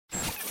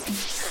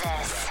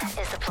This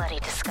is the Bloody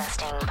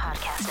Disgusting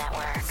Podcast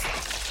Network.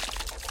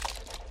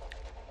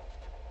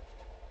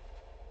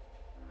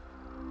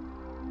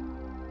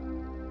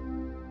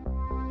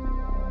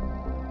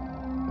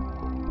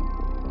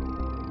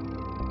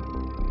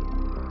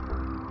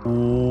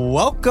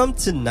 Welcome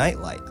to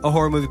Nightlight, a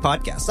horror movie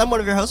podcast. I'm one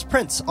of your hosts,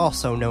 Prince,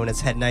 also known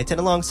as Head Knight, and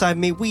alongside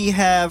me we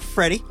have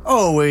Freddy.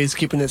 Always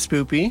keeping it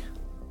spoopy.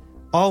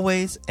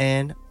 Always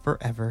and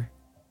forever.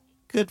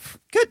 Good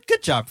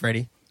job,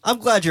 Freddy. I'm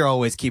glad you're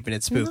always keeping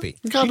it spoopy.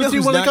 You know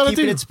who's not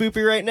keeping it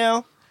spoopy right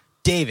now?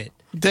 David.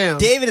 Damn.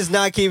 David is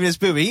not keeping it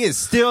spoopy. He is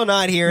still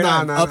not here, and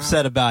I'm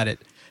upset about it.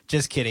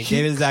 Just kidding.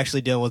 David is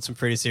actually dealing with some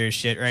pretty serious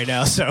shit right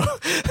now, so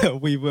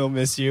we will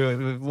miss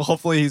you.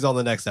 Hopefully he's on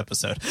the next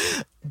episode.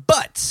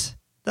 But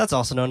that's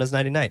also known as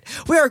Nighty Night.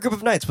 We are a group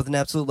of knights with an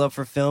absolute love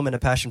for film and a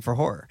passion for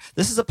horror.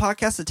 This is a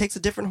podcast that takes a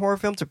different horror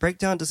film to break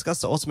down and discuss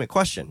the ultimate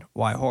question,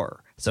 why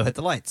horror? So hit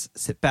the lights,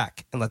 sit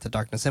back, and let the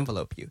darkness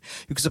envelope you.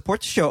 You can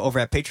support the show over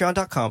at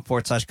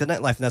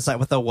patreon.com/goodnightlife, and that's night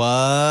with a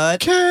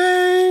what?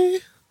 Okay.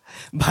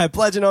 By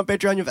pledging on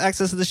Patreon, you have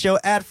access to the show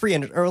ad-free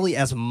and as early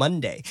as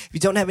Monday. If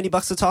you don't have any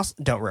bucks to toss,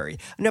 don't worry.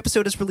 An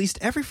episode is released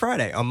every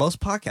Friday on most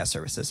podcast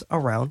services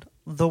around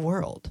the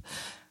world.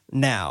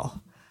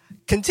 Now,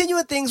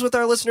 continuing things with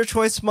our Listener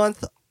Choice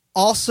Month,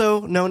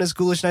 also known as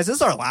Ghoulish Nights. This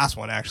is our last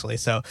one, actually,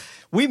 so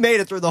we made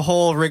it through the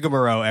whole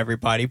rigmarole,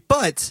 everybody.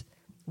 But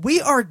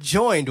we are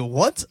joined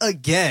once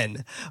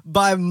again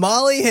by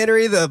Molly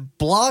Henery, the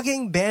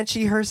blogging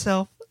banshee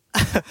herself.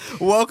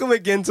 Welcome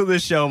again to the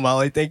show,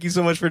 Molly. Thank you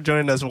so much for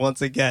joining us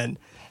once again.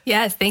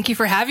 Yes, thank you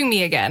for having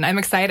me again. I'm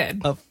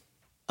excited.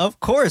 Of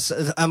course.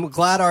 I'm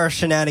glad our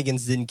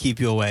shenanigans didn't keep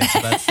you away, so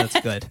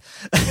that's good.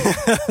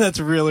 That's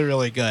really,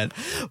 really good.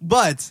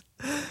 But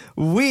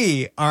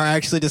we are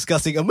actually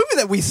discussing a movie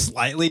that we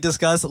slightly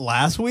discussed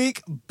last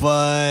week,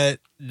 but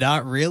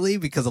not really,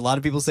 because a lot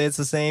of people say it's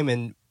the same,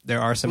 and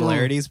there are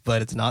similarities,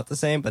 but it's not the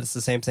same, but it's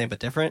the same, but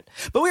different.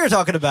 But we are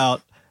talking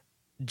about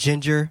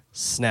Ginger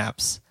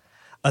Snaps.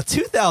 A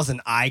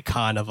 2000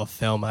 icon of a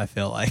film, I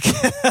feel like.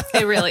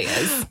 It really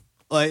is.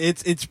 Like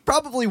it's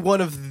probably one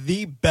of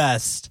the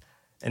best,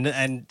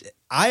 and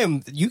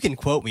you can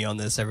quote me on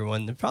this,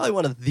 everyone. Probably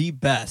one of the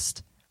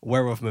best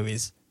werewolf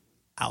movies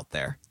out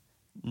there.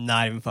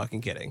 Not even fucking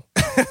kidding.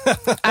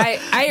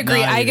 I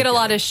agree. I get a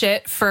lot of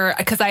shit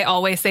because I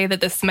always say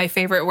that this is my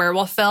favorite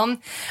werewolf film.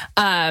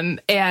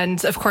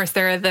 And of course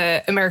there are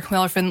the American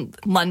Werewolf in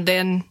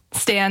London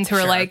stands who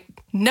are like,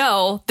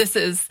 no, this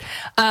is,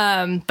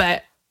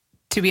 but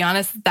to be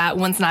honest, that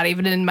one's not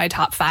even in my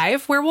top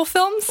 5 werewolf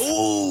films.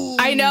 Ooh.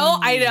 I know,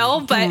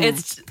 but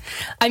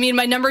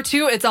my number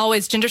 2, it's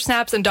always Ginger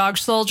Snaps and Dog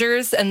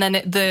Soldiers, and then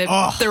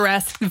the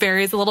rest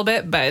varies a little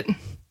bit, but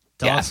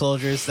Dog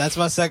Soldiers, that's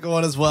my second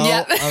one as well.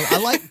 Yep. I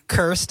like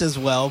Cursed as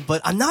well,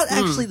 but I'm not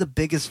actually the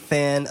biggest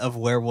fan of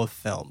werewolf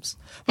films.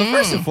 But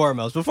first and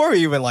foremost, before we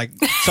even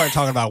start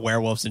talking about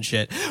werewolves and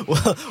shit,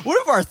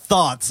 what are our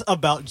thoughts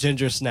about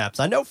Ginger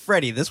Snaps? I know,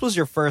 Freddy, this was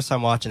your first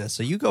time watching this,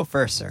 so you go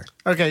first, sir.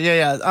 Okay,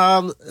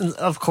 yeah.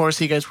 Of course,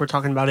 you guys were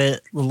talking about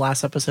it in the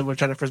last episode with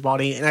Jennifer's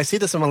Body, and I see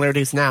the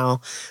similarities now.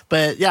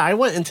 But yeah, I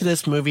went into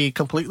this movie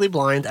completely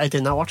blind. I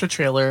did not watch a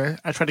trailer.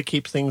 I try to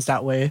keep things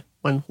that way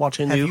when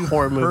watching a new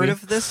horror movie. Have you heard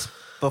of this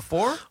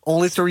before?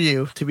 Only through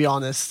you, to be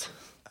honest.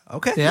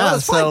 Okay. Yeah, no,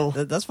 that's fine.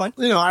 That's fine.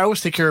 You know, I always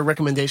take your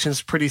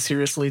recommendations pretty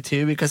seriously,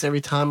 too, because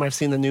every time I've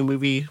seen a new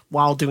movie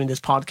while doing this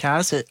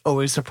podcast, it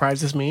always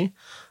surprises me.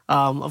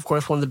 Of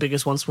course, one of the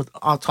biggest ones with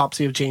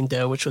Autopsy of Jane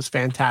Doe, which was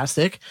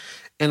fantastic.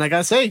 And I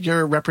gotta say,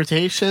 your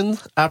reputation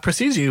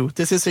precedes you.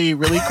 This is a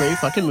really great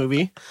fucking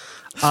movie.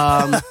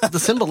 The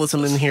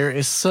symbolism in here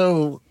is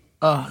so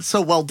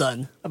well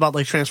done about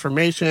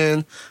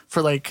transformation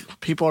for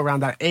people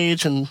around that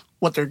age and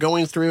what they're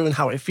going through and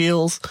how it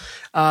feels.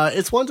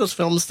 It's one of those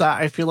films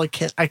that I feel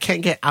like I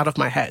can't get out of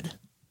my head.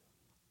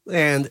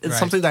 And it's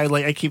something that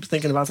I keep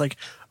thinking about. It's like,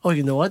 oh,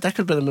 you know what? That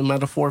could have been a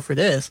metaphor for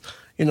this.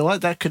 You know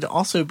what? That could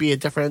also be a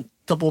different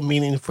double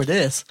meaning for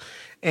this.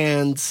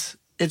 And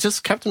it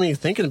just kept me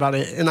thinking about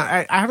it. And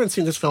I haven't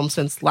seen this film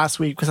since last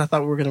week because I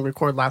thought we were going to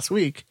record last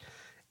week.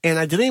 And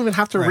I didn't even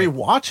have to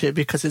rewatch it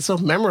because it's so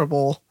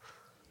memorable.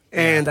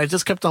 And I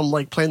just kept on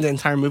playing the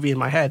entire movie in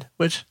my head,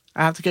 which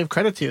I have to give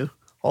credit to.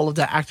 All of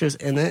the actors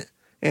in it.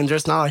 And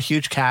there's not a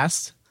huge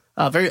cast.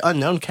 A very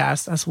unknown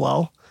cast as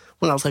well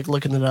when I was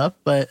looking it up.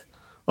 But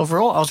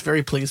overall, I was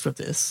very pleased with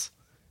this.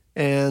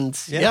 And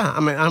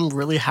I'm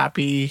really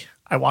happy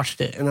I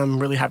watched it. And I'm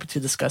really happy to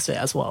discuss it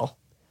as well.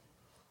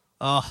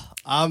 Oh,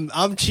 I'm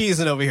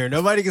cheesing over here.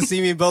 Nobody can see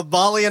me, but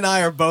Molly and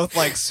I are both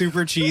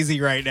super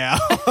cheesy right now.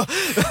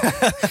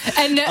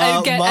 And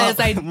as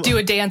I do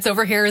a dance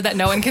over here that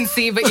no one can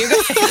see but you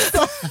guys.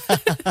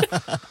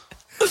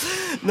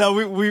 No,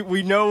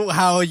 we know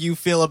how you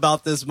feel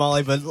about this,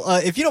 Molly, but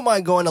if you don't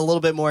mind going a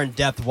little bit more in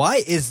depth,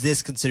 why is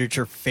this considered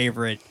your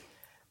favorite,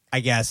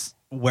 I guess,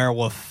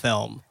 werewolf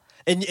film?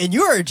 And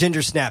you're a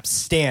Ginger Snap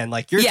stan.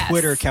 Your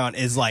Twitter account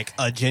is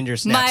a Ginger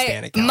Snap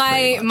stan account.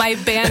 My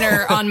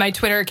banner on my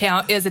Twitter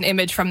account is an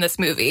image from this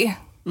movie.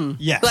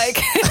 Yes.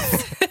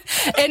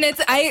 And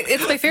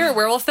it's my favorite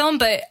werewolf film,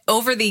 but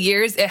over the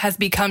years, it has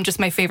become just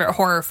my favorite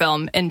horror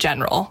film in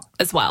general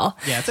as well.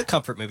 Yeah, it's a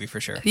comfort movie for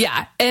sure.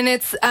 Yeah, and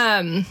it's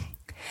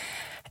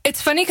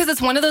funny because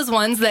it's one of those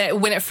ones that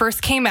when it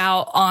first came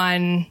out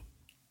on,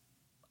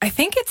 I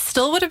think it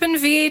still would have been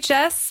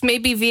VHS,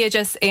 maybe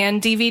VHS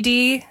and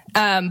DVD.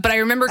 But I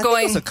remember I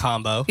going... think it was a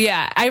combo.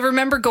 Yeah, I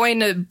remember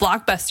going to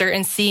Blockbuster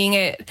and seeing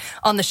it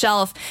on the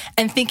shelf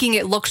and thinking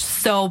it looked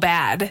so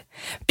bad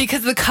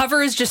because the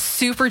cover is just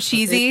super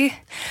cheesy.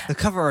 The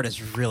cover art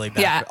is really bad.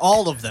 Yeah. For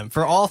all of them.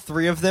 For all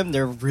three of them,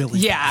 they're really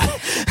bad.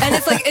 And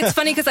it's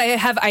funny because I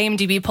have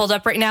IMDb pulled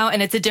up right now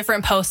and it's a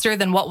different poster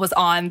than what was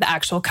on the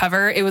actual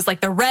cover. It was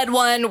like the red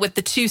one with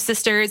the two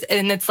sisters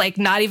and it's like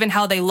not even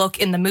how they look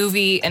in the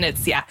movie. And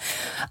it's,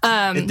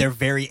 they're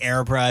very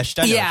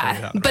airbrushed. I know what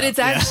you're talking but about. it's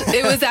actually,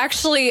 it was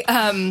actually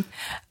a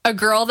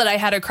girl that I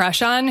had a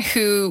crush on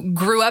who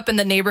grew up in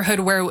the neighborhood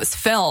where it was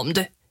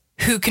filmed,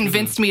 who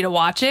convinced me to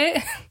watch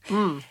it.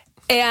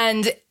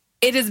 And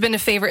it has been a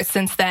favorite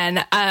since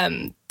then.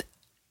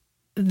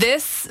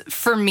 This,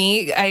 for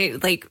me, I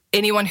like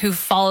anyone who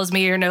follows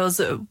me or knows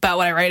about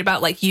what I write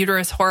about, like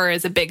uterus horror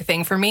is a big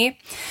thing for me.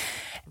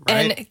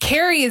 Right. And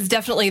Carrie is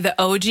definitely the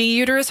OG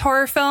uterus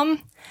horror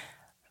film,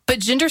 but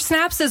Ginger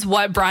Snaps is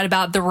what brought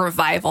about the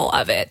revival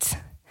of it.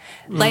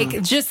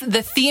 Like just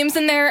the themes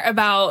in there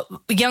about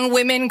young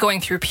women going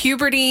through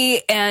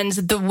puberty and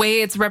the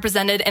way it's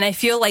represented. And I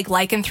feel like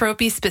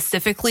lycanthropy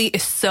specifically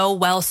is so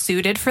well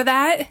suited for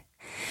that.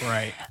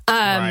 Right.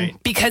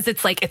 Because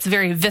it's like, it's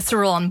very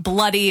visceral and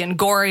bloody and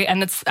gory.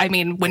 And it's, I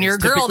mean, when you're a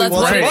girl, that's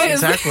typically what it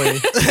is. Exactly.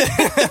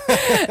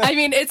 I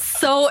mean, it's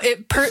so,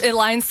 it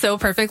lines so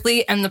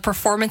perfectly and the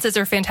performances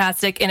are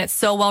fantastic and it's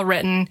so well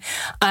written.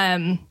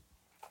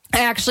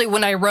 I actually,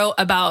 when I wrote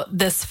about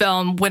this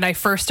film, when I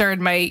first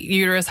started my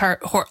uterus horror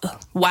column,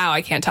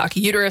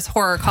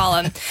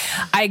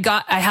 I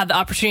had the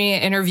opportunity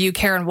to interview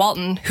Karen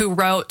Walton, who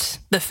wrote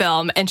the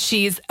film, and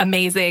she's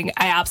amazing.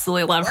 I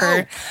absolutely love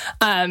her.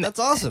 That's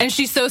awesome. And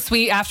she's so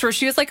sweet. Afterwards,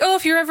 she was like, "Oh,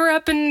 if you're ever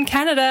up in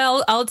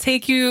Canada, I'll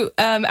take you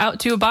out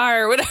to a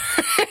bar or whatever."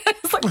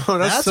 It's like, Oh,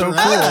 that's so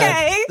rad. cool.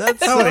 okay.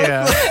 That's Oh,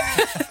 yeah.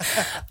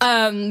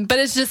 But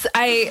it's just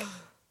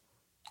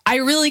I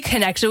really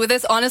connected with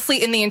this.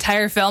 Honestly, in the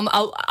entire film,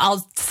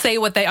 I'll say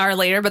what they are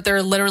later, but there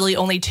are literally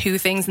only two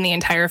things in the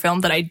entire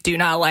film that I do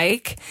not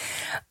like.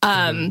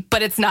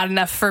 But it's not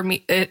enough for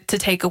me to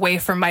take away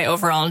from my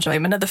overall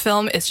enjoyment of the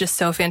film. It's just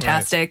so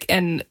fantastic. Right.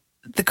 And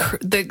the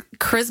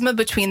charisma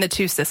between the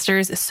two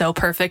sisters is so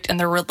perfect and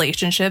their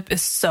relationship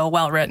is so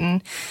well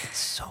written. It's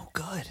so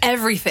good.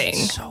 Everything.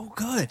 It's so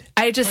good.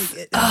 I just,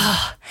 and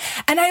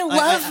I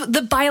love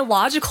the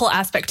biological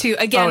aspect too.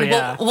 Again,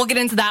 we'll get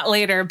into that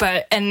later,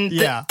 but,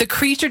 the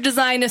creature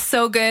design is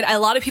so good. A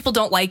lot of people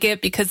don't like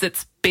it because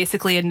it's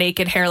basically a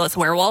naked, hairless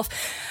werewolf,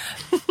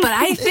 but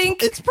I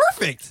think it's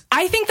perfect.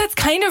 I think that's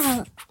kind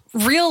of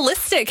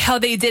realistic how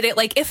they did it.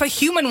 Like if a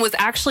human was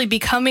actually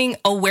becoming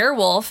a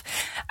werewolf,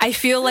 I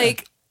feel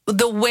like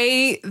the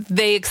way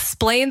they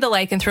explain the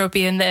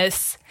lycanthropy in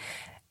this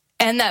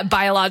and that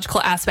biological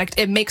aspect,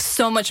 it makes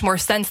so much more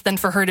sense than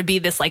for her to be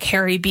this like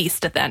hairy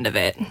beast at the end of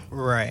it.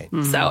 Right.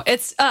 So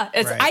it's Right.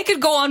 I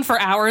could go on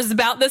for hours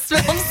about this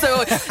film,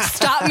 so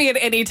stop me at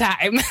any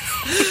time.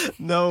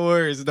 No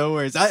worries.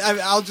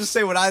 I'll just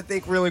say what I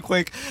think really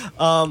quick.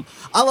 I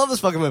love this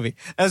fucking movie,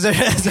 as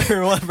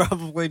everyone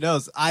probably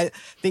knows. I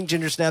think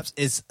Ginger Snaps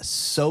is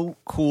so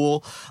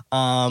cool.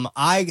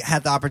 I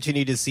had the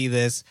opportunity to see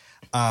this,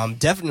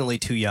 definitely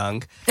too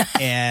young,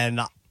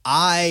 and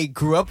I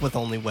grew up with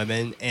only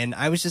women, and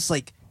I was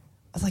like,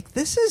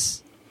 this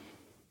is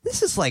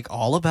like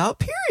all about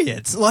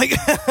periods. Like,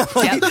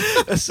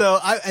 so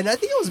I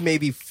think it was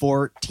maybe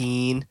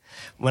 14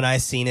 when I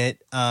seen it,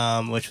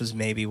 which was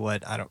maybe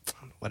whatever.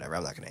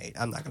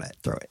 I'm not gonna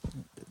throw it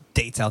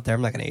dates out there.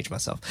 I'm not gonna age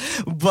myself,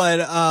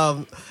 but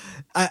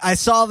I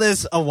saw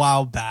this a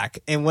while back,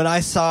 and when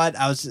I saw it,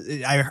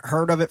 I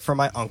heard of it from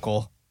my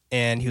uncle.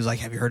 And he was like,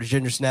 "Have you heard of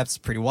Ginger Snaps? It's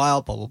pretty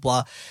wild, blah, blah,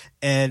 blah."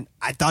 And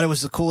I thought it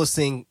was the coolest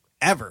thing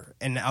ever.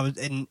 And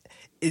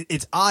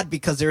it's odd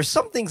because there's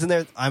some things in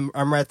there I'm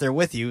right there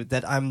with you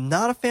that I'm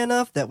not a fan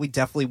of that we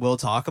definitely will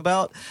talk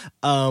about.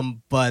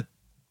 But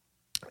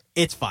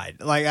it's fine.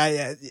 Like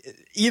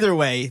either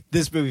way,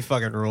 this movie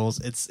fucking rules.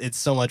 It's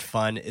so much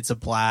fun. It's a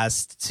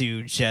blast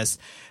to just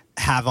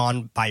have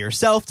on by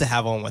yourself, to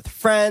have on with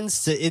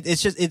friends.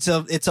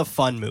 It's a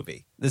fun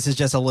movie. This is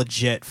just a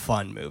legit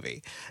fun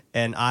movie,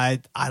 and I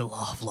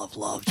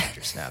love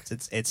Ginger Snaps.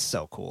 It's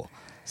so cool,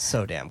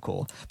 so damn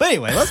cool. But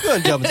anyway, let's go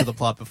ahead and jump into the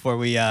plot before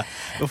we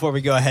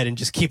go ahead and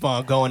just keep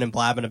on going and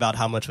blabbing about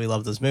how much we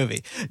love this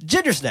movie.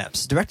 Ginger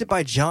Snaps, directed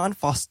by John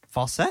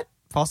Fawcett.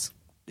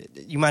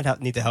 You might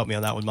need to help me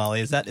on that one,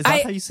 Molly. Is that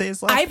how you say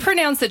his last name? I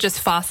pronounce it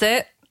just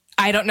Fawcett.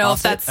 I don't know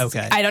if that's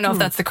okay. I don't know if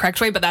that's the correct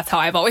way, but that's how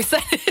I've always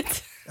said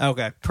it.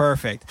 Okay,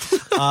 perfect.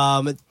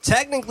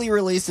 Technically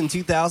released in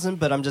 2000,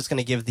 but I'm just going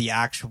to give the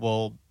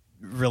actual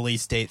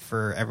release date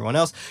for everyone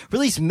else.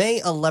 Released May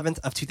 11th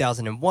of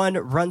 2001.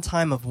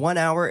 Runtime of 1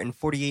 hour and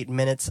 48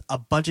 minutes. A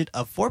budget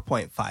of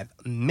 $4.5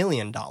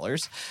 million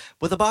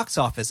with a box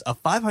office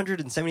of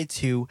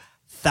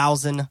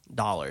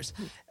 $572,000.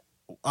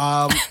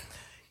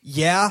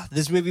 Yeah,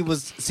 this movie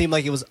seemed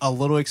like it was a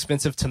little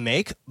expensive to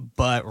make,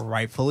 but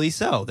rightfully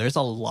so. There's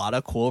a lot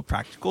of cool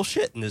practical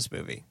shit in this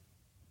movie.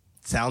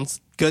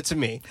 Sounds good to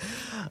me.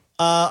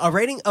 A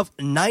rating of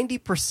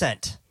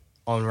 90%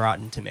 on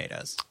Rotten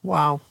Tomatoes.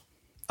 Wow.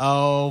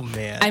 Oh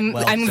man,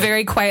 I'm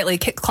very quietly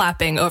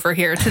clapping over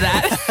here to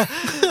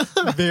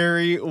that.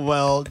 Very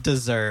well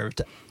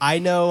deserved. I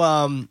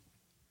know.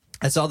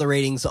 I saw the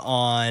ratings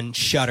on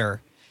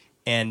Shudder,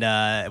 and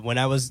when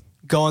I was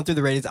going through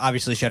the ratings,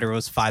 obviously Shudder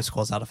was 5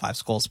 skulls out of 5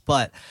 skulls,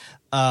 but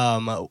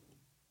I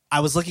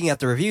was looking at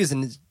the reviews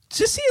and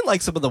just seeing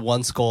like some of the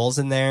 1 skulls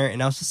in there,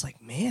 and I was just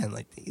like, man,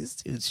 like these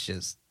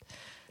dudes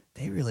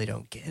they really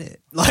don't get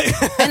it. Like,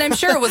 and I'm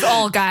sure it was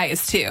all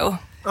guys too.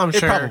 I'm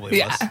sure. It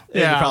probably was.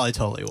 Yeah. It probably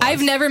totally was.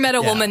 I've never met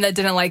a woman that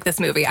didn't like this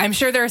movie. I'm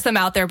sure there are some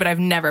out there, but I've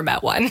never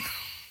met one.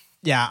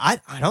 Yeah, I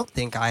don't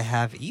think I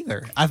have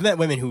either. I've met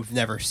women who've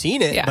never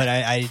seen it, but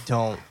I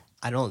don't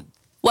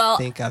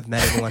think I've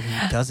met anyone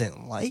who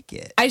doesn't like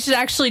it. I should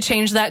actually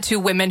change that to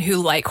women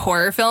who like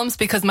horror films,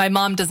 because my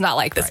mom does not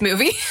like this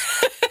movie.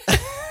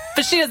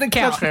 But she doesn't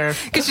count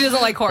because she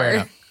doesn't like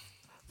horror.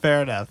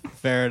 Fair enough.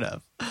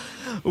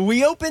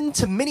 We open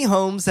to many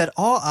homes that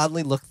all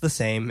oddly look the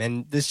same,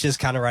 and this just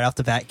kind of right off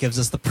the bat gives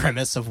us the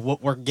premise of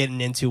what we're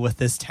getting into with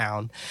this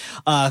town.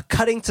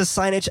 Cutting to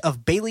signage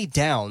of Bailey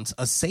Downs,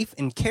 a safe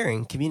and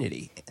caring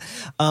community.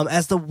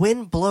 As the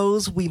wind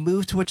blows, we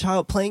move to a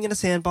child playing in a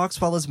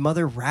sandbox while his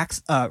mother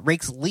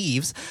rakes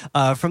leaves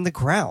from the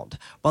ground.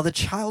 While the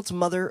child's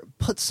mother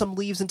puts some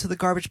leaves into the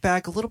garbage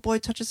bag, a little boy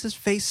touches his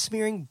face,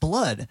 smearing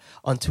blood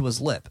onto his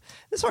lip.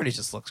 This already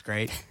just looks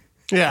great.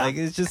 Yeah. Like,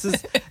 it's just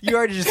this, you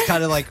already just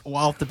kind of like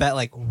off the bat,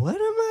 like, what am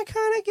I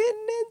kind of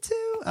getting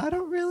into? I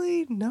don't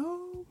really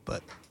know,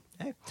 but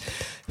hey.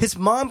 His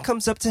mom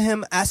comes up to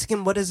him, asking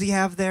him what does he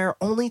have there,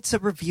 only to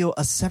reveal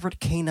a severed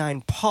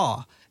canine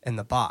paw in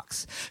the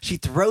box. She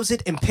throws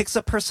it and picks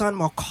up her son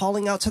while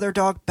calling out to their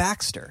dog,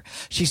 Baxter.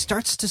 She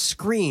starts to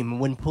scream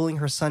when pulling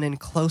her son in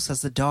close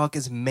as the dog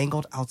is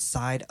mangled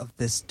outside of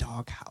this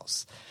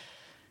doghouse.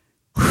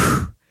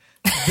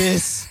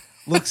 This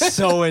looks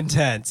so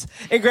intense.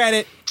 And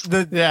granted,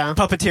 the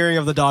puppeteering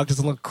of the dog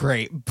doesn't look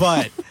great,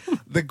 but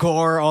the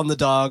gore on the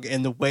dog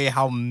and the way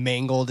how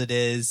mangled it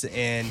is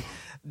and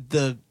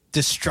the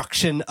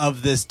destruction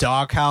of this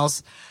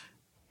doghouse,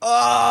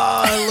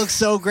 it looks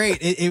so great.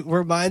 It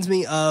reminds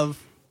me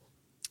of,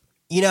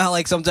 you know how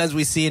like sometimes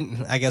we see it,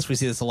 I guess we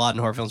see this a lot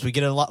in horror films. We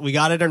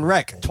got it in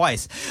Wreck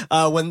twice.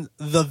 When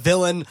the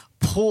villain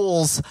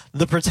pulls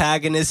the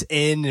protagonist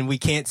in and we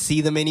can't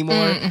see them anymore.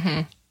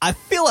 Mm-hmm. I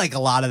feel like a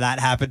lot of that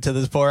happened to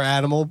this poor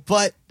animal,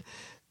 but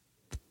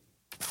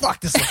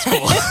fuck, this looks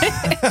cool.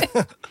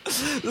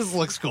 This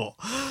looks cool.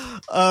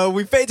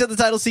 We fade to the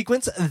title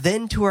sequence,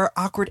 then to our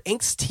awkward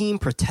angst team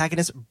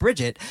protagonist,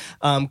 Bridget,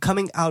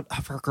 coming out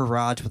of her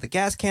garage with a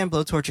gas can,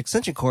 blowtorch,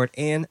 extension cord,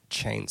 and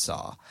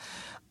chainsaw.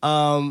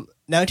 Now,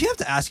 I do have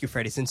to ask you,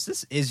 Freddie, since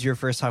this is your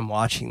first time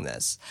watching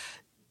this,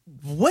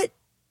 what,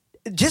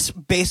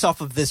 just based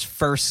off of this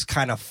first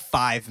kind of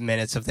 5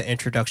 minutes of the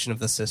introduction of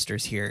the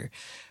sisters here,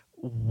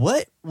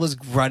 what was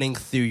running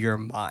through your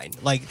mind?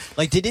 Like,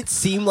 did it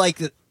seem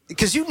like,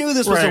 because you knew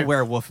this was a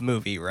werewolf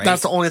movie, right?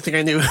 That's the only thing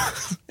I knew.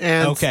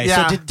 And okay,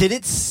 so did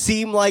it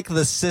seem like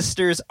the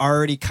sisters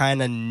already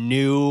kind of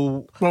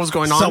knew what was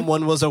going on?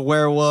 Someone was a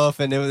werewolf,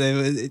 and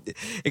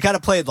it kind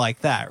of played like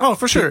that. Oh,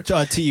 for sure.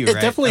 To you, it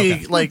right?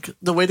 Definitely, like,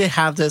 the way they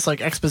have this,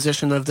 like,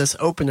 exposition of this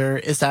opener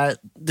is that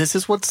this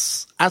is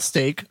what's at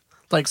stake.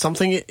 Like,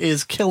 something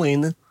is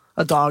killing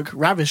a dog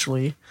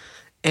ravishly.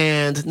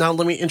 And now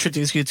let me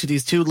introduce you to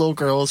these 2 little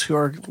girls who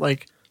are,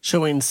 like,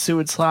 showing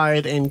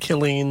suicide and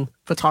killing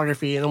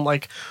photography. And I'm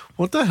like,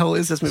 what the hell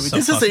is this movie? So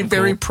this is a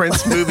very cool.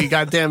 Prince movie,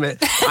 God damn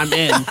it. I'm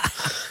in.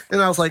 And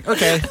I was like,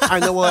 okay, I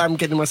know what I'm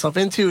getting myself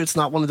into. It's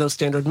not one of those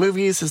standard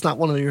movies. It's not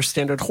one of your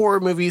standard horror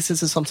movies.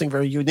 This is something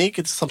very unique.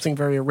 It's something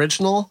very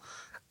original.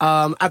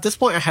 At this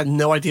point, I had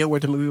no idea where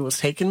the movie was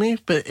taking me,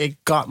 but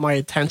it got my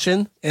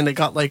attention. And it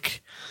got,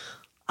 like,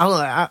 I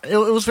don't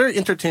know. It was very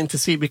entertaining to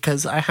see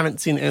because I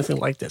haven't seen anything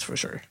like this for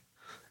sure.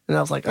 And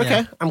I was like,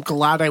 okay, I'm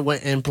glad I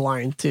went in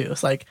blind too.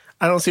 It's like,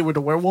 I don't see where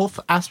the werewolf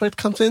aspect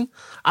comes in.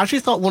 I actually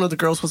thought one of the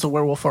girls was a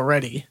werewolf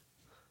already.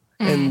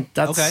 And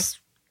that's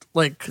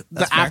like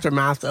the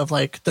aftermath of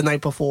like the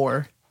night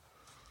before.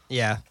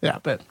 Yeah. Yeah,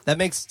 but that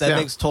makes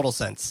total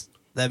sense.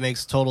 That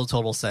makes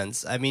total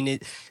sense. I mean,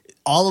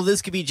 all of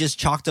this could be just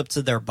chalked up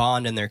to their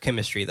bond and their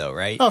chemistry, though,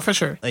 right? Oh, for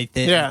sure. Like,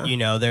 you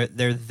know,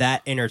 they're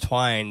that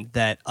intertwined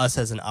that us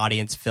as an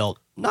audience felt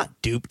not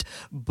duped,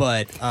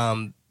 but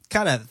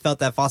kind of felt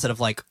that faucet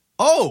of like,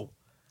 oh,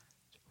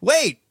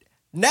 wait,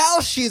 Now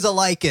she's a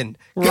lichen.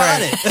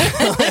 Got it.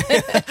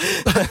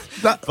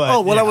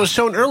 What I was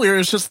shown earlier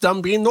is just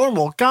them being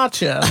normal.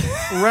 Gotcha.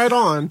 Right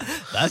on.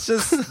 That's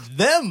just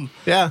them.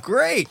 Yeah.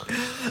 Great.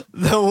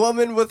 The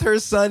woman with her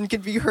son can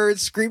be heard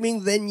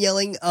screaming, then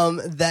yelling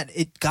that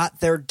it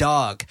got their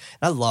dog.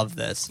 I love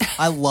this.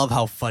 I love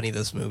how funny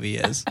this movie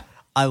is.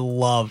 I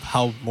love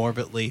how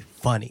morbidly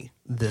funny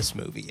this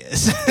movie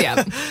is.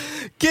 Yeah.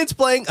 Kids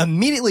playing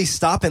immediately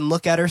stop and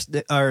look at her,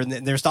 or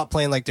they're stop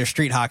playing like their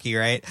street hockey,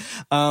 right?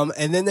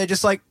 And then they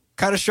just like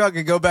kind of shrug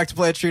and go back to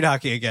playing street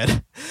hockey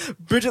again.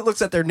 Bridget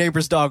looks at their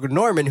neighbor's dog,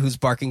 Norman, who's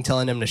barking,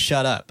 telling him to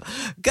shut up.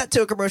 Got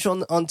to a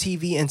commercial on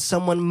TV and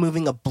someone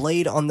moving a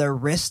blade on their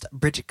wrist.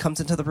 Bridget comes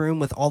into the room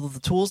with all of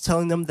the tools,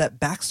 telling them that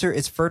Baxter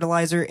is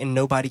fertilizer and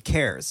nobody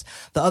cares.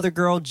 The other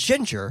girl,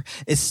 Ginger,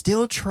 is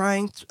still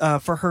trying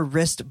for her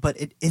wrist, but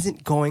it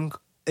isn't going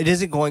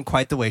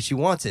quite the way she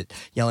wants it,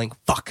 yelling,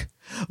 fuck,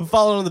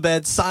 falling on the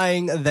bed,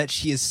 sighing that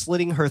she is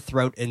slitting her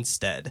throat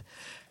instead.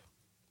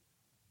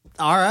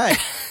 All right.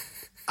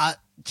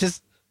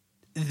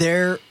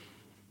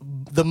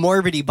 The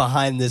morbidity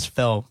behind this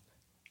film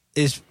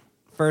is,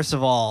 first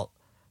of all,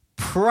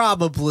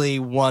 probably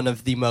one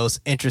of the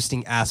most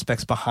interesting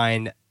aspects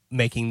behind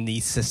making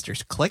these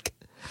sisters click.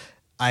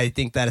 I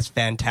think that is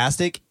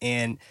fantastic.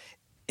 And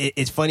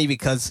it's funny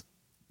because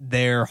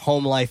their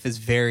home life is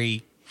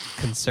very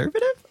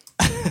conservative.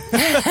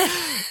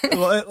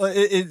 Well,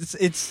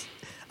 it's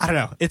I don't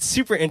know. It's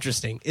super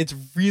interesting. It's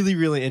really,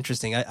 really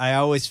interesting. I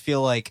always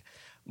feel like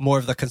more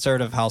of the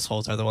conservative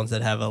households are the ones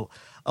that have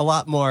a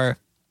lot more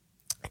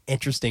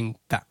interesting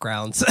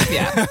backgrounds.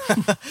 Yeah.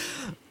 A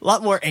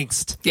lot more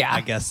angst, yeah,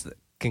 I guess, that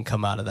can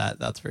come out of that.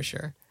 That's for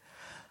sure.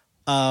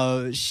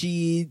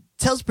 She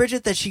tells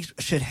Bridget that she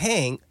should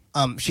hang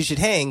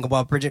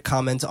while Bridget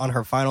comments on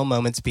her final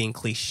moments being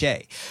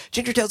cliche.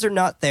 Ginger tells her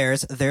not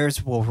theirs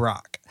will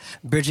rock.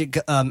 Bridget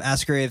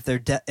asks her if their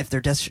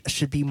deaths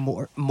should be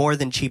more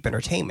than cheap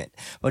entertainment.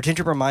 But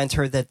Ginger reminds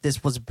her that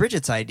this was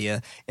Bridget's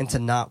idea and to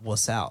not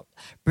wuss out.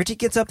 Bridget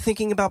gets up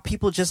thinking about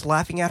people just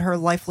laughing at her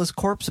lifeless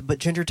corpse, but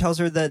Ginger tells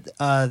her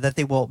that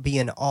they will be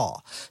in awe.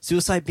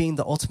 Suicide being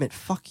the ultimate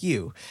fuck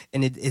you,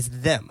 and it is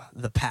them,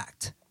 the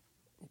pact.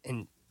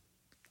 And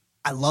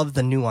I love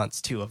the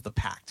nuance too of the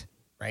pact,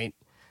 right?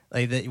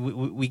 Like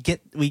we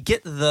get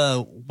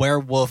the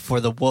werewolf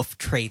or the wolf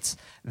traits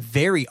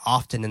very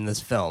often in this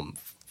film.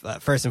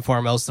 First and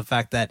foremost, the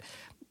fact that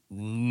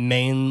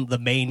the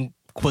main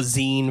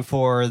cuisine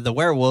for the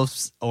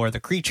werewolves or the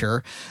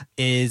creature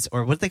is,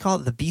 or what do they call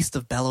it, the beast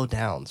of Bellow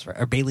Downs, right?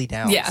 Or Bailey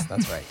Downs. Yeah,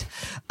 that's right.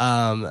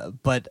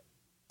 But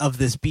of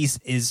this beast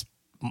is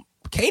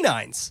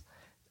canines,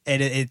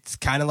 and it's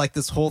kind of like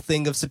this whole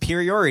thing of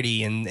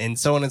superiority and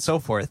so on and so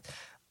forth.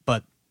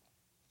 But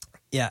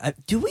yeah,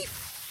 do we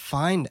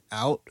find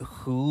out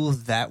who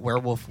that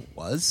werewolf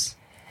was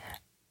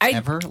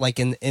ever, like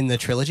in the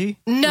trilogy?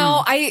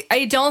 No,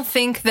 I don't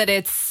think that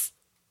it's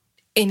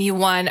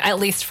anyone, at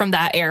least from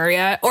that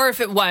area, or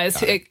if it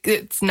was,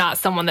 it's not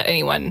someone that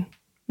anyone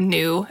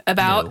knew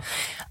about.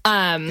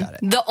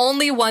 The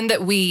only one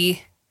that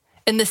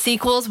in the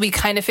sequels, we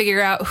kind of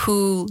figure out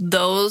who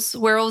those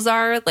werewolves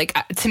are. Like,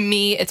 to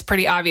me, it's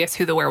pretty obvious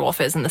who the werewolf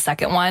is in the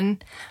second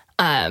one.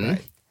 Right.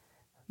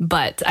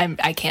 But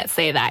I can't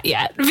say that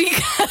yet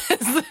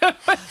because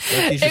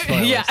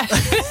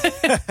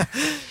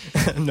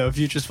no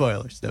future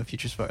spoilers. No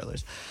future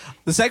spoilers.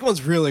 The second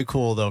one's really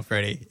cool though,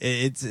 Freddie.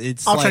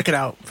 It's I'll check it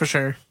out for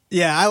sure.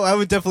 Yeah, I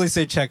would definitely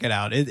say check it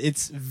out.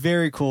 It's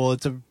very cool.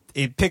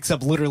 It picks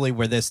up literally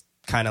where this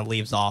kind of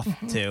leaves off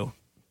too.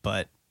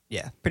 But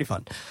yeah, pretty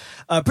fun.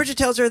 Bridget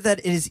tells her that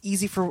it is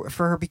easy for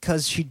her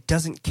because she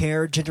doesn't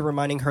care. Ginger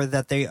reminding her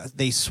that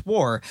they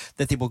swore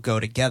that they will go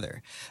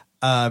together.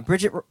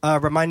 Bridget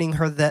reminding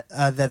her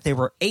that they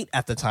were 8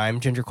 at the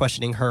time. Ginger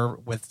questioning her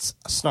with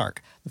a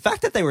snark. The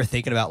fact that they were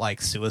thinking about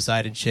like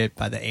suicide and shit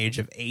by the age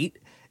of 8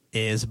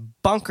 is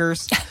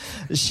bonkers.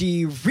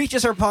 She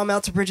reaches her palm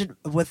out to Bridget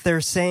with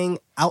their saying,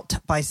 "Out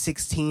by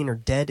 16 or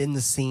dead in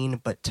the scene,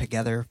 but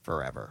together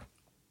forever."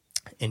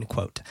 End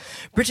quote.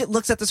 Bridget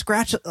looks at the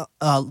scratch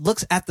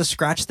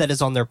that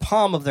is on their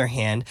palm of their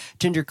hand.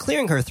 Ginger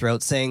clearing her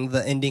throat, saying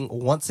the ending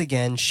once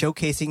again,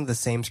 showcasing the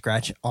same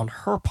scratch on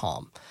her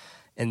palm.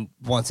 And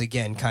once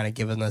again, kind of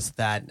giving us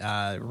that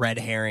red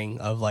herring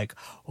of like,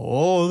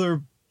 oh,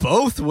 they're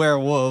both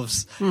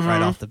werewolves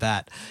right off the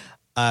bat.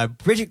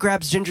 Bridget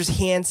grabs Ginger's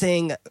hand,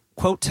 saying,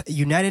 quote,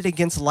 "United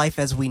against life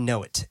as we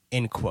know it,"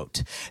 end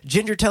quote.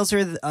 Ginger tells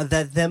her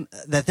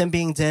that them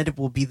being dead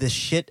will be the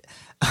shit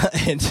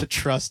and to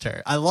trust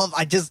her.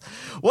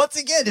 Once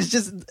again, it's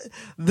just,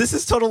 this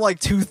is total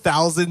like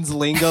 2000s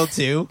lingo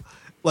too.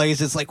 Like, it's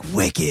just like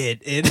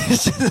wicked. And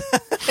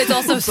it's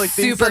also like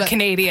super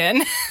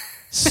Canadian.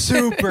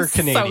 Super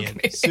Canadian.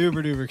 Canadian.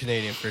 Super duper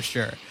Canadian for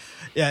sure.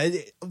 Yeah,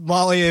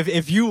 Molly,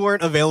 if you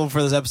weren't available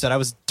for this episode, I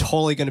was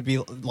totally going to be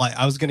like,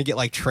 I was going to get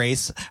like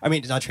Joe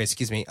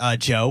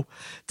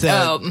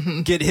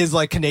to get his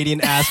like Canadian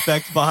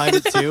aspect behind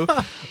it too.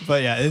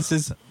 But yeah, this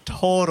is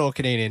total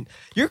Canadian.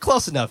 You're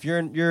close enough. You're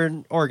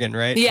in Oregon,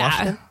 right? Yeah.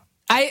 Washington?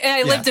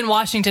 I lived in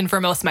Washington for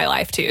most of my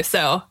life too,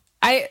 so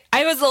I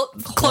was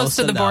close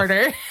to the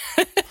border.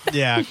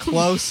 Yeah,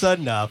 close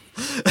enough.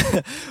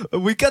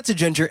 We got to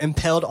Ginger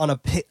impaled on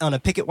a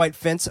picket white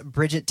fence,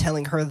 Bridget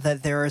telling her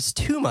that there is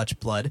too much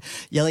blood,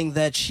 yelling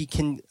that she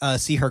can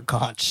see her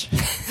conch.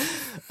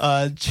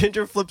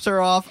 Ginger flips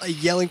her off,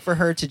 yelling for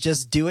her to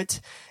just do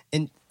it.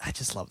 And I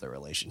just love their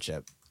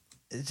relationship.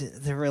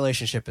 The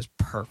relationship is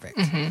perfect.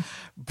 Mm-hmm.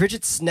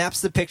 Bridget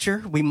snaps the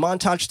picture. We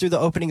montage through the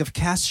opening of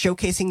cast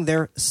showcasing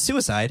their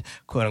suicide,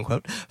 quote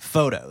unquote,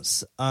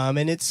 photos.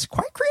 And it's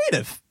quite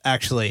creative,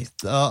 actually.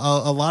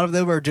 A lot of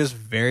them are just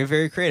very,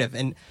 very creative.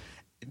 And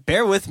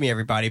bear with me,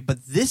 everybody,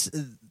 but this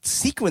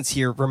sequence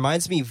here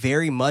reminds me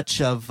very much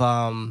of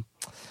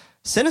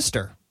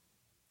Sinister.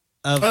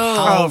 Of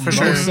how for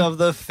most sure. of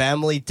the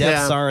family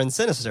deaths are in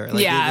Sinister.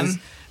 Like, yeah. It is,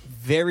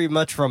 very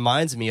much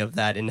reminds me of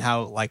that and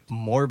how like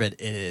morbid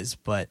it is,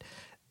 but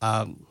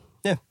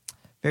yeah,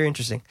 very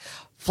interesting.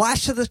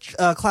 Flash to the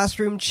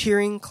classroom,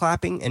 cheering,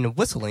 clapping, and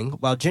whistling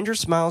while Ginger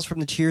smiles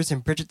from the cheers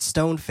and Bridget's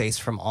stone face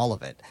from all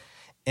of it.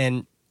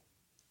 And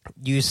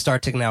you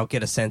start to now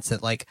get a sense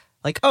that like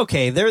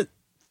okay, they're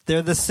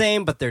the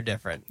same but they're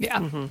different. Yeah.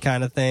 Mm-hmm.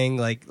 Kind of thing.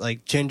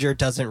 Like Ginger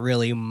doesn't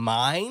really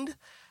mind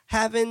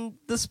having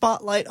the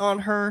spotlight on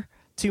her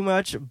too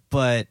much,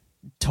 but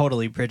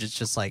totally Bridget's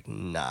just like,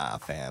 nah,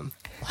 fam.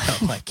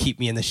 Like, keep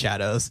me in the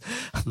shadows.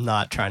 I'm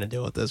not trying to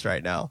deal with this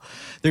right now.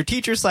 Their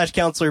teacher /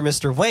 counselor,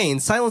 Mr. Wayne,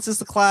 silences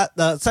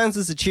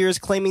the cheers,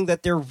 claiming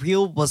that their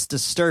reel was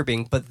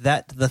disturbing, but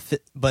that the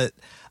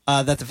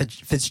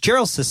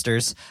Fitzgerald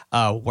sisters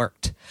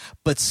worked,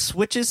 but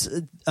switches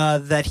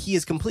that he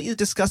is completely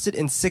disgusted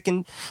and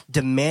sickened,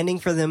 demanding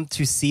for them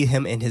to see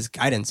him in his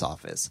guidance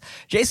office.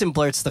 Jason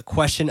blurts the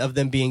question of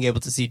them being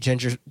able to see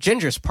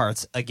Ginger's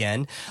parts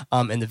again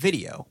in the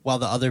video, while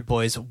the other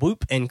boys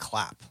whoop and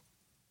clap.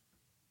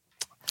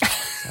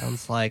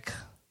 Sounds like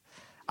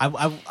I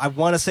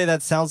want to say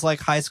that sounds like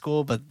high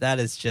school, but that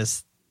is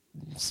just.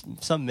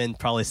 Some men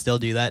probably still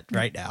do that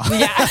right now.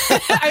 Yeah,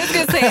 I was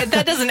gonna say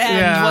that doesn't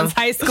end once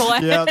high school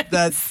ends. Yeah,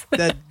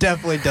 that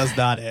definitely does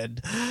not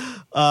end.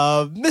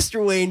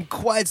 Mr. Wayne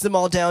quiets them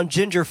all down.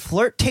 Ginger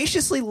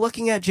flirtatiously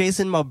looking at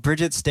Jason while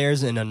Bridget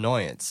stares in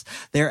annoyance.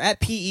 They're at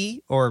PE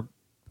or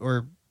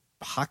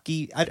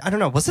hockey. I don't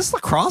know. Was this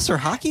lacrosse or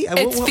hockey?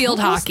 It's field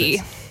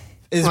hockey.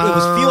 It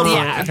was field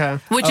yeah, hockey.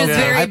 Okay. Which is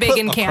very I big put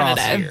in lacrosse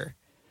Canada. here.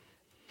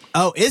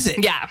 Oh, is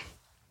it? Yeah.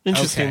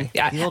 Interesting. Okay.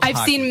 Yeah, Field I've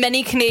hockey. seen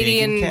many Big in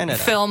Canadian Canada.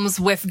 films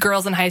with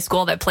girls in high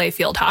school that play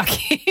field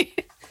hockey.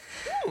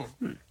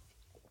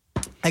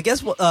 I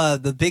guess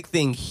the big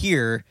thing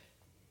here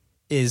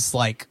is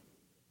like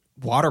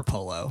water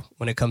polo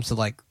when it comes to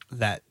like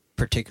that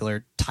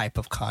particular type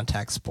of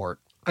contact sport.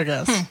 I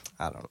guess.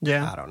 I don't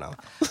Yeah. I don't know.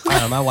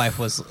 My wife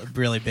was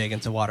really big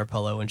into water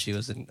polo when she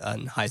was in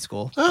high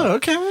school. Oh,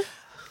 okay.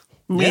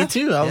 Me Yeah.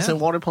 too. I was in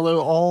water polo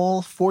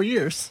all 4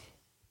 years.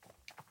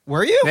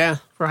 Were you? Yeah,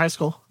 for high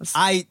school.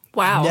 I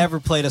Wow.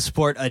 never played a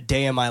sport a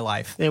day in my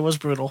life. It was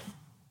brutal.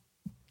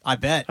 I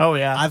bet. Oh,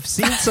 yeah. I've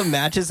seen some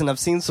matches and I've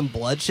seen some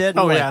bloodshed. and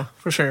Oh, like, yeah,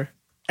 for sure.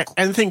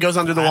 Anything goes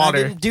under the I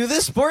water. didn't do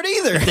this sport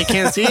either. They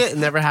can't see it. It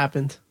never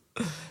happened.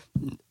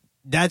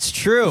 That's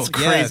true. It's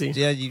crazy.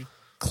 Yeah, you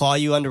claw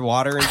you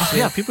underwater and shit.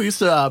 Yeah, people used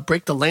to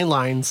break the lane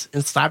lines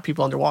and slap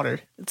people underwater.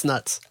 It's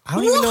nuts. I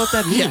don't even know what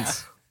that means. Yeah.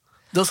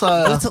 Those,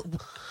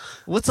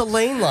 What's a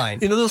lane line?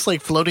 you know those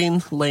like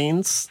floating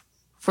lanes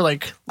for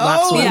like lap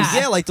Oh, swims?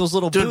 yeah, like those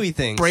little Dude, buoy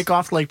things. break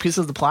off like pieces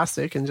of the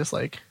plastic and just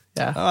like,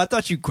 yeah. Oh, I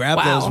thought you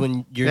grabbed Wow. those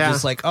when you're Yeah.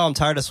 just like, oh, I'm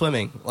tired of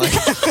swimming. Like,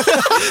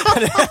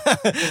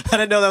 I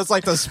didn't know that was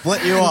like to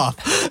split you off.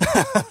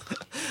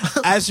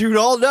 As you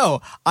all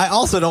know, I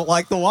also don't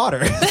like the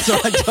water, so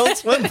I don't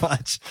swim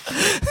much.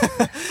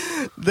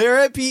 They're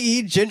at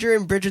PE, Ginger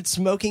and Bridget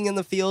smoking in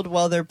the field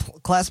while their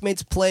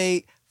classmates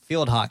play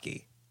field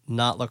hockey,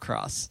 not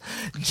lacrosse.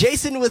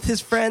 Jason with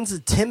his friends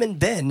Tim and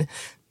Ben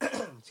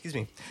excuse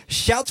me,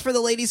 shouts for the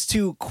ladies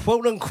to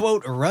quote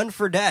unquote run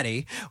for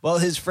daddy while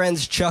his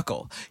friends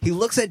chuckle. He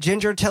looks at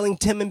Ginger telling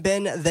Tim and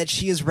Ben that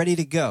she is ready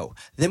to go,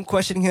 them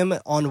questioning him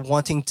on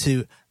wanting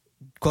to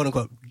quote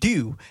unquote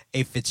do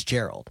a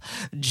Fitzgerald.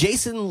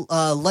 Jason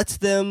lets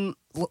them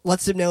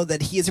know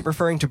that he isn't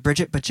referring to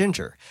Bridget but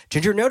Ginger.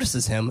 Ginger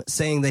notices him,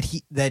 saying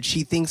that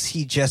she thinks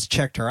he just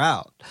checked her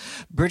out.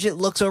 Bridget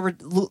looks over at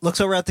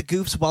the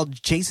goofs while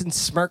Jason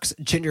smirks.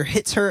 Ginger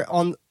hits her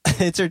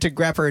to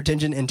grab her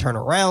attention and turn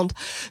around.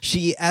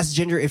 She asks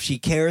Ginger if she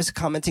cares,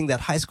 commenting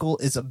that high school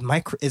is a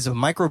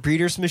micro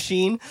breeder's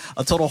machine,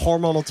 a total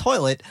hormonal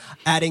toilet,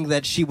 adding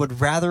that she would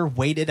rather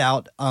wait it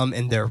out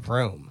in their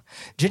room.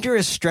 Ginger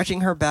is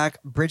stretching her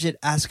back. Bridget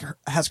asks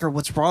her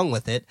what's wrong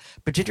with it,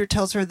 but Ginger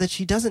tells her that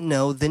she doesn't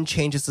know, then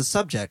changes the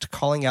subject,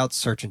 calling out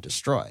search and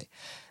destroy.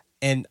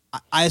 And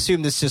I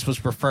assume this just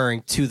was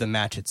referring to the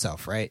match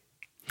itself, right?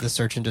 The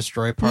search and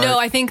destroy part? No,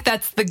 I think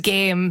that's the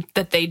game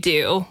that they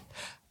do.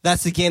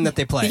 That's the game that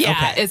they play.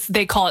 Yeah, Okay.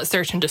 they call it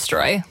search and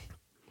destroy.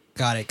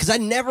 Got it. Because I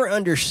never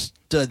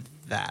understood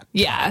that.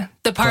 Yeah,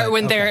 the part But,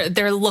 when okay.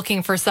 they're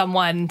looking for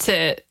someone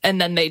to, and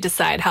then they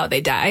decide how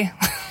they die.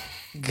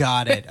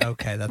 Got it.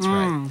 Okay, that's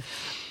right.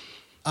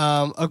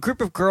 A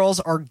group of girls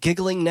are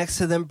giggling next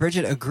to them,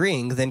 Bridget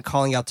agreeing, then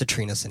calling out to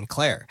Trina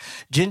Sinclair.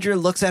 Ginger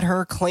looks at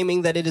her,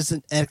 claiming that it is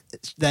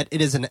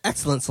an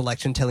excellent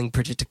selection, telling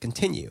Bridget to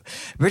continue.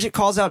 Bridget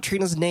calls out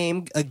Trina's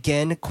name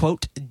again,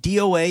 quote,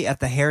 DOA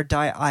at the hair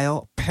dye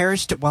aisle,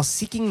 perished while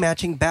seeking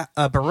matching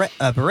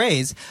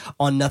berets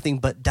on nothing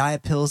but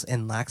diet pills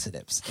and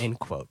laxatives, end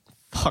quote.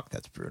 Fuck,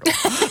 that's brutal.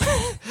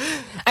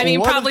 I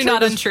mean, probably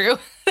not untrue.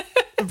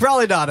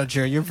 Probably not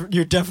untrue.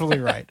 You're definitely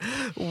right.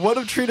 One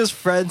of Trina's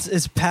friends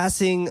is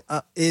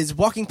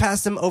walking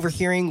past them,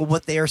 overhearing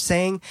what they are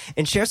saying,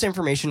 and shares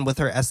information with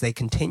her as they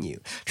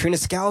continue. Trina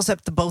scowls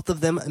at the both of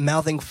them,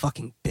 mouthing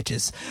 "fucking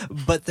bitches,"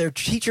 but their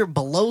teacher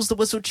blows the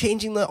whistle,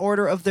 changing the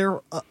order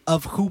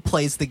of who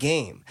plays the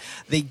game.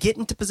 They get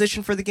into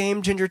position for the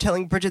game. Ginger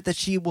telling Bridget that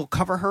she will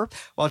cover her,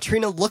 while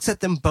Trina looks at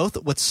them both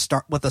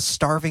with a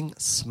starving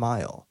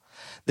smile.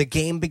 The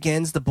game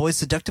begins. The boys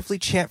seductively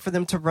chant for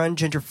them to run.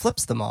 Ginger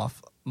flips them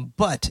off,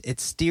 but it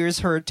steers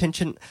her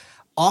attention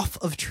off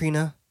of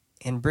Trina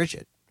and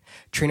Bridget.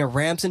 Trina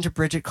rams into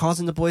Bridget,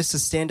 causing the boys to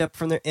stand up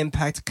from their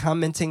impact,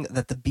 commenting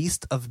that the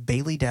beast of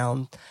Bailey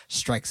Down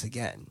strikes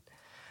again.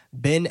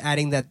 Ben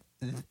adding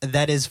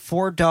that is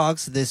 4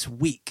 dogs this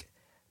week,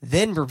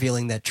 then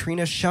revealing that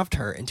Trina shoved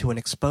her into an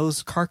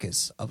exposed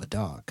carcass of a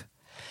dog.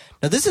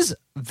 Now, this is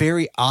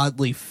very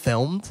oddly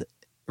filmed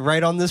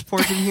right on this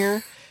portion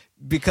here.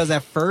 Because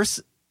at first,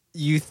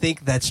 you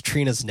think that's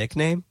Trina's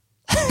nickname.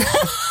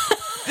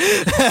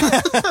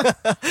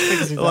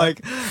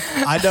 Like,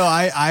 I know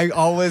I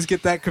always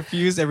get that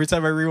confused every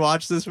time I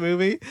rewatch this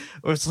movie.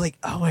 Where it's like,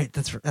 oh wait,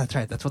 that's right.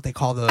 That's what they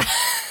call the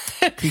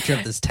creature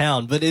of this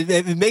town. But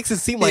it makes it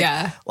seem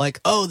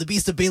like oh, the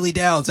Beast of Bailey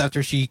Downs.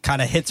 After she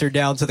kind of hits her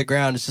down to the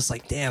ground, it's just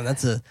like, damn,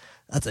 that's a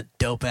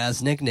dope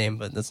ass nickname,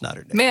 but that's not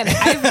her name. Man,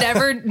 I've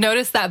never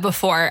noticed that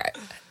before.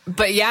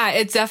 But yeah,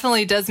 it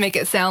definitely does make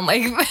it sound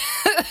like,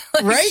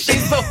 right?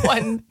 She's the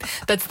one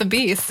that's the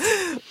beast.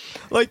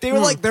 Like they were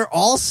like, they're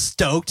all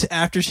stoked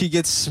after she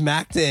gets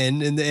smacked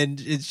in, and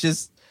it's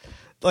just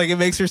like it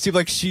makes her seem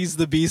like she's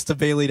the Beast of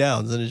Bailey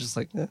Downs, and it's just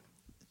like,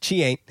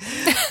 she ain't.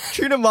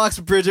 Trina mocks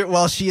Bridget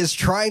while she is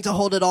trying to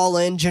hold it all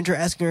in. Ginger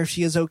asking her if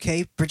she is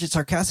okay. Bridget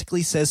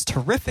sarcastically says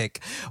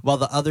terrific, while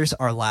the others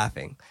are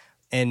laughing.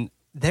 And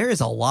there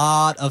is a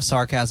lot of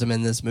sarcasm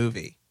in this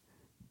movie.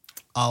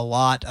 A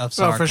lot of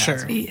sarcasm. Oh, for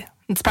sure. Yeah.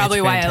 It's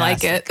probably why I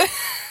like it.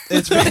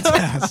 It's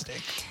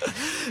fantastic.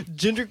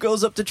 Ginger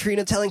goes up to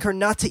Trina, telling her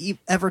not to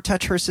ever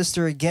touch her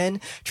sister again.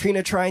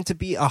 Trina, trying to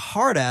be a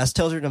hard ass,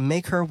 tells her to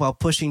make her while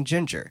pushing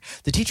Ginger.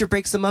 The teacher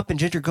breaks them up, and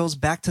Ginger goes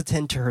back to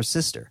tend to her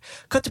sister.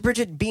 Cut to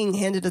Bridget being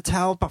handed a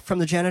towel from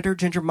the janitor.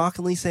 Ginger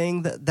mockingly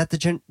saying that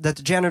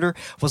the janitor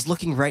was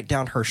looking right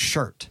down her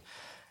shirt.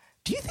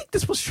 Do you think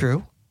this was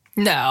true?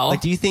 No.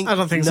 Like, do you think? I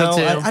don't think so,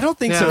 too. I don't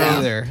think so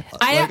either.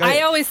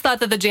 I always thought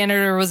that the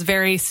janitor was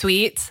very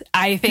sweet.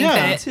 I think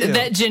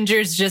that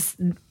Ginger's just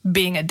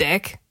being a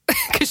dick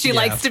because she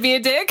likes to be a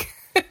dick.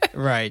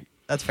 Right.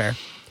 That's fair.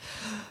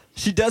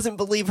 She doesn't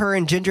believe her,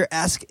 and Ginger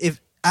asks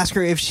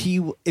her if she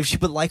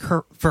would like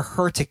for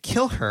her to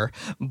kill her,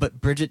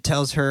 but Bridget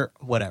tells her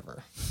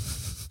whatever.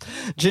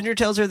 Ginger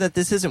tells her that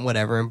this isn't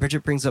whatever, and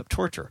Bridget brings up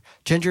torture.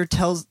 Ginger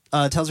tells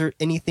her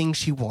anything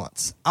she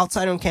wants.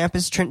 Outside on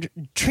campus,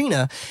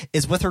 Trina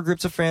is with her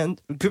groups of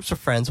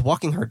friends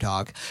walking her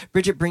dog.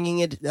 Bridget bringing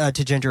it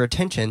to Ginger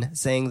attention,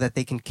 saying that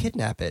they can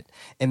kidnap it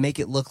and make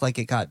it look like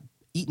it got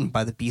eaten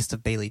by the Beast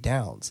of Bailey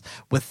Downs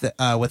with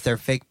their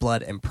fake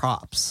blood and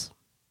props.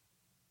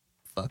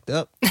 Fucked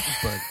up,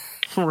 but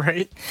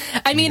right.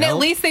 I mean, at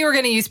least they were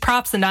going to use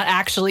props and not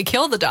actually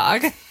kill the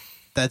dog.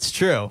 That's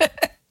true.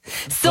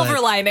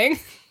 Silver lining.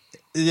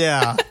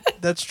 Yeah,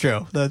 that's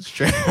true. That's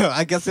true.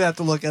 I guess we have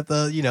to look at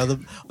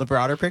the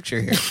broader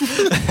picture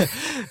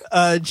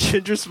here.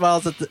 Ginger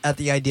smiles at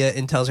the idea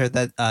and tells her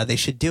that they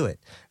should do it.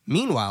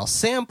 Meanwhile,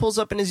 Sam pulls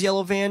up in his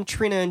yellow van.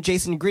 Trina and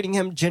Jason greeting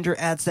him. Ginger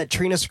adds that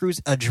Trina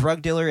screws a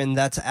drug dealer and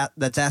that's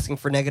asking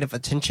for negative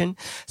attention.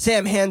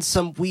 Sam hands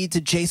some weed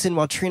to Jason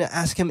while Trina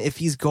asks him if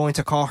he's going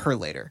to call her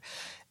later.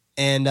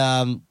 And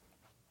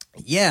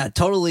yeah,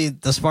 totally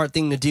the smart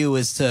thing to do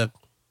is to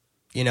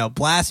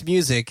blast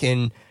music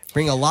and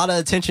bring a lot of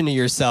attention to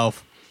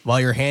yourself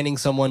while you're handing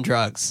someone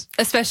drugs.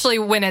 Especially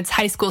when it's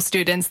high school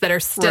students that are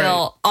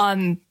still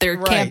on their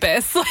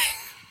campus.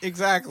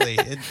 Exactly.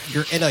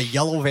 You're in a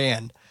yellow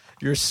van.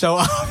 You're so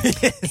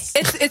obvious.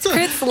 It's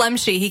Chris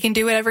Lemshy. He can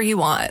do whatever he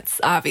wants,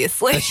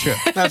 obviously.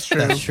 That's true.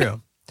 That's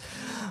true.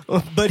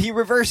 But he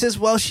reverses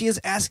while she is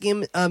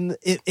asking him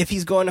if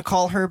he's going to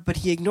call her, but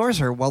he ignores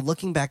her while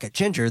looking back at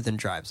Ginger, then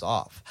drives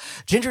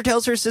off. Ginger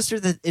tells her sister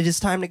that it is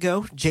time to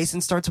go.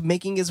 Jason starts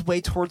making his way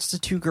towards the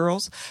two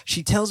girls.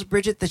 She tells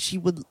Bridget that she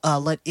would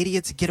let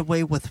idiots get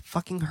away with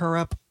fucking her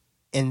up,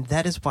 and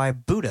that is why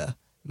Buddha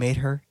made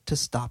her to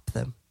stop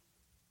them.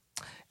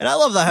 And I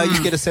love that how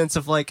you get a sense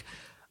of like,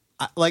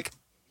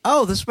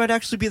 oh, this might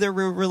actually be their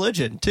real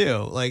religion too.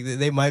 Like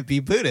they might be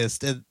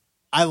Buddhist, and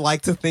I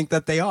like to think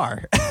that they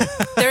are.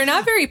 They're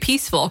not very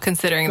peaceful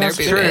considering That's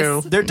they're true.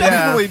 Buddhists. They're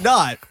definitely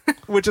not,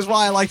 which is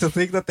why I like to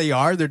think that they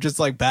are. They're just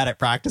like bad at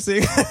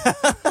practicing.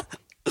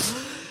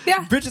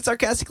 Yeah. Bridget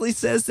sarcastically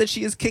says that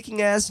she is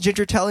kicking ass,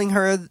 Ginger telling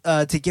her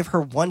to give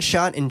her one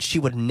shot and she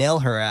would nail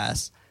her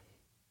ass.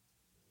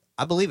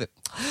 I believe it.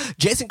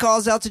 Jason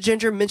calls out to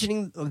Ginger,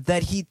 mentioning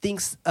that he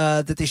thinks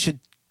that they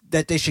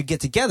should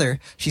get together.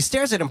 She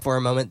stares at him for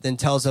a moment, then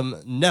tells him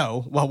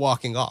no while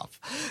walking off.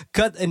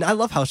 And I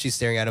love how she's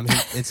staring at him.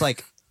 It's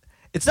like,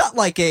 it's not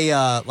like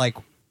a like,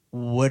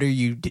 what are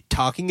you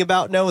talking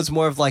about? No, it's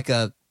more of like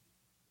a,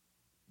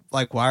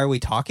 like, why are we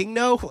talking?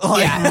 No,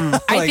 like, Yeah.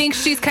 I like- think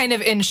she's kind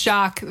of in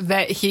shock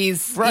that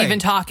he's Right. even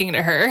talking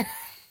to her.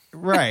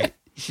 right.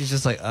 She's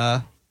just like,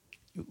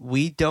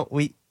 we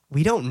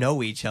don't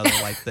know each other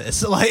like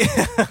this. Like,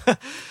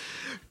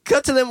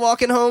 cut to them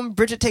walking home.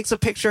 Bridget takes a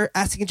picture,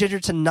 asking Ginger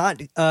to not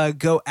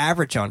go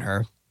average on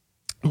her.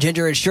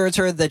 Ginger assures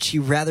her that she'd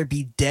rather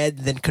be dead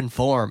than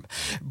conform.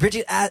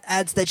 Bridget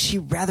adds that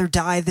she'd rather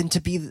die than to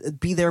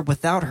be there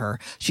without her.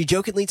 She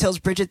jokingly tells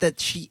Bridget that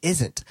she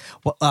isn't,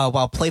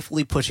 while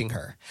playfully pushing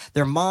her.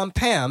 Their mom,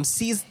 Pam,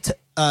 sees,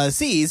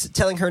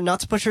 telling her not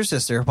to push her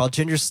sister, while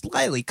Ginger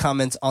slyly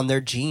comments on their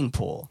gene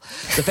pool.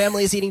 The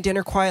family is eating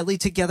dinner quietly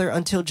together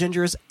until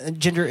Ginger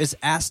is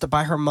asked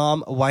by her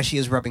mom why she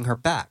is rubbing her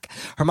back.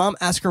 Her mom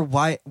asks her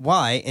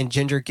why, and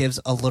Ginger gives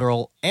a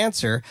literal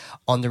answer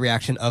on the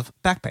reaction of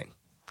back pain.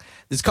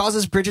 This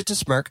causes Bridget to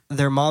smirk,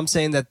 their mom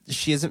saying that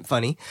she isn't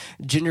funny.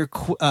 Ginger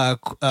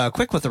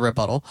quick with a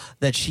rebuttal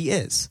that she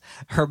is.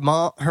 Her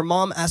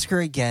mom asked her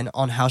again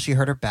on how she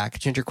hurt her back.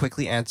 Ginger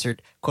quickly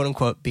answered, quote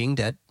unquote, being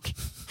dead.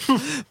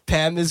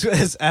 Pam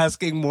is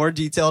asking more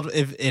detailed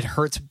if it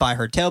hurts by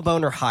her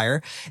tailbone or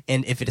higher,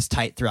 and if it is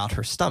tight throughout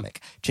her stomach.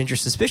 Ginger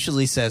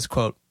suspiciously says,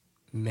 quote,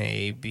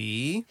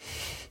 maybe,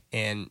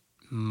 and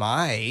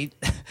might,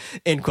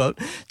 end quote,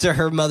 to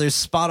her mother's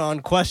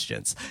spot-on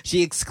questions.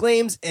 She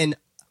exclaims in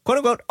quote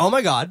unquote, oh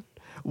my God,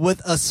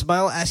 with a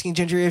smile, asking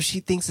Ginger if she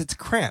thinks it's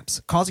cramps,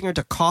 causing her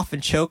to cough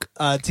and choke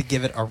to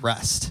give it a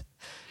rest.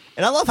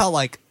 And I love how,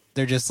 like,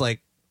 they're just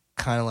like,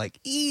 kind of like,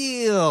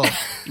 ew,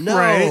 no,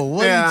 Right,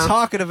 what yeah. are you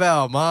talking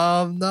about,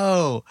 Mom?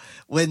 No.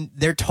 When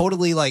they're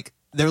totally like,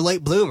 they're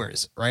late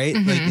bloomers, right?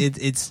 Like,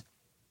 it's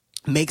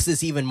makes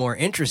this even more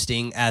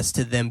interesting as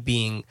to them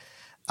being,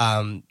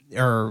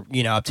 or,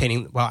 you know,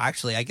 obtaining, well,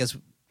 actually, I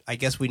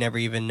guess we never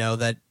even know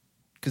that,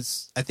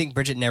 because I think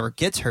Bridget never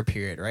gets her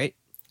period, right?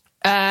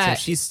 So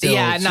she's still,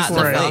 not still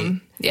the late.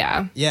 film.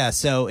 Yeah. Yeah,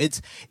 so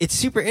it's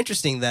super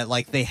interesting that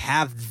like they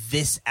have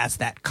this as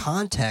that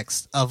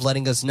context of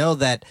letting us know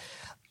that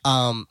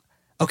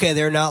okay,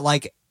 they're not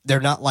like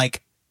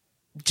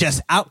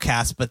just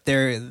outcasts, but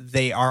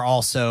they are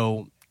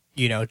also,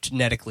 you know,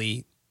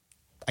 genetically,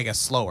 I guess,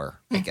 slower,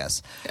 I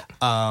guess.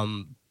 Yeah.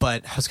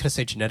 But I was going to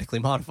say genetically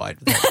modified.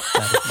 That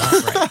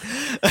is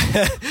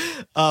not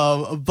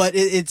right. But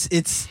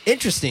it's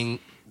interesting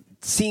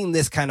seeing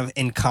this kind of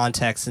in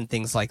context and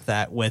things like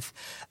that with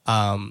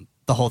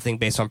the whole thing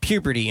based on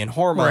puberty and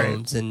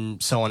hormones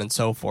and so on and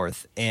so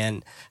forth,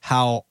 and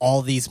how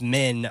all these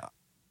men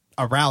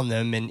around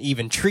them and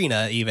even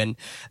Trina even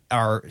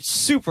are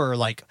super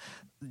like,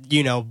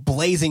 you know,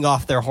 blazing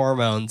off their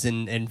hormones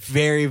and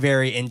very,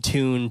 very in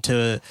tune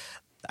to,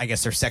 I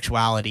guess, their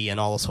sexuality and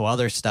all this whole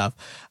other stuff.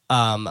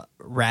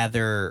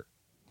 Rather,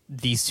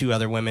 these two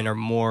other women are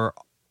more,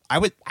 I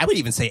would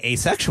even say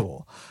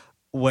asexual,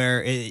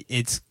 where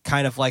it's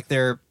kind of like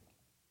they're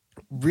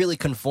really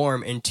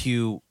conform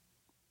into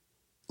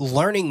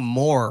learning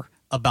more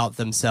about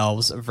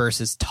themselves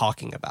versus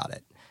talking about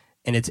it.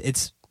 And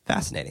it's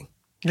fascinating.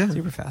 Yeah.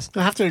 Super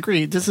fascinating. I have to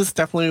agree. This is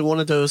definitely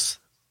one of those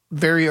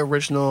very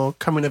original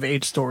coming of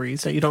age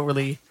stories that you don't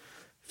really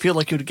feel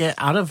like you'd get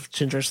out of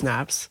Ginger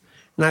Snaps.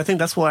 And I think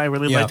that's what I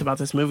really liked about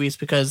this movie, is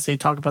because they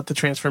talk about the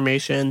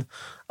transformation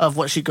of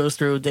what she goes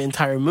through the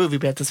entire movie,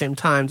 but at the same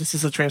time, this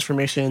is a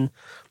transformation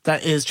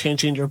that is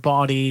changing your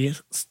body,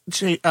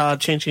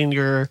 changing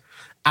your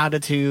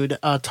attitude,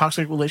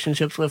 toxic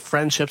relationships with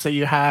friendships that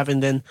you have,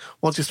 and then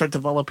once you start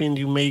developing,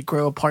 you may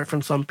grow apart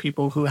from some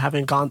people who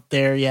haven't gone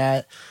there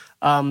yet.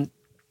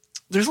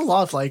 There's a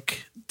lot of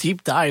like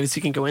deep dives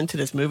you can go into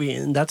this movie,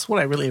 and that's what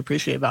I really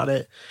appreciate about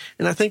it.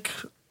 And I think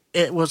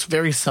it was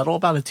very subtle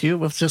about it too,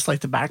 with just like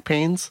the back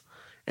pains,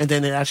 and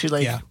then it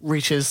actually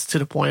reaches to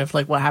the point of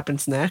like what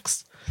happens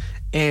next.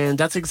 And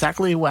that's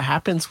exactly what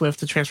happens with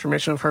the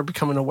transformation of her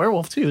becoming a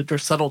werewolf too.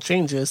 There's subtle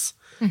changes,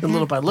 and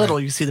little by little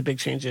you see the big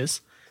changes,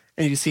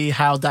 and you see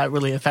how that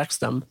really affects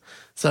them.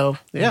 So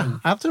I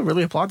have to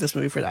really applaud this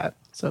movie for that.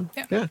 So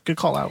yeah, good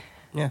call out.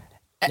 Yeah.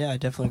 Yeah, I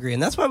definitely agree.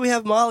 And that's why we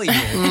have Molly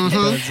here.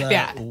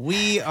 Because,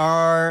 we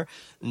are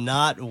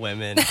not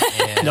women.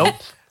 And Nope.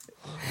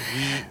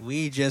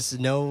 We just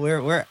know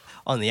we're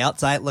on the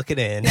outside looking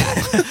in.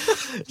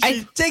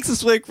 She takes a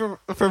swig from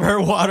her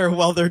water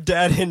while their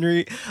dad,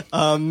 Henry,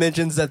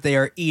 mentions that they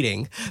are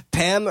eating.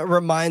 Pam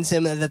reminds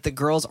him that the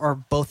girls are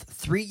both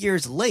 3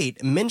 years late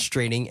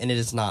menstruating and it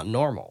is not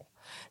normal.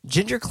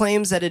 Ginger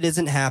claims that it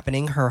isn't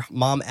happening, her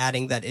mom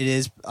adding that it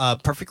is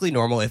perfectly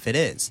normal if it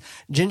is.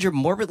 Ginger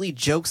morbidly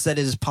jokes that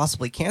it is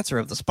possibly cancer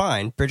of the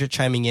spine, Bridget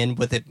chiming in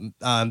with it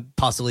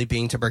possibly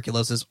being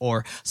tuberculosis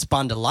or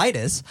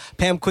spondylitis.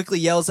 Pam quickly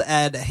yells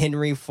at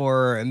Henery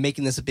for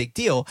making this a big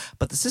deal,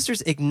 but the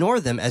sisters ignore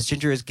them as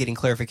Ginger is getting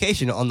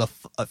clarification on the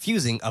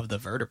fusing of the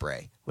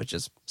vertebrae, which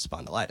is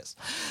spondylitis.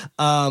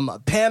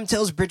 Pam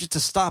tells Bridget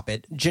to stop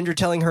it, Ginger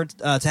telling her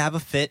to have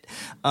a fit.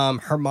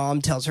 Her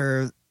mom tells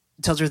her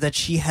that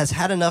she has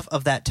had enough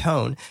of that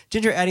tone.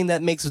 Ginger adding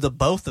that makes the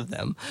both of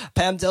them.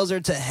 Pam tells her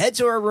to head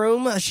to her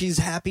room. She's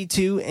happy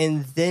to,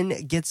 and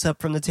then gets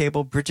up from the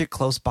table, Bridget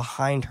close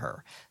behind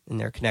her. And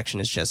their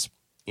connection is just,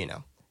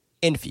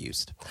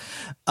 infused.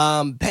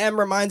 Pam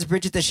reminds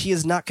Bridget that she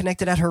is not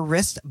connected at her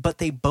wrist, but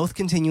they both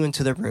continue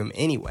into the room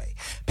anyway.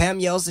 Pam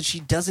yells that she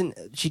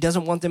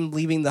doesn't want them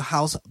leaving the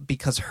house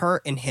because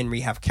her and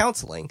Henery have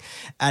counseling,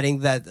 adding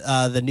that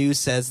the news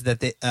says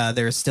that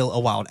there is still a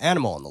wild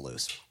animal on the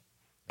loose.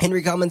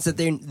 Henery comments that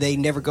they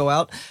never go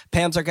out.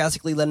 Pam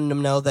sarcastically letting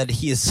him know that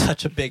he is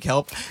such a big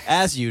help,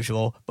 as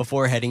usual,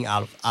 before heading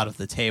out of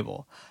the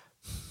table.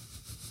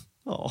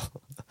 Oh,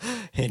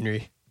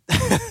 Henery.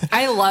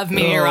 I love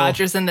Mimi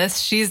Rogers in this.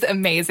 She's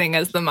amazing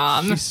as the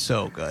mom. She's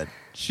so good.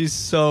 She's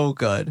so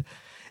good.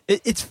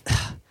 It's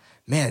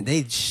man,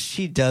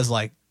 she does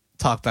like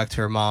talk back to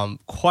her mom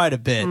quite a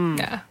bit.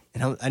 Yeah.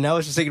 And I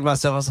was just thinking to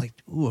myself, I was like,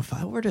 ooh, if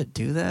I were to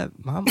do that,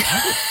 Mom,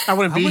 I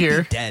wouldn't be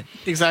here. Be dead.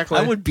 Exactly.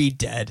 I would be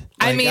dead.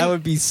 Like, I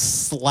would be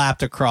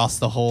slapped across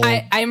the whole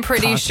I'm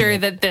pretty continent. sure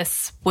that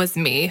this was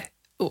me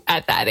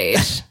at that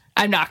age.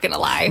 I'm not going to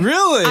lie.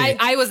 Really?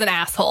 I was an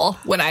asshole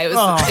when I was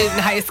in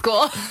high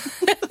school.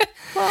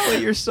 Oh,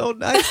 you're so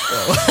nice,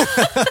 though.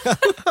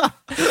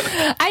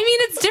 I mean,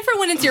 it's different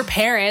when it's your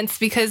parents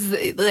because,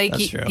 like,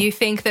 you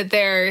think that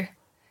they're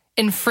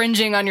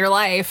infringing on your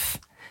life.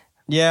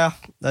 Yeah,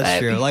 that's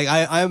true. Like,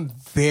 I'm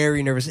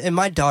very nervous. And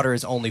my daughter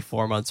is only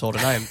 4 months old,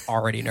 and I am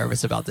already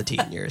nervous about the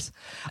teen years.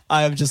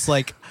 I'm just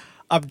like,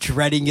 I'm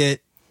dreading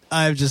it.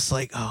 I'm just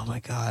like, oh my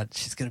God,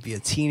 she's going to be a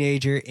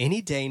teenager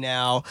any day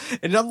now.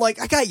 And I'm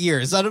like, I got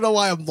years. I don't know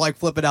why I'm like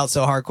flipping out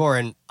so hardcore,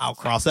 and I'll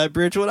cross that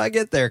bridge when I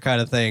get there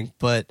kind of thing.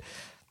 But,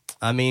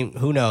 I mean,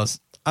 who knows?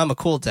 I'm a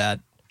cool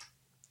dad.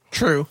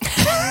 True.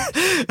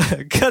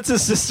 Cut to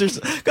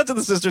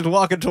the sisters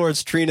walking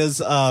towards Trina's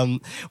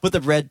with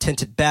a red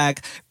tinted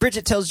bag.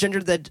 Bridget tells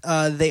Ginger that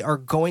they are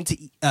going to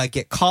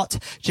get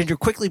caught. Ginger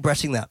quickly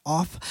brushing that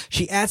off.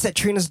 She adds that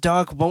Trina's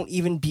dog won't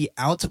even be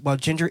out, while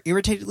Ginger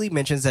irritatedly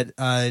mentions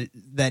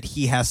that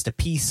he has to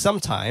pee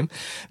sometime.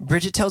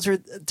 Bridget tells her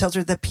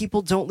that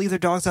people don't leave their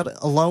dogs out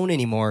alone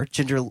anymore.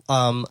 Ginger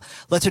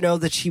lets her know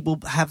that she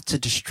will have to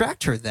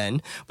distract her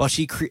then while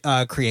she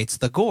creates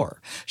the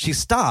gore. She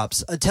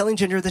stops, telling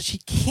Ginger that she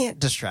can't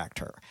distract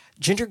her.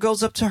 Ginger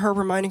goes up to her,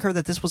 reminding her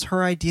that this was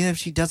her idea. If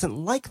she doesn't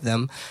like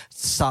them,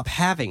 stop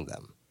having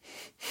them.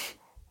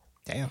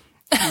 Damn.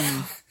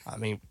 I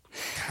mean,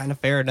 kind of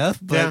fair enough,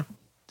 but yeah.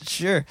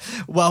 Sure.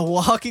 While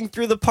walking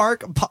through the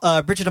park,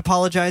 Bridget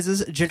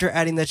apologizes, Ginger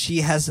adding that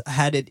she has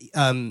had it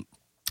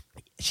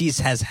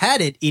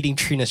eating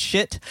Trina's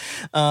shit.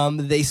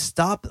 They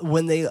stop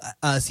when they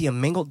see a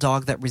mangled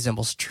dog that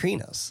resembles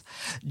Trina's.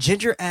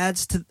 Ginger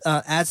adds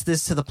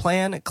this to the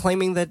plan,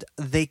 claiming that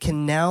they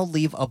can now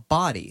leave a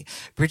body.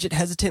 Bridget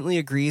hesitantly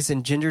agrees,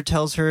 and Ginger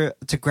tells her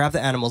to grab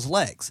the animal's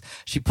legs.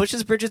 She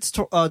pushes Bridget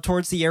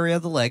towards the area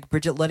of the leg,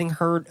 Bridget letting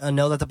her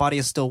know that the body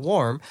is still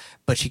warm,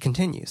 but she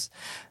continues.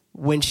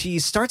 When she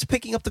starts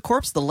picking up the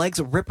corpse, the legs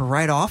rip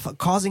right off,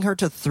 causing her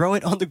to throw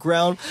it on the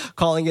ground,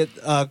 calling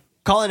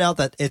out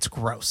that it's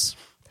gross.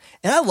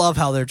 And I love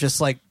how they're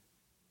just like,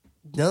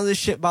 none of this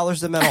shit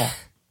bothers them at all.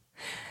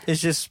 It's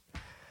just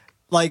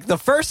like the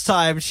first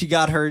time she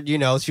got her,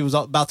 she was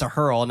about to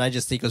hurl, and I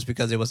just think it was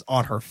because it was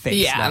on her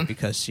face, not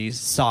because she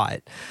saw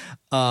it.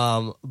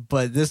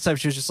 But this time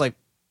she was just like,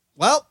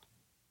 well,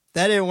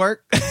 that didn't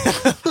work.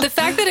 The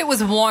fact that it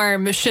was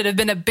warm should have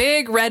been a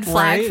big red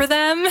flag for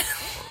them.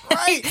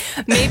 Right.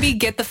 Maybe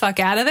get the fuck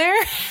out of there.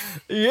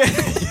 Yeah.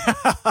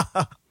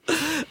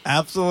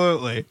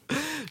 Absolutely.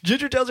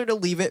 Ginger tells her to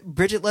leave it.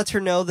 Bridget lets her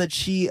know that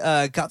she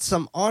got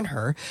some on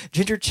her.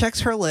 Ginger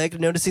checks her leg,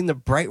 noticing the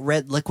bright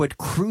red liquid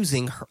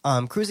cruising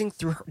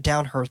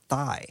down her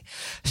thigh.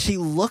 She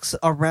looks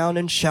around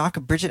in shock,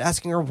 Bridget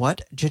asking her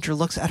what. Ginger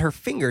looks at her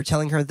finger,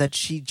 telling her that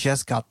she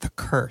just got the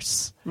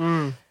curse.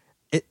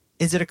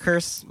 Is it a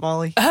curse,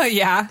 Molly? Oh,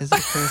 yeah. Is it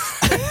a curse?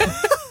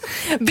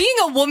 Being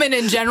a woman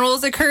in general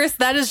is a curse.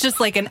 That is just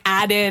like an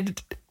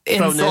added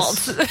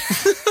insult.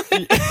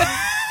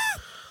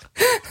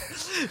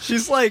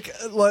 She's like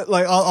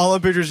all the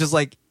pictures just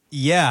like,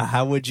 yeah,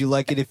 how would you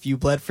like it if you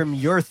bled from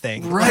your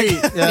thing? Right.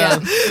 Yeah.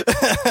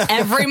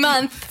 Every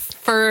month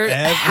for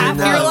half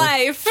your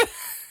life.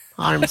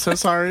 I'm so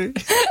sorry.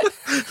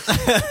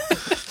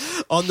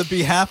 On the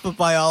behalf of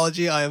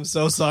biology, I am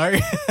so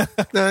sorry.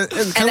 And kind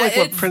of like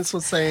what Prince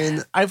was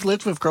saying, I've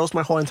lived with girls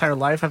my whole entire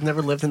life. I've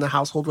never lived in a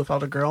household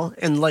without a girl.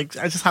 And like,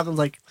 I just have them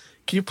like,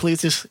 can you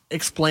please just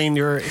explain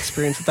your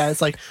experience with that?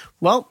 It's like,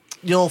 well,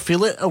 you'll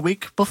feel it a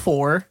week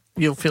before,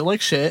 you'll feel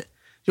like shit.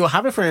 You'll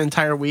have it for an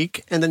entire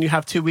week, and then you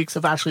have 2 weeks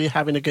of actually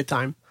having a good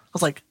time. I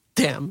was like,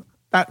 damn,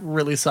 that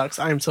really sucks.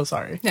 I am so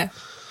sorry. Yeah.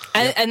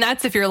 And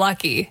that's if you're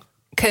lucky.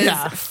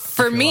 Because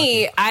for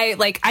me,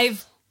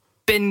 I've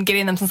been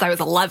getting them since I was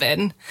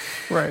 11.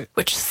 Right.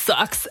 Which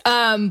sucks.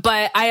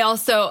 But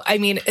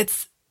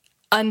it's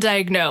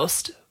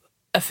undiagnosed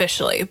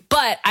officially.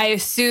 But I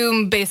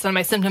assume based on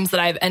my symptoms that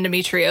I have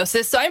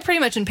endometriosis. So I'm pretty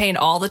much in pain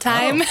all the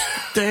time.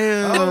 Oh,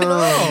 damn. Oh,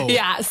 no.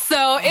 Yeah.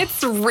 So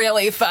it's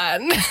really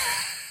fun.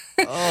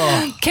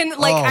 Oh.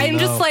 I'm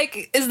just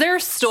like, is there a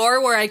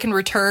store where I can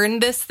return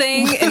this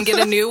thing and get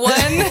a new one?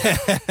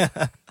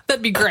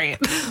 That'd be great.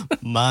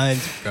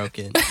 Mine's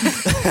broken.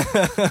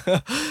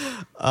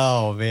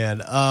 Oh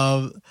man.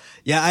 I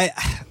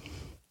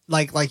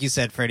like you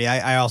said, Freddie,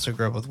 I also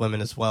grew up with women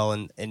as well,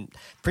 and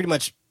pretty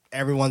much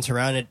everyone's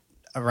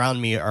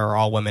around me are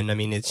all women. I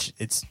mean,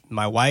 it's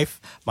my wife,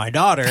 my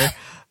daughter,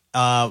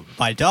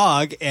 my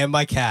dog, and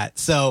my cat.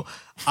 So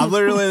I'm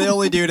literally the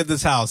only dude in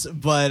this house.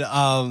 But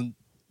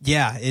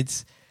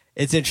it's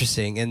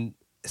interesting, and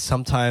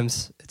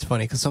sometimes it's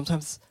funny because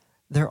sometimes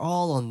they're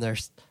all on their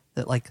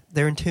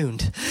they're in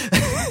tuned.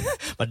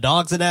 My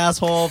dog's an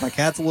asshole, my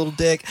cat's a little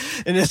dick,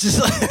 and it's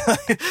just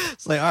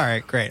all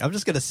right, great. I'm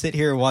just gonna sit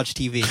here and watch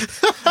TV.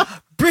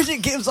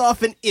 Bridget gives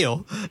off an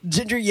ew.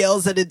 Ginger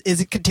yells that it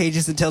isn't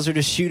contagious and tells her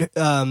to shoot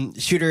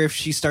her if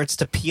she starts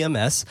to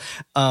PMS.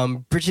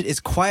 Bridget is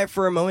quiet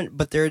for a moment,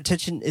 but their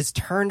attention is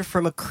turned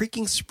from a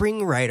creaking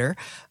spring rider,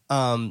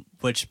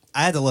 which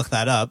I had to look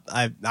that up.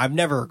 I've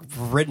never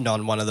ridden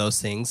on one of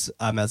those things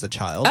as a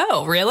child.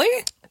 Oh,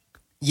 really?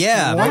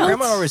 Yeah, What? my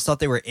grandma always thought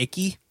they were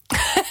icky.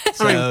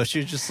 So she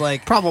was just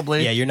like,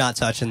 probably. Yeah, you're not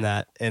touching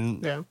that.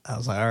 And I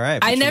was like, all right.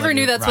 I never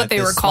knew that's what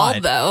they were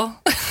called, though.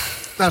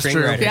 That's Spring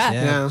true. riders,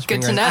 Yeah. Spring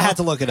Good to riders. know. I had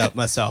to look it up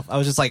myself. I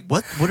was just like,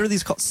 what are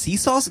these called?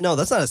 Seesaws? No,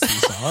 that's not a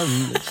seesaw.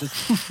 It's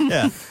just,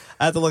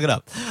 I had to look it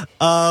up.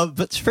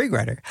 But Spring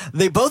Rider.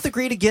 They both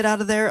agree to get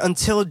out of there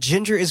until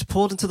Ginger is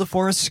pulled into the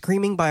forest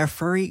screaming by a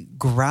furry,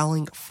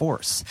 growling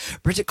force.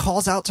 Bridget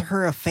calls out to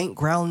her, a faint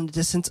growl in the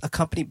distance,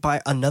 accompanied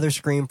by another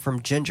scream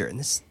from Ginger. And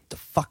the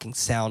fucking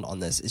sound on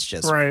this is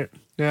just Right.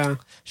 Yeah.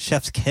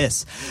 chef's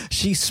kiss.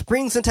 She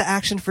springs into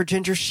action for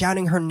Ginger,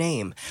 shouting her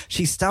name.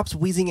 She stops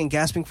wheezing and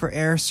gasping for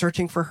air,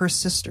 searching for her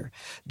sister.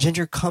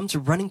 Ginger comes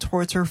running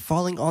towards her,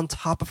 falling on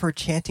top of her,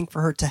 chanting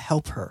for her to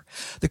help her.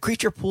 The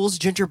creature pulls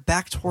Ginger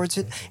back towards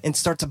it and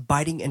starts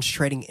biting and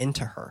shredding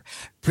into her.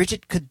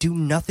 Bridget could do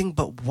nothing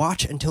but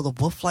watch until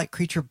the wolf-like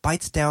creature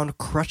bites down,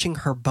 crushing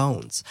her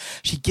bones.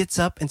 She gets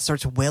up and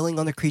starts wailing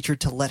on the creature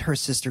to let her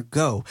sister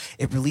go.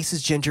 It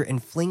releases Ginger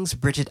and flings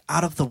Bridget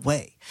out of the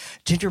way.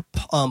 Ginger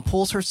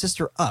pulls her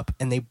sister up,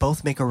 and they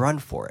both make a run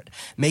for it,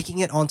 making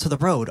it onto the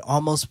road,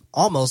 almost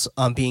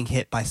being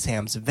hit by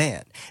Sam's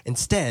van.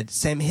 Instead,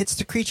 Sam hits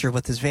the creature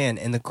with his van,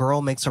 and the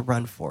girl makes a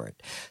run for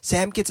it.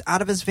 Sam gets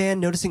out of his van,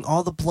 noticing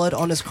all the blood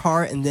on his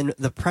car, and then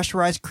the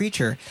pressurized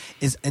creature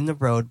is in the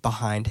road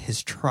behind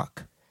his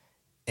truck.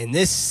 And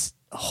this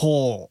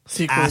whole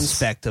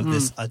aspect of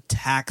this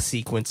attack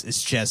sequence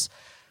is just,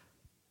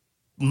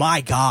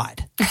 my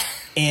God.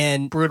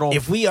 And brutal.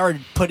 If we are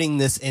putting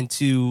this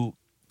into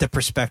the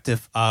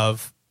perspective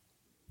of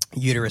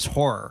uterus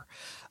horror,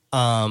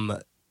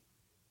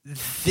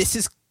 this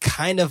is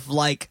kind of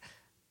like,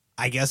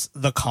 I guess,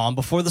 the calm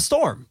before the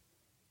storm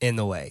in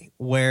the way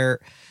where,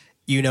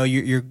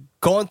 you're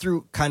going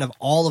through kind of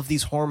all of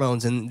these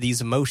hormones and these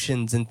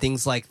emotions and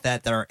things like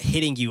that are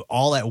hitting you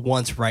all at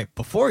once right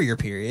before your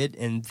period.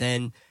 And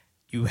then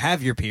you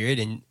have your period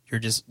and you're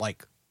just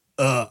like,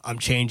 I'm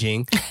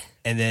changing.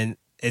 And then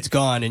it's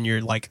gone and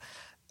you're like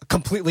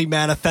completely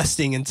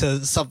manifesting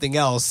into something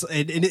else.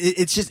 And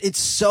it's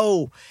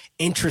so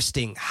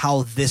interesting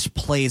how this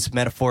plays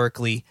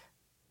metaphorically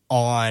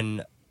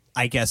on,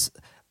 I guess,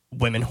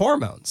 women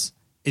hormones.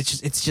 It's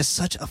just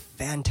such a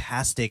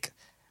fantastic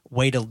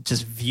way to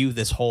just view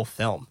this whole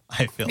film,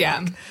 I feel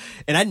like.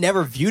 And I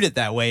never viewed it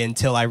that way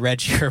until I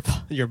read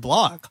your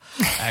blog,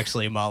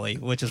 actually, Molly,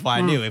 which is why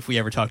I knew if we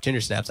ever talk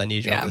Ginger Snaps, I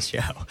need you on this show.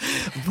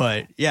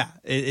 But yeah,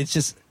 it's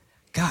just,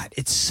 God,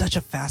 it's such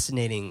a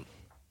fascinating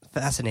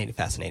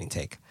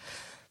take.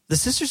 The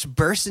sisters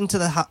burst into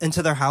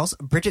their house,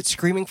 Bridget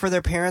screaming for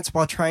their parents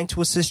while trying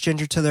to assist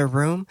Ginger to their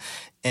room.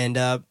 And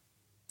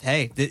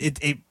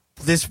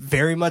this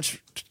very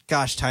much,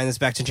 gosh, tying this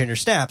back to Ginger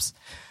Snaps,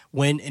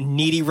 when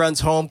Needy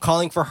runs home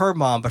calling for her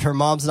mom, but her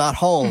mom's not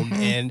home.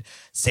 And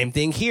same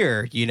thing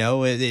here,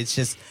 it's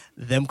just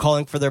them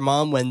calling for their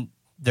mom when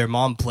their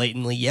mom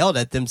blatantly yelled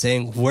at them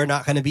saying, we're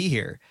not going to be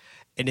here.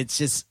 And it's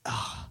just,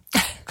 oh,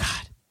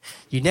 God,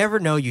 you never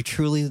know you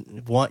truly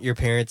want your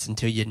parents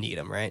until you need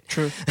them, right?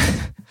 True.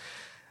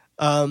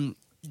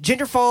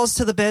 Ginger falls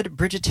to the bed,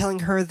 Bridget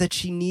telling her that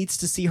she needs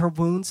to see her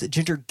wounds.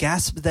 Ginger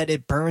gasps that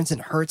it burns and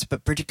hurts,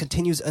 but Bridget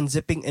continues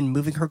unzipping and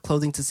moving her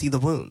clothing to see the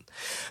wound.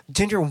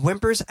 Ginger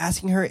whimpers,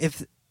 asking her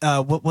if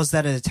what was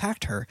that had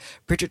attacked her.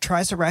 Bridget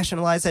tries to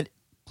rationalize that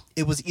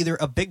it was either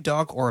a big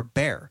dog or a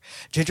bear.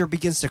 Ginger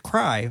begins to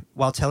cry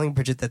while telling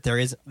Bridget that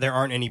there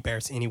aren't any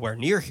bears anywhere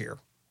near here.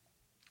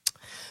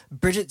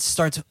 Bridget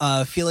starts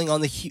feeling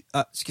on the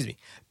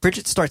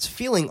Bridget starts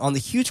feeling on the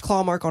huge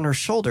claw mark on her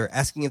shoulder,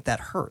 asking if that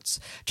hurts.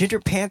 Ginger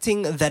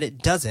panting that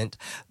it doesn't.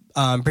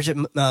 Bridget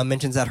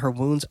mentions that her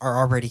wounds are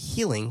already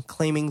healing,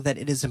 claiming that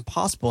it is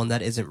impossible and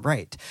that isn't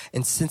right,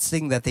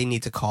 insisting that they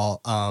need to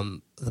call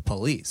the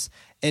police.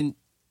 And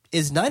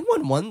is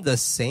 911 the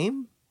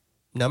same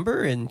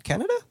number in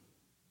Canada?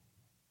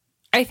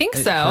 I think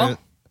so.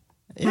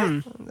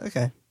 Yeah.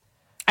 Okay.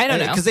 I don't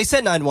know, because they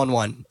said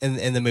 911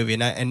 in the movie,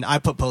 and I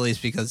put police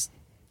because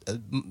it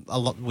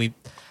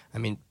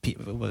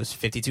was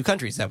 52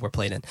 countries that were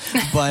played in,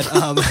 but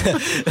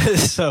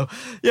so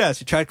yeah,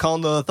 she tried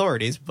calling the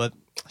authorities, but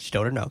she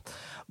told her no.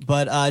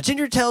 But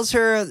Ginger tells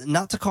her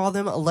not to call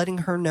them, letting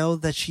her know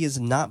that she is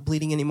not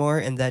bleeding anymore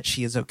and that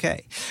she is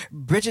okay.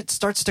 Bridget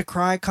starts to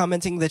cry,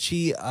 commenting that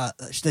she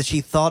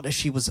thought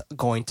she was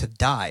going to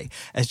die,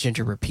 as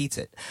Ginger repeats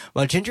it.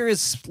 While Ginger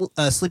is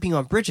sleeping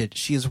on Bridget,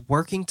 she is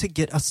working to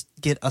get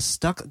a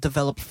stuck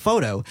developed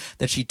photo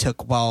that she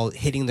took while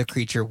hitting the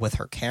creature with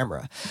her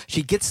camera.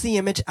 She gets the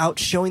image out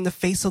showing the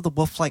face of the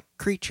wolf-like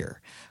creature.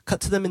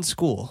 Cut to them in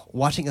school,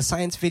 watching a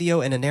science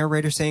video and a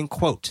narrator saying,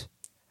 quote,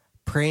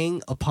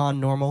 "Preying upon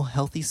normal,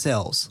 healthy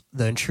cells,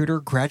 the intruder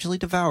gradually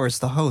devours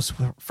the host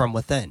from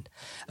within.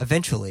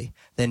 Eventually,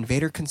 the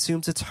invader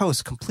consumes its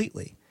host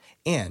completely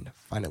and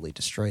finally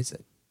destroys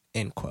it."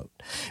 End quote.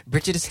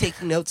 Bridget is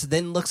taking notes,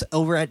 then looks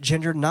over at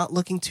Ginger, not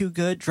looking too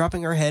good,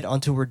 dropping her head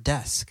onto her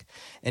desk.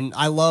 And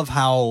I love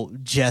how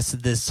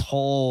just this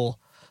whole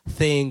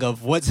thing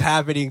of what's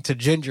happening to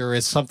Ginger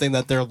is something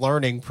that they're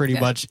learning pretty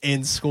much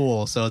in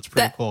school. So it's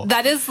pretty cool.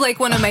 That is like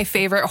one of my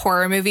favorite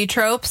horror movie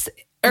tropes.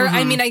 Or,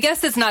 I mean, I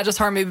guess it's not just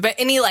horror movie, but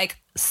any like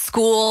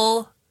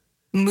school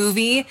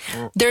movie,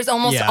 there's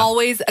almost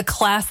always a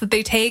class that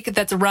they take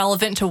that's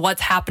relevant to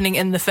what's happening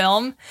in the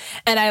film.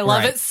 And I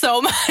love it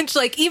so much.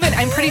 Like, even,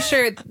 I'm pretty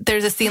sure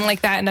there's a scene like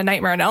that in A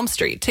Nightmare on Elm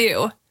Street,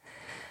 too.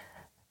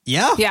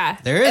 Yeah. Yeah.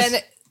 There is.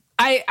 And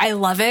I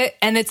love it.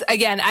 And it's,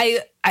 again,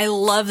 I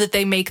love that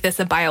they make this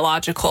a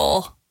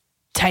biological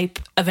type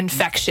of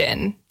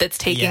infection that's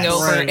taking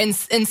over. Right.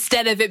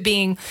 Instead of it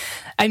being,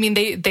 I mean,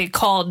 they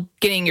called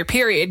getting your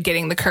period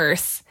getting the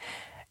curse.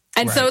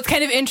 And so it's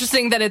kind of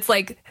interesting that it's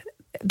like,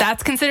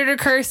 that's considered a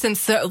curse, and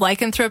so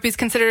lycanthropy is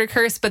considered a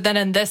curse. But then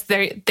in this,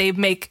 they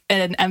make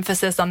an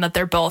emphasis on that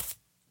they're both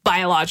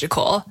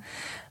biological.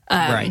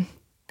 Right.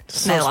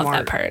 So I love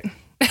smart. that part.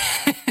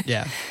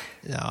 Yeah.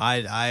 No,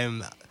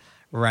 I'm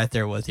right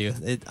there with you.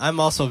 I'm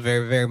also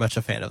very, very much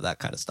a fan of that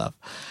kind of stuff.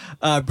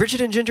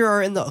 Bridget and Ginger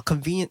are in a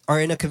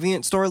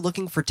convenience store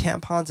looking for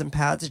tampons and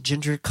pads.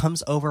 Ginger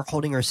comes over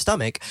holding her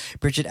stomach.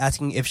 Bridget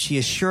asking if she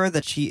is sure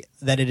that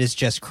it is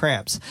just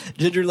cramps.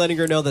 Ginger letting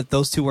her know that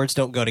those two words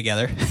don't go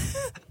together.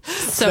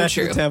 So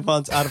Snatching true. the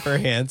tampons out of her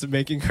hands,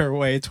 making her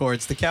way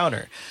towards the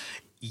counter.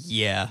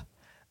 Yeah,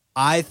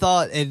 I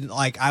thought, and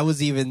like I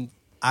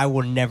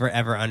will never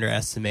ever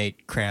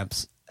underestimate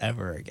cramps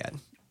ever again.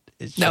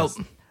 It's just,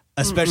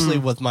 especially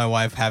with my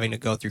wife having to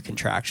go through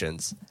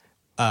contractions.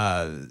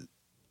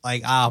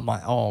 Like, oh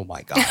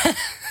my God.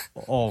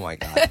 Oh my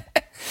God.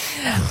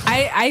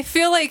 I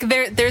feel like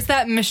there's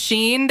that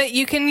machine that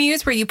you can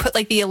use where you put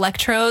like the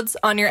electrodes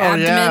on your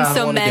abdomen yeah.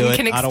 so men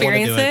can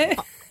experience it.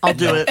 I'll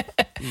do it.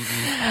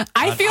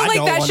 I feel like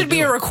don't that wanna should be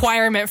do a it.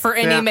 requirement for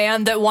any Yeah.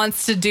 man that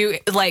wants to do,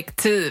 like,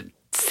 to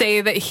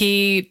say that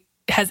he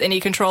has any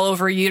control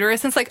over a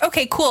uterus. It's like,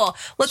 okay, cool.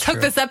 Let's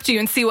hook this up to you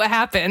and see what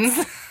happens.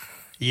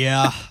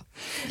 Yeah.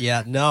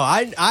 Yeah, no,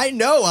 I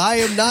know I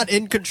am not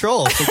in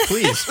control, so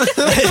please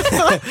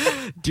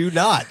do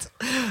not.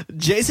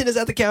 Jason is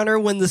at the counter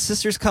when the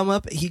sisters come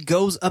up. He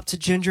goes up to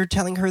Ginger,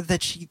 telling her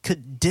that she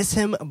could diss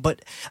him,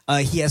 but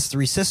he has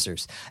 3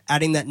 sisters,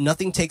 adding that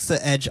nothing takes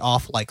the edge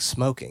off like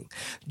smoking.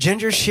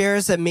 Ginger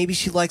shares that maybe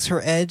she likes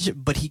her edge,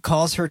 but he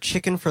calls her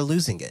chicken for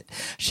losing it.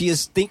 She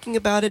is thinking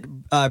about it,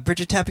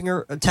 Bridget tapping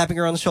her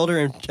on the shoulder,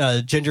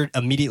 and Ginger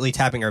immediately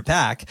tapping her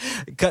back.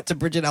 Cut to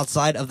Bridget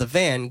outside of the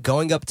van,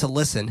 going up to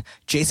listen.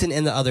 Jason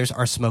and the others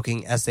are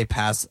smoking as they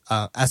pass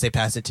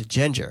it to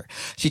Ginger.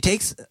 She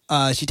takes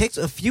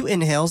a few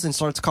inhales and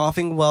starts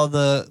coughing while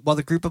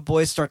the group of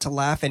boys start to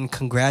laugh and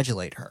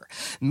congratulate her.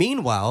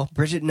 Meanwhile,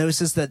 Bridget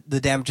notices that the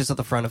damages at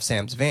the front of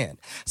Sam's van.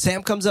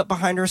 Sam comes up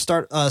behind her,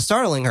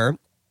 startling her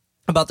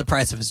about the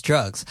price of his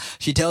drugs.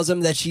 She tells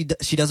him that she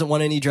doesn't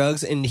want any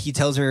drugs, and he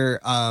tells her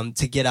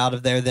to get out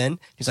of there. Then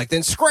he's like,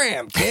 "Then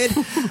scram, kid."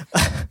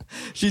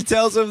 She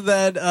tells him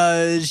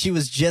that she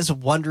was just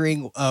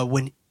wondering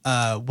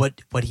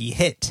what he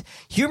hit.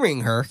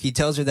 Humoring her, he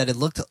tells her that it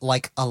looked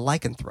like a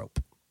lycanthrope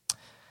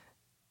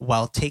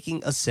while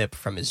taking a sip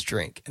from his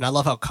drink. And I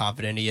love how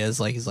confident he is.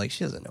 Like, he's like,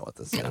 she doesn't know what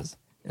this is.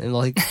 And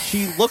like,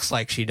 she looks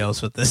like she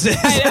knows what this is.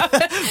 I know.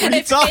 What are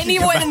you If talking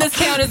anyone about? in this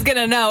town is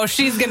gonna know,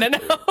 she's gonna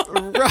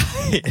know.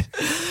 Right.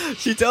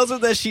 She tells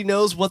him that she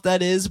knows what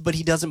that is, but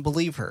he doesn't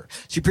believe her.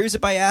 She proves it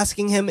by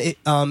asking him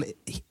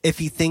if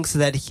he thinks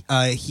that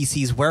he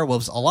sees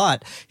werewolves a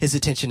lot. His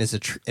attention is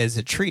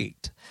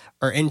intrigued.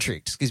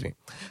 Excuse me.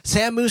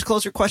 Sam moves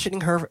closer,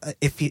 questioning her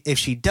if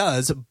she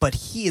does, but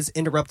he is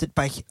interrupted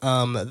by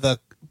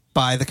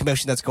by the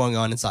commotion that's going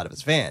on inside of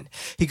his van.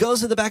 He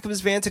goes to the back of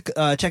his van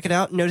to check it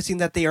out, noticing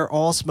that they are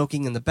all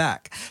smoking in the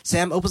back.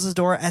 Sam opens his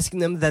door, asking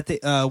them that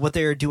what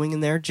they are doing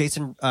in there.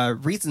 Jason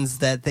reasons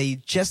that they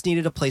just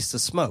needed a place to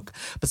smoke.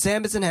 But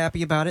Sam isn't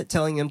happy about it,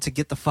 telling him to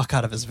get the fuck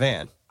out of his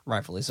van.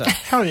 Rightfully so.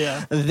 Hell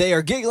yeah. They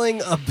are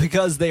giggling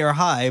because they are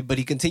high, but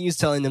he continues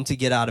telling them to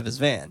get out of his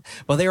van.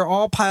 While they are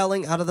all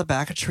piling out of the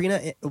back,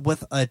 Trina,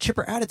 with a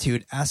chipper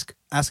attitude, asks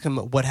him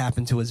what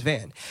happened to his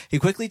van. He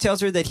quickly tells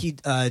her that he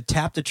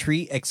tapped a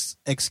tree,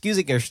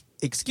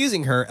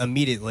 excusing her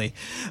immediately.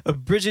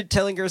 Bridget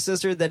telling her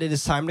sister that it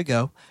is time to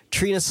go.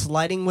 Trina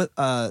siding with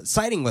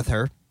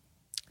her,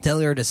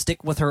 telling her to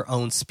stick with her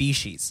own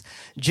species.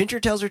 Ginger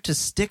tells her to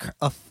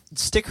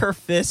stick her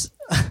fist.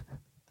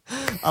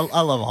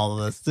 I love all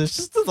of this. There's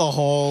just the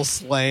whole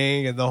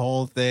slang and the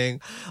whole thing.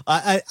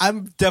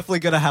 I'm definitely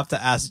going to have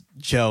to ask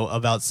Joe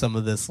about some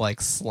of this like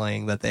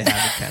slang that they have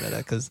in Canada,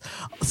 because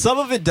some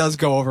of it does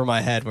go over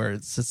my head where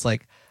it's just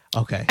like,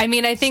 okay. I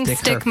mean, I think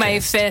stick my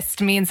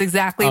fist means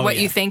exactly what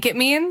you think it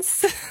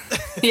means.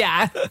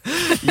 Yeah.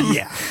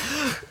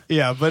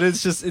 Yeah, but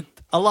it's just,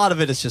 a lot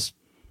of it is just,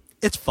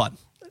 it's fun.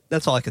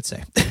 That's all I could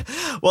say.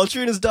 While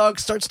Trina's dog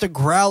starts to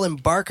growl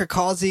and bark,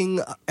 causing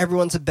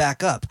everyone to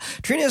back up.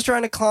 Trina is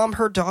trying to calm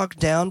her dog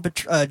down,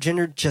 but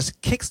Ginger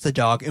just kicks the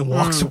dog and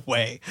walks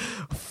away.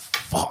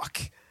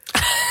 Fuck.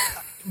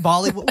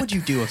 Molly, what would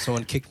you do if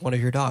someone kicked one of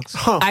your dogs?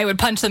 I would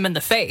punch them in the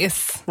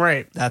face.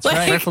 Right. That's Like,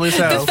 right. Rightfully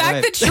so. The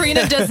fact that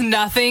Trina does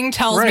nothing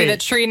tells me Right.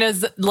 that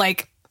Trina's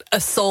like a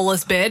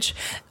soulless bitch.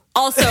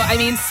 Also, I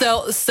mean,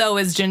 so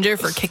is Ginger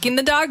for kicking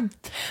the dog.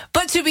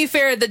 But to be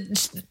fair,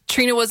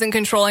 Trina wasn't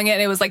controlling it,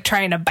 and it was like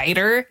trying to bite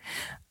her.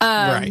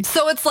 Right.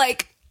 So it's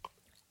like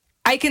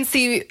I can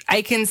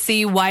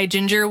see why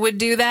Ginger would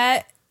do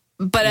that.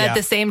 But at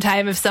the same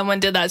time, if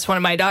someone did that to one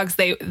of my dogs,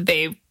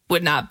 they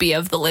would not be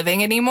of the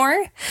living anymore.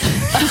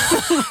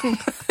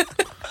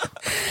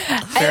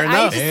 Fair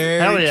enough.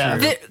 Hell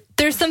yeah.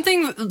 There's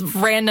something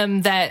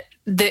random that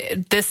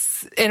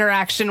this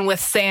interaction with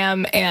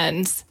Sam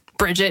and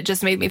Bridget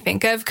just made me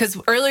think of, because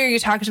earlier you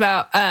talked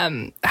about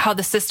how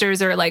the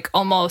sisters are like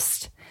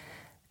almost,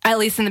 at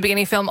least in the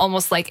beginning film,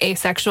 almost like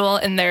asexual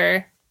in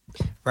their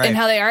in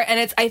how they are.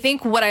 And I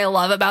think what I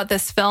love about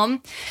this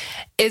film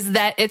is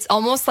that it's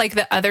almost like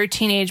the other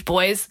teenage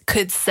boys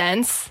could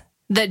sense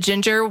that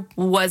Ginger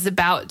was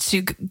about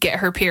to get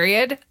her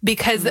period,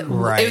 because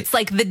it's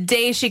like the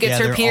day she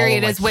gets her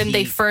period is when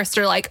they first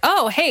are like,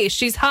 oh, hey,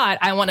 she's hot,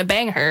 I want to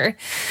bang her.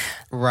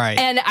 Right.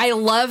 And I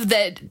love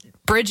that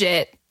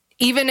Bridget,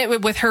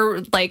 even with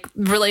her like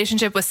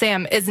relationship with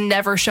Sam, is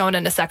never shown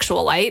in a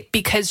sexual light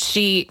because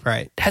she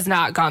has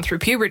not gone through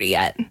puberty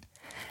yet.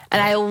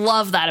 And I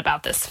love that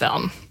about this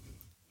film.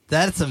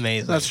 That's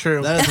amazing. That's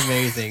true. That is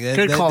amazing.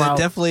 Good call out.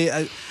 Definitely.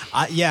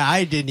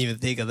 I didn't even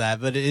think of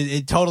that, but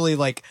it totally,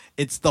 like,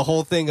 it's the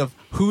whole thing of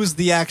who's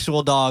the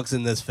actual dogs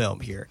in this film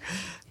here.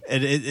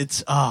 And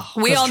it's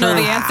we all know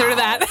the answer to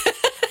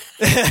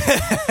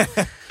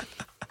that.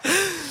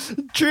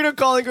 Trina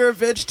calling her a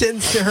bitch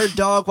tends to her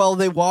dog while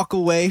they walk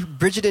away.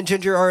 Bridget and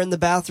Ginger are in the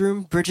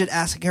bathroom. Bridget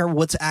asking her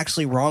what's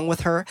actually wrong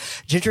with her.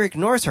 Ginger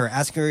ignores her,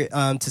 asking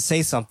her to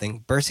say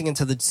something, bursting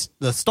into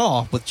the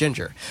stall with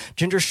Ginger.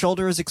 Ginger's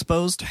shoulder is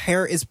exposed.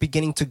 Hair is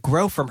beginning to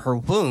grow from her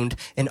wound,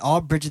 and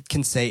all Bridget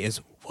can say is,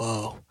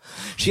 whoa.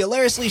 She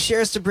hilariously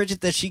shares to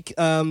Bridget that she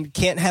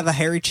can't have a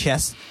hairy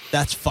chest.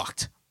 That's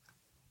fucked.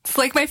 It's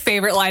like my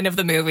favorite line of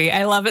the movie.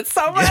 I love it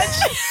so much.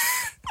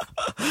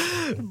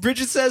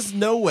 Bridget says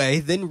no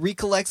way, then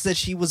recollects that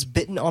she was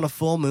bitten on a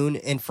full moon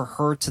and for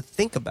her to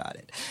think about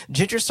it.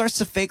 Ginger starts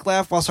to fake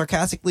laugh while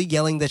sarcastically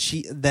yelling that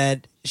she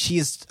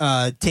is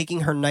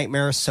taking her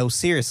nightmare so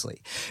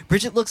seriously.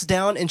 Bridget looks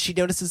down and she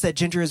notices that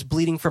Ginger is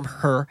bleeding from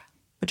her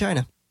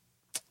vagina.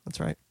 That's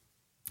right.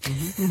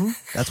 Mm-hmm.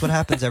 That's what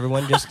happens,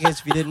 everyone, just in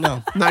case if you didn't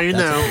know. Now you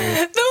know.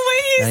 The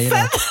way he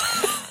said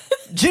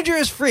Ginger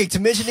is freaked,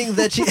 mentioning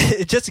that she,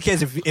 just in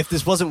case if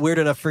this wasn't weird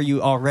enough for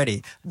you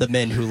already, the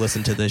men who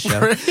listen to this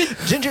show,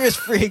 Ginger is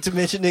freaked,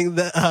 mentioning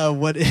that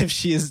what if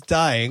she is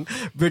dying.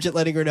 Bridget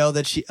letting her know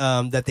that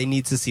that they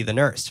need to see the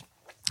nurse.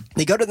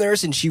 They go to the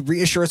nurse and she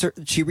reassures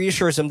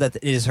him that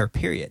it is her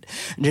period.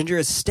 Ginger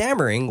is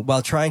stammering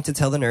while trying to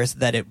tell the nurse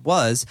that it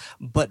was,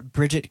 but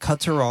Bridget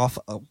cuts her off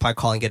by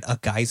calling it a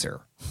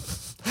geyser.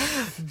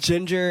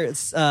 Ginger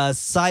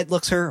side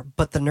looks her,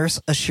 but the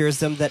nurse assures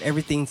them that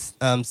everyone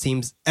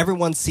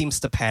seems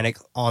to panic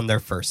on their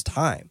first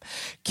time.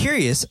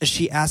 Curious,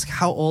 she asks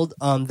how old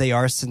they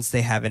are since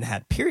they haven't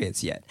had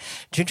periods yet.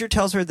 Ginger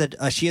tells her that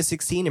she is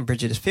 16 and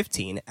Bridget is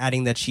 15,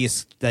 adding that she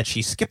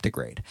skipped a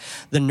grade.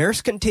 The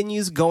nurse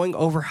continues going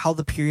over how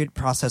the period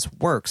process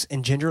works,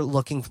 and Ginger,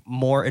 looking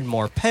more and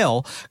more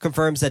pale,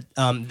 confirms that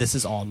this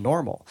is all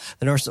normal.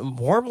 The nurse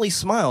warmly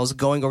smiles,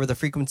 going over the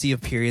frequency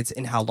of periods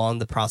and how long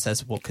the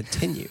process will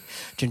continue. continue.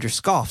 Ginger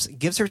scoffs,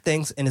 gives her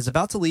things, and is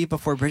about to leave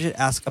before Bridget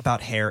asks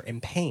about hair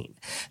and pain.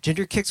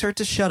 Ginger kicks her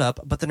to shut up,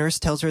 but the nurse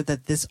tells her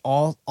that this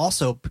all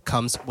also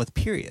comes with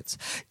periods.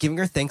 Giving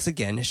her thanks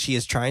again, she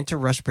is trying to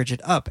rush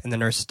Bridget up, and the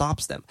nurse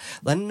stops them,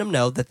 letting them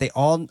know that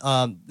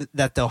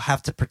that they'll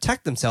have to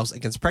protect themselves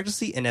against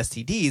pregnancy and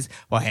STDs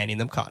while handing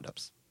them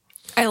condoms.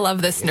 I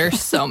love this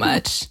nurse so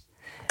much.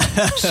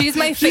 She's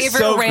my favorite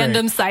so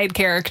random side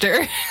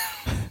character.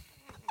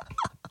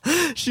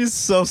 She's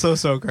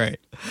so great.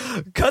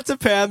 Cut to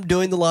Pam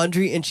doing the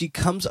laundry, and she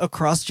comes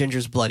across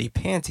Ginger's bloody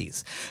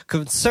panties.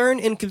 Concerned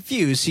and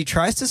confused, she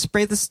tries to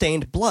spray the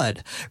stained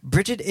blood.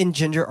 Bridget and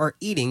Ginger are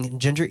eating.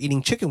 Ginger,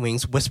 eating chicken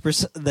wings,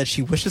 whispers that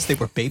she wishes they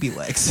were baby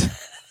legs.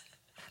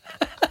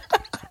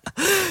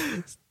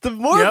 The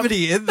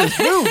morbidity in this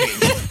movie.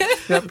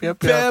 Yep.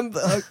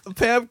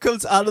 Pam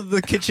comes out of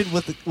the kitchen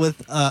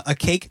with a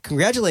cake,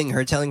 congratulating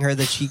her, telling her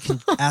that she can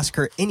ask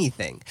her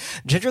anything.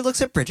 Ginger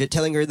looks at Bridget,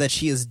 telling her that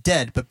she is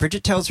dead, but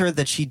Bridget tells her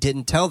that she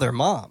didn't tell their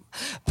mom.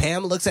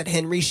 Pam looks at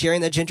Henry, sharing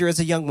that Ginger is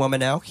a young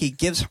woman now. He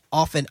gives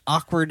off an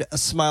awkward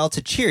smile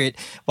to cheer it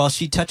while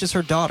she touches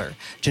her daughter.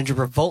 Ginger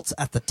revolts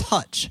at the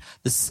touch.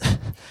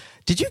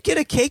 Did you get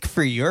a cake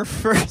for your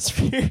first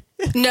period?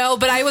 No,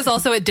 but I was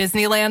also at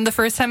Disneyland the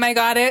first time I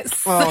got it.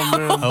 So.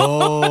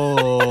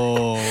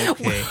 Oh,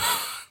 man.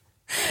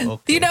 Oh,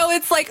 okay. You know,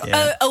 it's like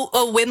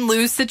a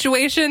win-lose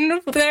situation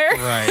there.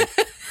 Right.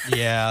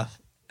 Yeah.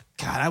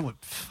 God, I would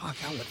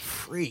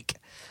freak.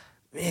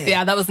 Man.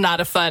 Yeah, that was not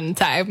a fun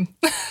time.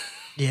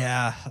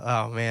 Yeah.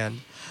 Oh,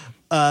 man.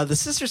 The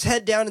sisters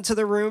head down into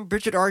the room,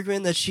 Bridget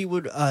arguing that she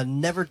would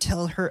never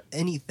tell her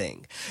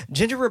anything.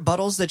 Ginger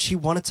rebuttals that she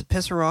wanted to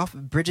piss her off,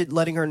 Bridget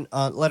let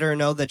her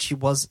know that she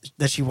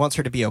wants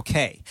her to be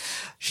okay.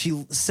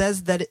 She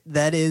says that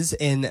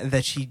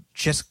that she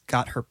just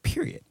got her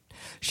period.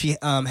 She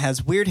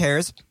has weird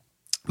hairs,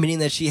 meaning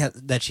that she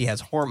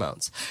has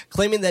hormones,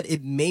 claiming that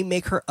it may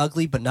make her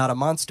ugly but not a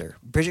monster.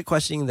 Bridget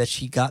questioning that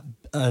she got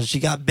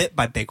bit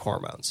by big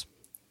hormones.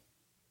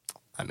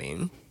 I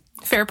mean,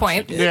 fair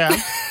point. Yeah.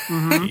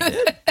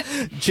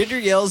 Mm-hmm. Ginger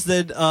yells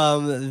that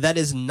that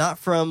is not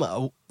from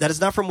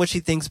what she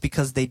thinks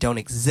because they don't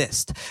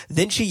exist.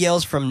 Then she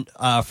yells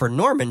for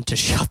Norman to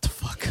shut the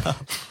fuck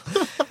up.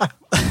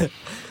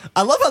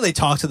 I love how they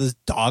talk to this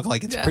dog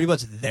like it's pretty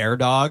much their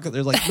dog.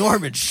 They're like,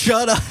 Norman,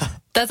 shut up.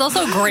 That's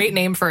also a great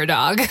name for a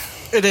dog.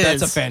 It is.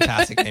 That's a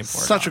fantastic name for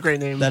a dog. Such a great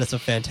name. That is a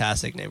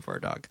fantastic name for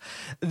a dog.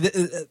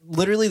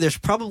 Literally, there's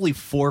probably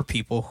 4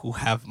 people who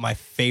have my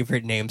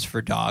favorite names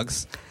for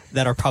dogs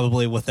that are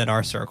probably within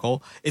our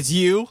circle. It's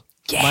you,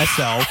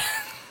 myself,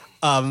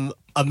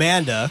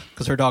 Amanda,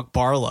 because her dog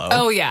Barlow.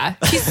 Oh, yeah.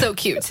 He's so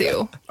cute,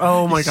 too.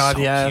 Oh, my God,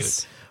 so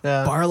yes.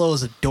 Yeah. Barlow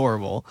is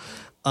adorable.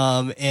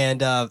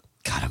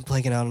 God, I'm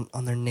blanking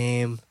on their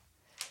name.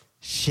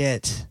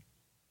 Shit.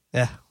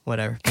 Yeah,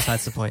 whatever.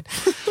 Besides the point.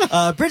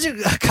 Bridget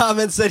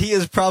comments that he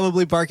is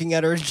probably barking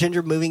at her.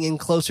 Ginger moving in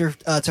closer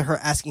to her,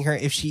 asking her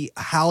if she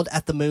howled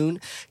at the moon,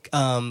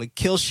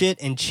 kill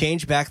shit, and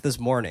change back this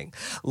morning.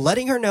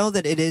 Letting her know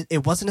that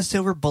it wasn't a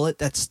silver bullet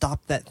that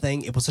stopped that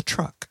thing. It was a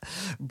truck.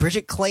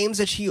 Bridget claims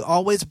that she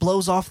always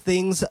blows off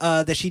things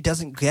that she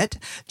doesn't get.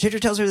 Ginger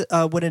tells her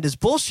when it is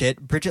bullshit.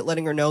 Bridget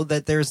letting her know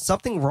that there's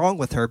something wrong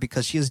with her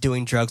because she is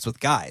doing drugs with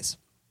guys.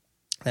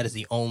 That is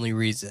the only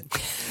reason.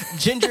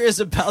 Ginger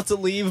is about to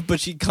leave, but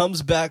she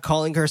comes back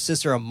calling her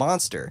sister a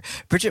monster.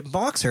 Bridget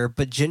mocks her,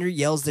 but Ginger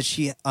yells that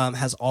she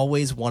has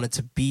always wanted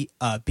to be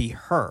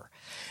her.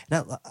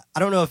 Now, I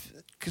don't know if,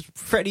 because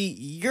Freddie,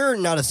 you're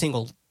not a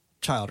single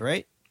child,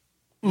 right?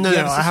 No,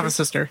 I have a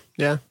sister.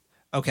 Yeah.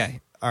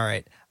 Okay. All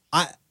right.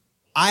 I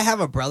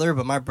have a brother,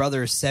 but my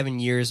brother is 7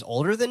 years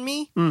older than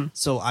me,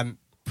 so I'm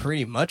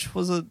pretty much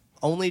was an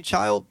only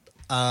child.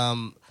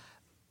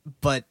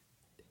 But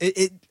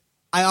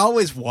I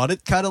always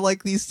wanted kind of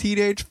like these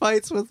teenage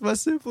fights with my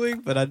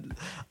sibling, but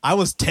I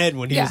was 10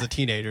 when he was a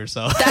teenager,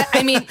 so.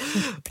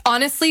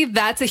 Honestly,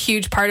 that's a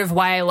huge part of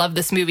why I love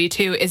this movie,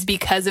 too, is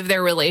because of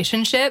their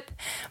relationship.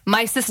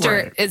 My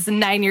sister is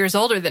 9 years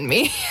older than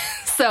me.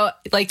 So,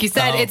 like you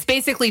said, it's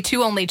basically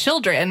 2 only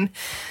children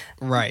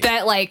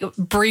that, like,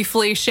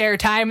 briefly share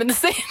time in the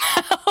same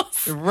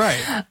house.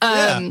 Right.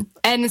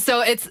 And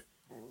so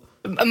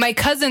my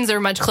cousins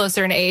are much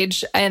closer in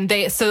age, and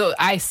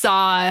I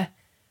saw...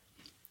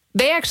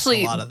 They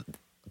actually,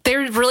 their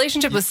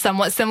relationship was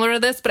somewhat similar to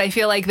this, but I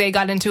feel like they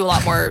got into a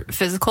lot more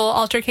physical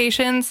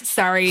altercations.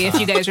 Sorry if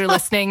you guys are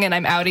listening and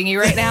I'm outing you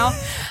right now.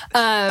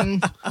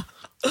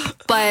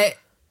 But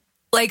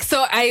like,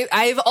 so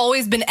I've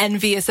always been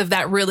envious of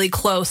that really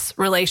close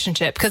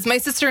relationship because my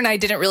sister and I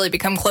didn't really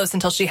become close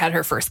until she had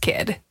her first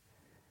kid.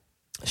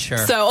 Sure.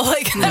 So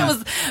like that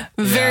was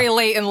very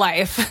late in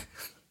life.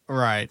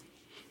 Right.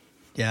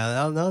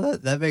 Yeah, no,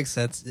 that makes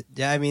sense.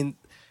 Yeah, I mean,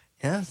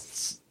 yeah,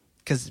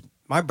 because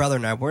my brother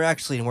and I,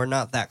 we're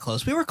not that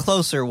close. We were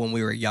closer when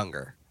we were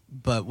younger,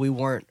 but we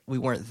weren't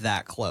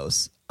that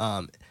close.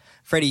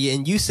 Freddie,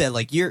 and you said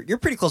like you're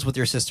pretty close with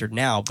your sister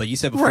now, but you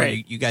said before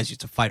you guys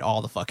used to fight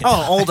all the fucking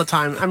time. All the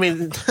time. I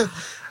mean,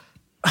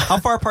 how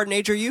far apart in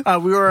age are you?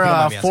 We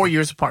were 4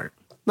 years apart.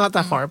 not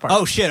that far apart.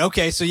 Oh shit.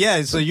 Okay. So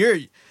yeah. So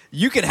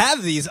you could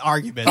have these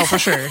arguments. Oh, for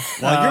sure.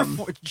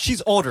 Well,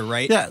 she's older,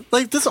 right? Yeah,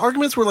 like these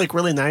arguments were like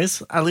really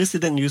nice. At least they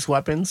didn't use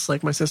weapons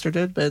like my sister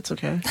did, but it's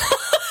okay.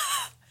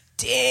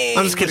 Dang.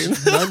 I'm just kidding.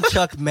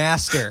 Nunchuck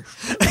master.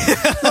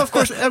 No, of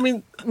course. I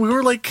mean, we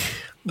were like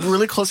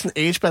really close in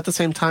age, but at the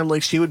same time,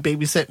 like she would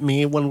babysit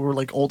me when we were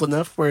like old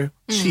enough, where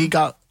she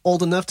got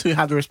old enough to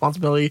have the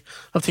responsibility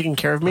of taking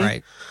care of me.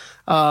 Right.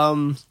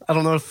 I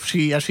don't know if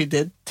she actually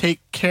did take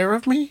care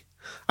of me.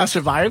 I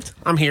survived.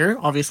 I'm here,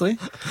 obviously.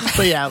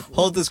 But yeah.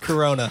 Hold this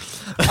Corona.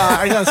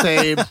 I gotta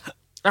say,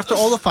 after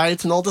all the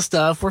fights and all the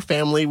stuff, we're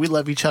family. We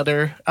love each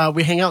other.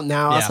 We hang out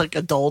now as like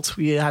adults.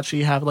 We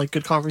actually have like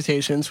good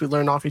conversations. We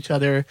learn off each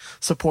other,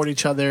 support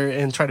each other,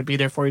 and try to be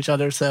there for each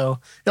other. So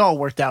it all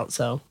worked out.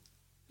 So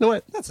you know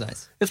what? That's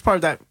nice. It's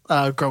part of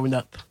that growing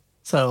up.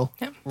 So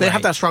they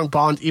have that strong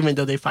bond even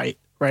though they fight,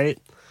 right?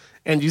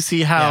 And you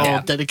see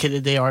how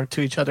dedicated they are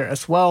to each other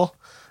as well.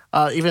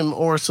 Even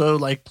more so,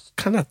 like,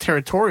 kind of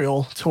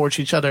territorial towards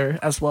each other,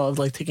 as well as,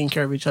 like, taking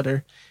care of each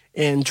other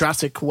in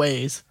drastic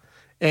ways.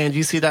 And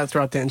you see that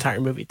throughout the entire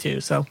movie,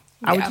 too. So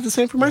I would do the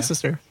same for my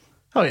sister.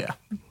 Oh, yeah.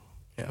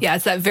 Yeah,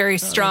 it's that very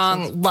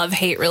strong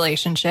love-hate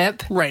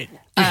relationship. Right.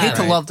 You hate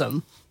to love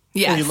them.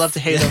 Yes. And you love to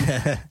hate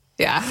them.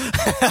 Yeah.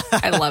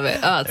 I love it.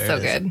 Oh, it's so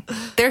good.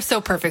 They're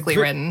so perfectly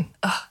written.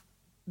 Ugh.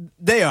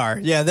 They are.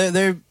 Yeah,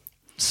 they're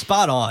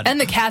spot on.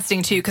 And the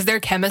casting, too, because their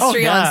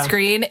chemistry on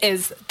screen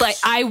is, like,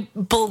 I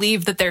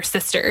believe that they're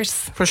sisters.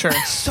 For sure.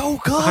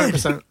 So good.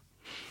 100%.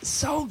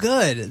 So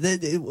good.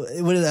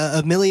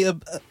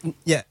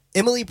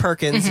 Emily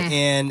Perkins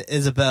and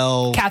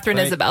Isabel. Catherine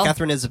Isabel.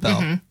 Catherine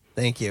Isabel.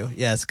 Thank you.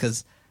 Yes,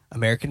 because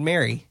American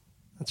Mary.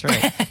 That's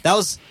right.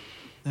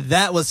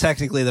 That was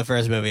technically the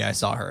first movie I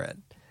saw her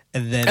in.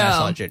 And then I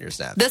saw Ginger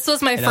Snaps. This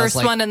was my first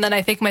one, and then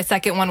I think my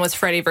second one was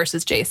Freddy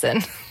versus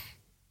Jason.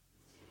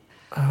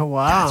 Oh,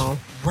 wow.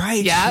 That's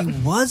right. Yep. She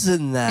was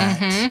in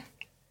that.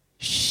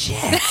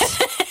 Shit.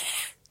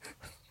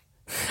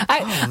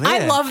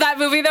 I love that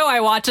movie, though. I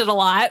watch it a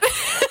lot.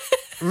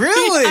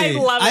 Really?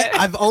 I love it.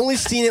 I've only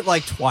seen it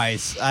like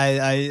twice.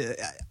 I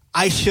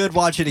should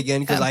watch it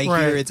again because I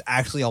hear it's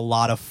actually a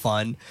lot of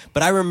fun,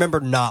 but I remember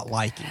not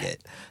liking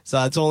it.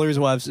 So that's the only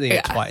reason why I've seen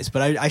it twice,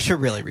 but I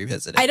should really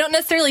revisit it. I don't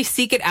necessarily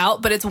seek it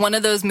out, but it's one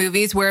of those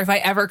movies where if I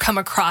ever come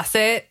across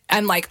it,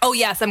 I'm like, oh,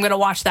 yes, I'm going to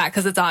watch that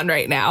because it's on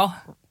right now.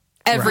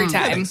 Every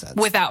time,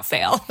 without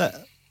fail.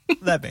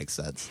 That makes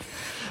sense.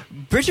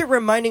 Bridget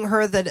reminding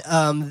her that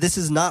this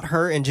is not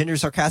her, and Ginger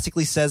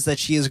sarcastically says that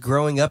she is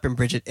growing up and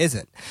Bridget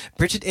isn't.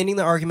 Bridget ending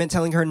the argument,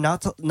 telling her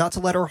not to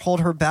let her hold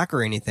her back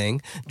or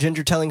anything.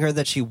 Ginger telling her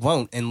that she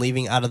won't and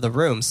leaving out of the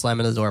room,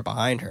 slamming the door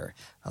behind her.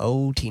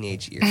 Oh,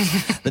 teenage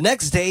years. The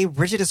next day,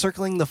 Bridget is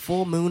circling the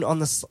full moon on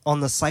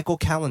the cycle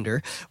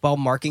calendar while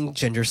marking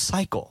Ginger's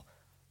cycle.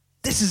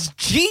 This is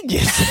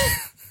genius.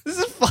 This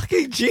is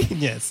fucking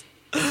genius.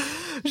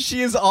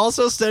 She is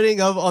also studying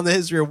up on the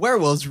history of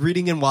werewolves,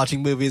 reading and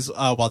watching movies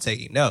while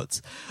taking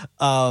notes.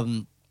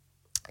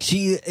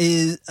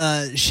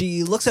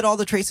 She looks at all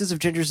the traces of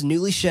Ginger's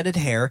newly shedded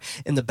hair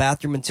in the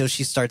bathroom until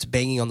she starts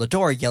banging on the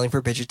door, yelling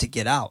for Bridget to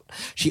get out.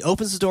 She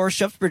opens the door,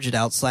 shoves Bridget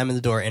out, slamming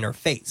the door in her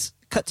face.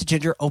 Cut to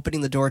Ginger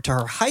opening the door to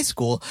her high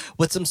school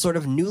with some sort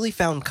of newly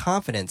found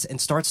confidence and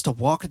starts to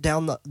walk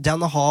down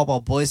the hall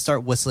while boys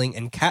start whistling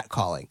and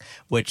catcalling,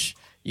 which,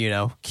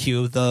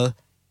 cue the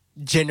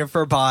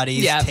Jennifer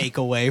Bodies take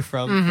away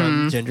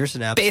from Ginger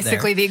Snaps.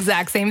 Basically the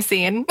exact same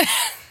scene.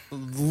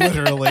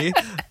 Literally.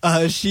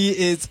 She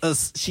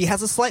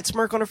has a slight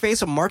smirk on her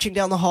face while marching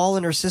down the hall,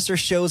 and her sister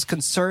shows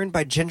concerned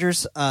by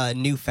Ginger's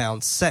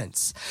newfound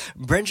sense.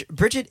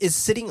 Bridget is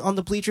sitting on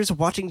the bleachers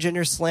watching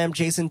Ginger slam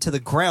Jason to the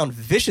ground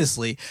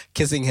viciously,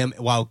 kissing him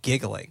while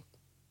giggling.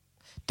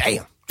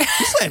 Damn.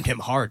 She slammed him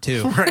hard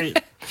too.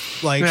 Right. She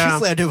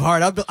slammed him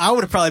hard. I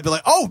would have probably been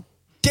like, oh,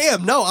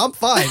 damn, no, I'm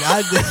fine.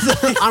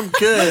 I'm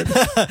good.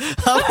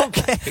 I'm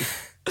okay.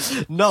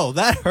 No,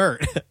 that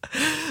hurt.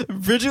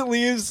 Bridget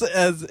leaves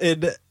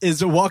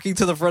is walking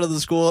to the front of the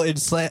school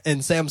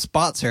and Sam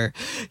spots her.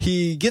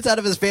 He gets out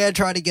of his van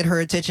trying to get her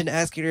attention,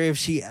 asking her if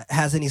she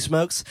has any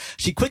smokes.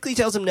 She quickly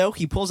tells him no.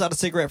 He pulls out a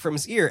cigarette from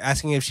his ear,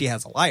 asking if she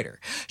has a lighter.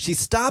 She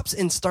stops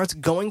and starts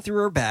going through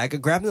her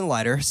bag, grabbing the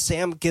lighter.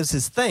 Sam gives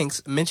his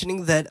thanks,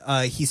 mentioning that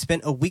he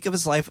spent a week of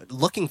his life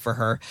looking for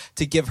her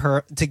to give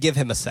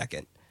him a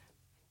second.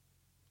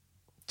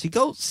 She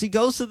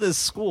goes to this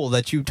school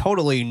that you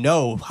totally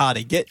know how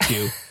to get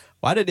to.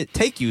 Why did it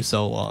take you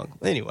so long?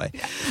 Anyway,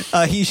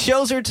 he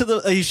shows her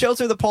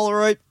the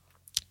Polaroid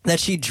that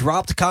she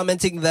dropped,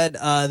 commenting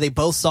that they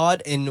both saw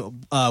it in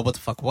what the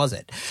fuck was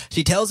it?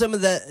 She tells him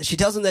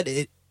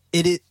that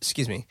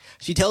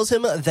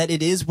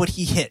it is what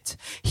he hit.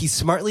 He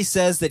smartly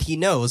says that he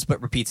knows,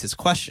 but repeats his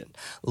question,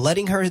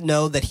 letting her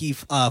know that he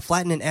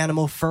flattened an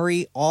animal,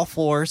 furry, all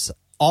fours,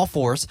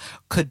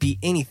 could be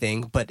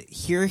anything, but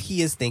here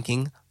he is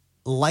thinking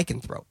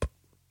lycanthrope.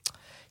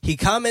 He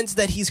comments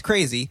that he's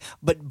crazy,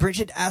 but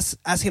Bridget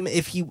asks him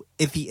if he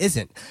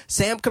isn't.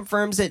 Sam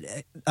confirms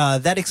that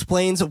that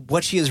explains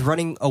what she is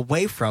running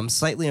away from,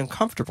 slightly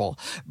uncomfortable.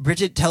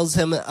 Bridget tells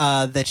him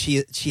that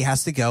she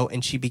has to go,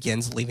 and she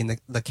begins leaving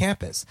the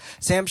campus.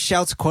 Sam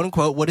shouts, quote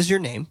unquote, "What is your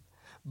name?"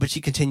 But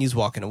she continues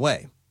walking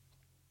away.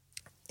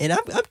 And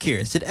I'm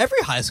curious, did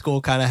every high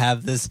school kind of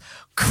have this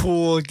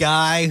cool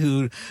guy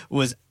who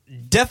was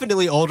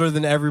definitely older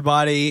than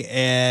everybody,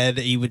 and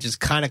he would just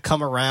kind of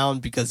come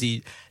around because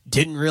he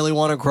didn't really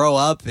want to grow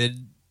up,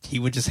 and he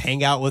would just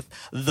hang out with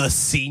the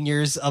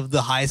seniors of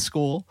the high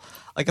school?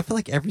 Like, I feel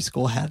like every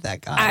school had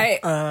that guy.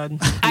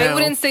 I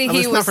wouldn't say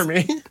he was not for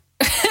me.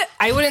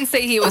 I wouldn't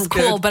say he was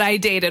cool, but I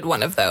dated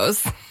one of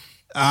those.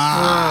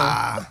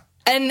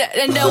 And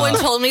no one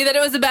told me that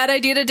it was a bad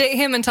idea to date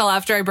him until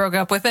after I broke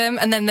up with him.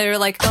 And then they were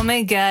like, "Oh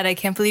my God, I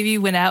can't believe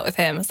you went out with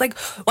him." It's like,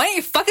 why didn't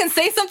you fucking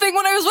say something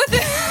when I was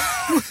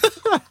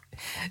with him?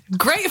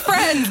 Great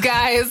friends,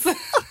 guys.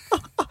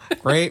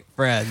 Great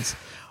friends.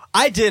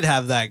 I did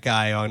have that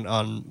guy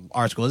on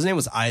our school. His name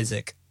was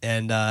Isaac.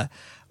 And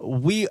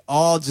we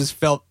all just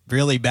felt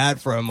really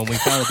bad for him when we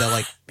found out that,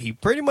 like, he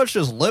pretty much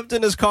just lived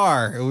in his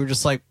car. And we were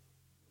just like,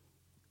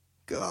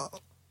 God.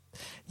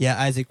 Yeah,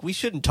 Isaac, we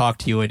shouldn't talk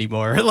to you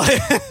anymore. Like,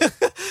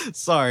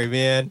 sorry,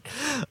 man.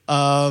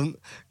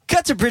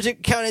 Cut to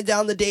Bridget counting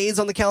down the days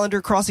on the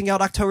calendar, crossing out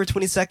October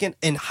 22nd,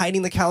 and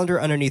hiding the calendar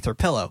underneath her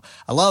pillow.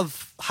 I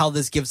love how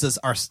this gives us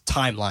our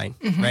timeline,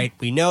 right?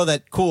 We know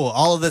that, cool,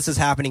 all of this is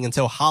happening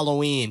until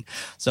Halloween.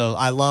 So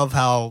I love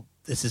how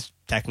this is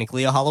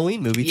technically a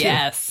Halloween movie, too.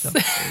 Yes. So,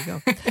 there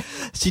you go.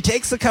 She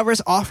takes the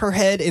covers off her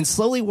head and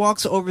slowly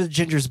walks over to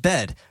Ginger's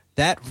bed.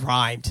 That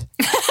rhymed.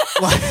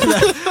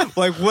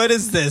 Like, what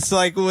is this?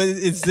 Like,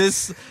 is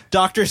this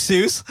Dr.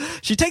 Seuss?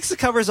 She takes the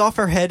covers off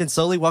her head and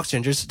slowly walks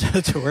Ginger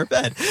to her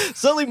bed,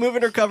 slowly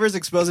moving her covers,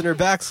 exposing her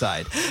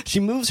backside. She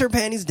moves her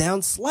panties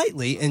down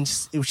slightly, and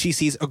she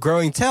sees a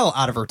growing tail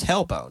out of her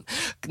tailbone.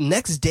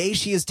 Next day,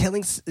 she is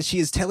telling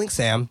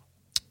Sam,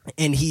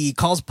 and he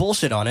calls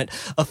bullshit on it,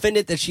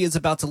 offended that she is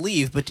about to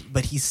leave,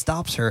 but he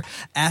stops her,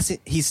 asking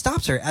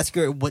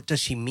her what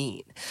does she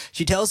mean.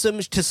 She tells him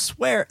to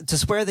swear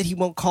that he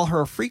won't call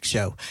her a freak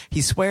show.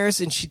 He swears,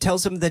 and she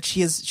tells him that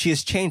she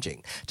is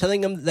changing,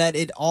 telling him that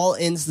it all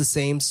ends the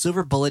same,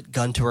 silver bullet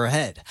gun to her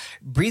head.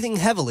 Breathing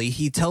heavily,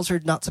 he tells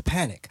her not to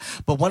panic,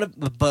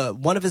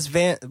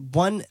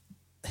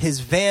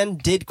 his van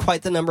did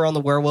quite the number on the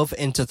werewolf,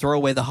 and to throw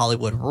away the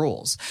Hollywood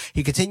rules.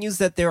 He continues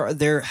that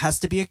there has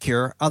to be a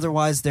cure,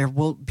 otherwise there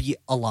will be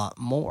a lot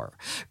more.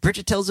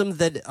 Bridget tells him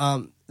that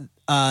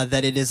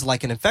that it is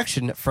like an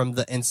infection from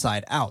the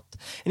inside out.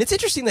 And it's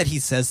interesting that he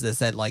says this,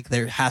 that like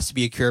there has to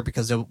be a cure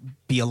because there'll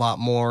be a lot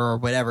more or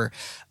whatever,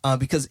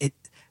 because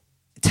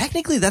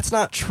technically that's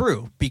not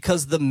true,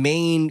 because the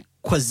main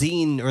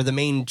cuisine or the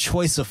main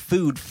choice of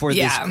food for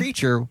this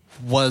creature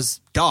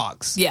was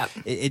dogs. Yeah.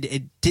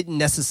 It didn't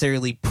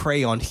necessarily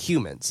prey on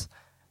humans.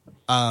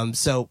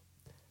 So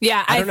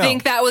yeah, I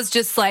think that was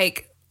just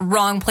like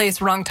wrong place,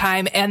 wrong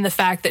time, and the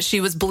fact that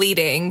she was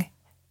bleeding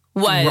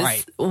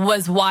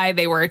was why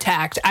they were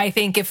attacked. I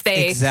think if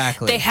they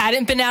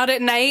hadn't been out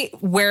at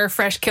night where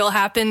fresh kill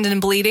happened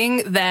and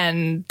bleeding,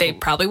 then they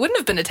probably wouldn't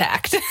have been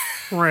attacked.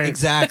 Right.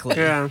 Exactly.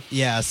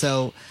 Yeah.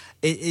 So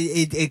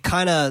it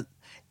kind of,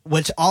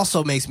 which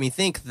also makes me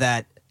think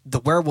that the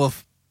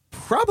werewolf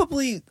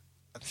probably,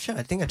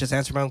 I think I just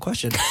answered my own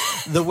question.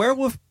 The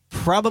werewolf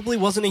probably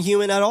wasn't a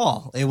human at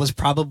all. It was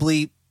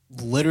probably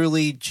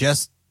literally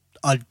just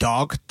a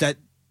dog that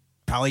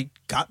probably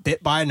got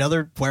bit by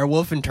another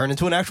werewolf and turned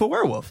into an actual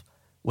werewolf,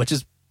 which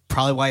is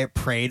probably why it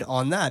preyed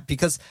on that,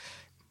 because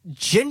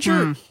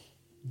Ginger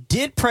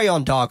did prey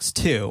on dogs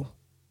too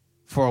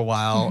for a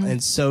while,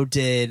 and so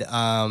did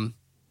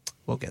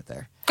we'll get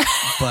there.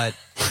 But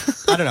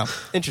I don't know.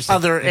 Interesting.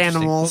 Other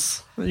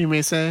animals, you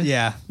may say.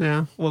 Yeah.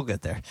 We'll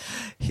get there.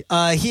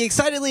 He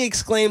excitedly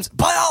exclaims,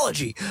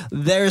 "Biology!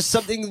 There's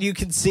something you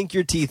can sink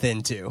your teeth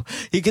into."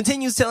 He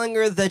continues telling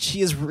her that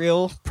she is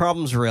real,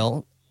 problem's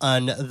real,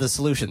 and the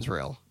solution's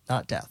real,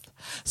 not death.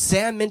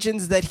 Sam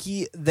mentions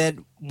that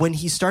when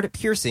he started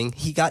piercing,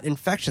 he got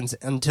infections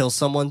until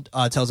someone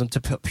tells him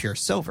to put pure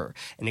silver,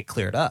 and it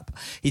cleared up.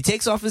 He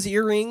takes off his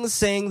earrings,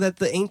 saying that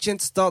the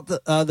ancients thought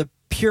the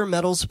pure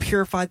metals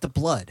purified the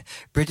blood.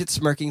 Bridget,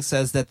 smirking,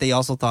 says that they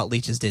also thought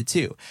leeches did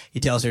too. He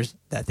tells her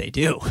that they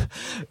do.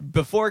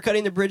 Before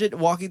cutting to Bridget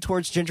walking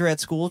towards Ginger at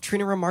school,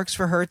 Trina remarks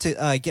for her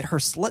to get her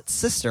slut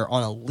sister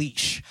on a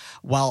leash,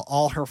 while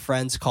all her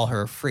friends call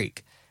her a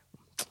freak.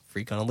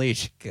 Freak on a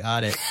leash.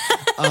 Got it.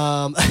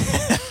 But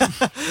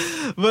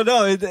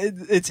no,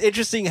 it's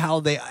interesting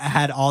how they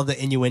had all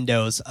the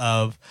innuendos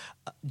of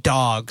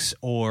dogs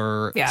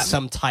or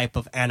some type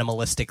of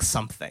animalistic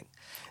something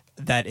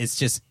that is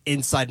just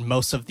inside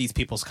most of these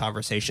people's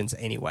conversations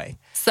anyway.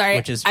 Sorry,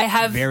 which is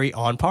very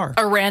on par.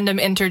 A random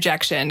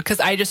interjection, because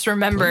I just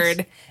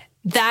remembered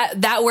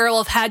that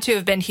werewolf had to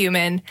have been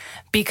human,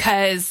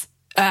 because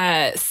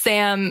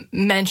Sam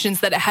mentions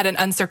that it had an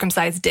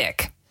uncircumcised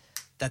dick.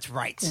 That's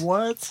right.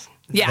 What?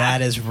 Yeah.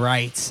 That is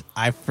right.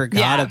 I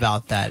forgot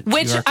about that.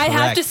 Which I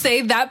have to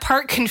say, that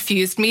part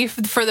confused me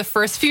for the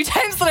first few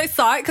times that I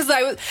saw it,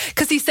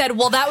 because he said,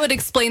 well, that would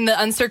explain the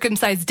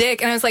uncircumcised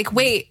dick. And I was like,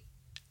 wait,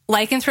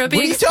 lycanthropy?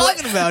 What are you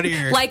talking about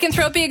here?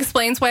 Lycanthropy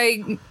explains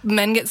why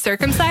men get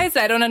circumcised?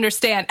 I don't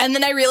understand. And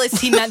then I realized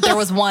he meant there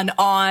was one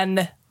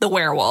on the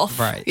werewolf.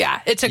 Right. Yeah,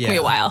 it took me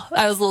a while.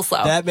 I was a little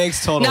slow. That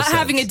makes total sense. Not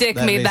having a dick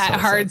made that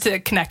hard to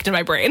connect in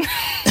my brain.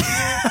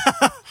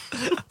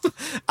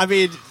 I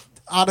mean,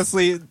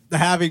 honestly,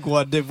 having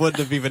one, it wouldn't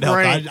have even helped.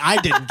 Right. I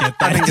didn't get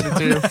that. I didn't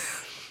get it too.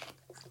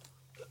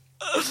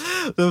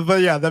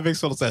 But yeah, that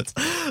makes total sense.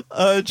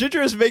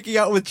 Ginger is making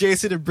out with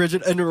Jason, and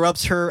Bridget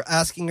interrupts her,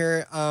 asking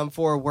her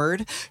for a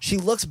word. She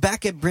looks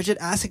back at Bridget,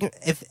 asking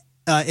if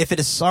it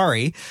is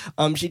sorry.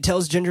 She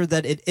tells Ginger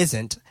that it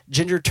isn't.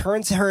 Ginger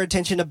turns her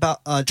attention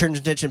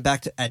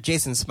back at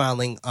Jason,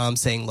 smiling,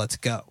 saying, "Let's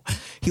go."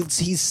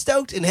 He's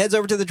stoked and heads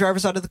over to the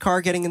driver's side of the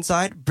car, getting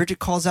inside. Bridget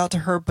calls out to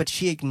her, but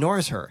she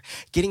ignores her.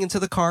 Getting into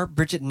the car,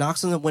 Bridget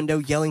knocks on the window,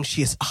 yelling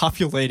she is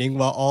ovulating,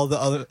 while all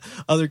the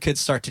other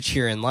kids start to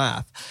cheer and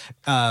laugh.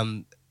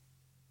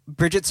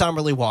 Bridget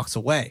somberly walks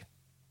away.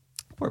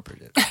 Poor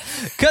Bridget.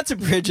 Cut to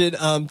Bridget,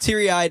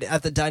 teary-eyed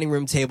at the dining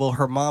room table,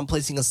 her mom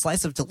placing a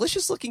slice of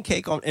delicious-looking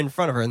cake in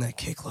front of her, and that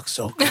cake looks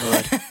so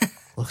good.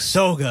 Looks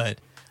so good.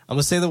 I'm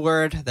going to say the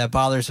word that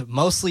bothers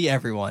mostly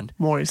everyone.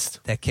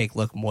 Moist. That cake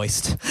looked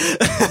moist.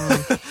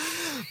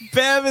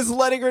 Bam is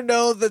letting her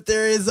know that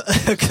there is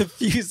a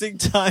confusing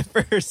time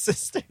for her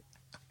sister.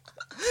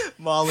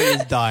 Molly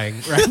is dying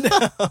right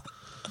now.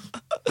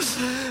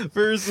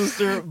 For her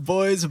sister,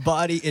 Boy's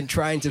body, and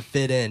trying to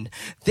fit in.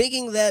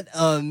 Thinking that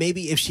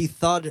maybe if she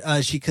thought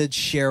she could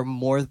share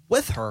more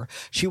with her,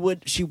 she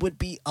would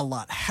be a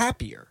lot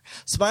happier.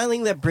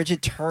 Smiling that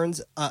Bridget's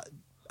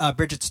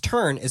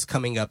turn is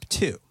coming up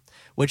too,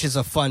 which is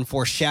a fun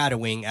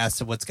foreshadowing as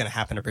to what's going to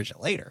happen to Bridget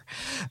later.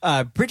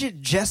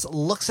 Bridget just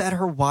looks at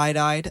her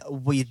wide-eyed.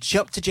 We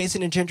jump to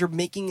Jason and Ginger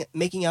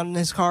making out in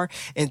his car,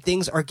 and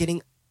things are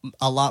getting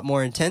a lot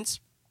more intense.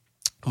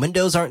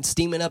 Windows aren't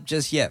steaming up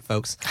just yet,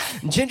 folks.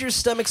 Ginger's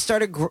stomach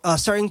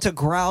starting to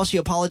growl. She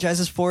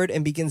apologizes for it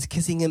and begins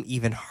kissing him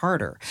even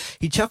harder.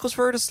 He chuckles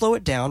for her to slow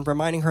it down,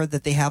 reminding her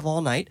that they have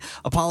all night.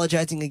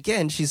 Apologizing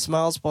again, she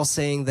smiles while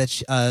saying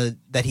that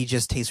that he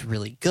just tastes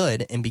really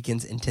good, and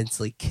begins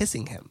intensely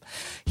kissing him.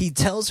 He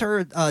tells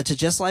her to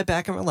just lie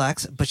back and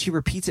relax, but she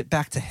repeats it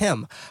back to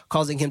him,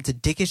 causing him to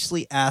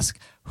dickishly ask,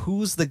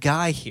 "Who's the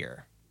guy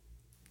here?"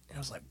 And I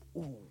was like,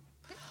 ooh.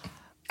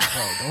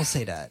 Oh, don't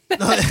say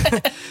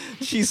that.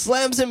 She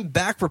slams him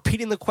back,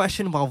 repeating the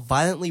question while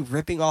violently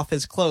ripping off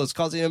his clothes,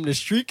 causing him to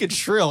shriek and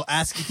shrill,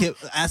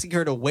 asking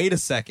her to wait a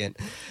second.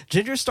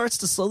 Ginger starts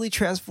to slowly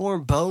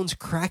transform, bones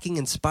cracking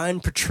and spine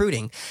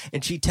protruding,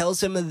 and she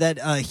tells him that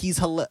he's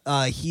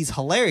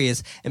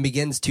hilarious, and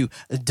begins to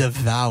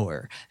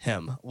devour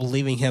him,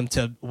 leaving him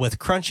with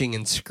crunching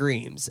and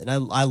screams. And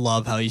I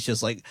love how he's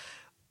just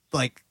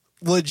like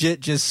legit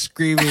just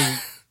screaming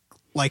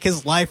like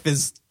his life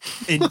is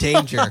in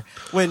danger,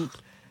 when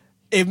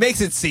it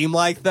makes it seem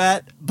like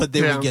that, but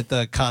then we get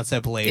the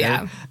concept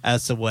later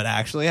as to what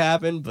actually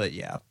happened. But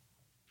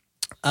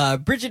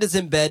Bridget is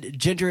in bed.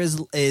 Ginger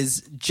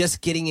is just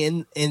getting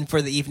in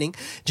for the evening.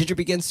 Ginger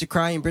begins to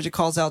cry, and Bridget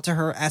calls out to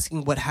her,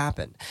 asking what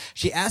happened.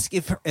 She asks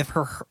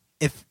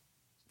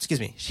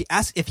she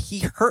asked if he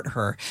hurt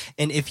her,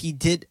 and if he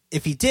did,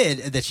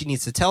 that she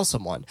needs to tell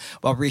someone,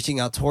 while reaching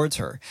out towards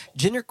her.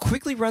 Ginger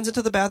quickly runs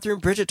into the bathroom,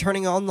 Bridget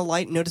turning on the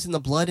light, noticing the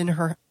blood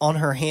on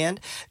her hand.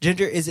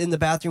 Ginger is in the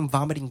bathroom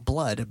vomiting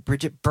blood.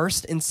 Bridget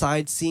bursts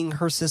inside, seeing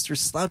her sister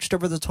slouched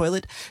over the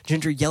toilet.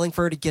 Ginger yelling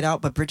for her to get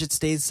out, but Bridget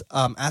stays,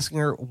 asking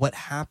her what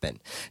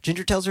happened.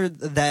 Ginger tells her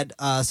that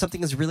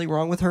something is really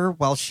wrong with her,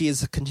 while she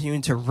is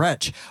continuing to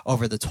retch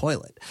over the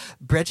toilet.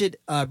 Bridget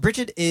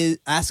is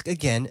asked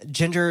again.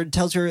 Ginger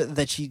tells her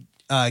that she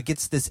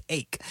gets this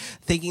ache,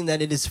 thinking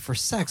that it is for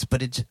sex,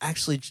 but she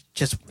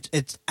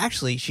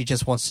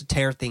just wants to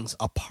tear things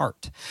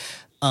apart.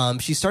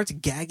 She starts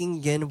gagging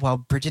again while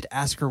Bridget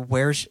asks her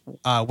where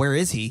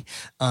is he.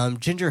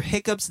 Ginger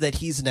hiccups that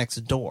he's next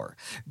door.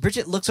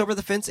 Bridget looks over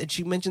the fence, and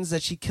she mentions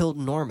that she killed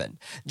Norman.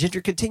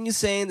 Ginger continues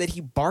saying that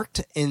he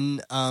barked,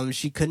 and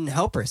she couldn't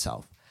help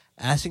herself,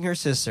 asking her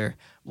sister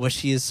what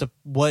she was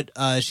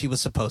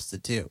supposed to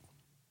do.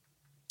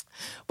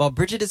 While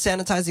Bridget is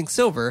sanitizing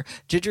Silver,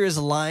 Ginger is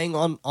lying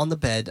on the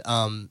bed,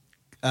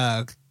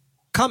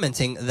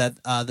 commenting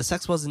that the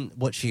sex wasn't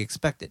what she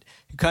expected.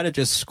 He kind of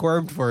just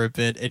squirmed for a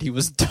bit, and he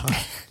was done.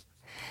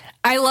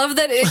 I love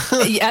that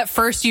at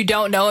first you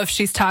don't know if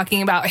she's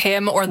talking about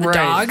him or the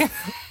dog.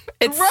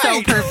 It's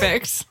so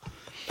perfect.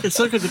 It's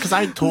so good because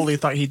I totally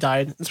thought he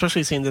died,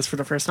 especially seeing this for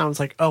the first time. I was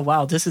like, oh,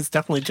 wow, this is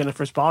definitely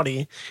Jennifer's body.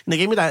 And they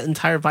gave me that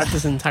entire vibe,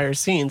 this entire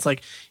scene. It's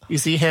like you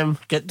see him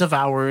get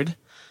devoured.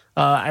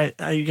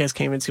 You guys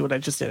can't even see what I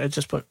just did. I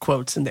just put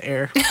quotes in the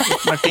air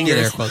with my fingers.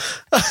 Air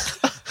quotes.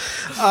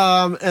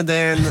 And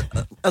then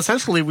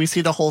essentially we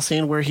see the whole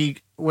scene where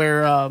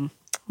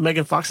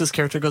Megan Fox's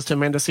character goes to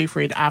Amanda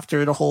Seyfried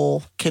after the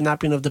whole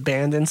kidnapping of the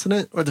band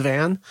incident, or the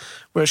van,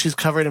 where she's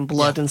covered in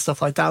blood and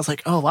stuff like that. I was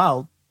like, oh,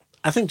 wow.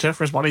 I think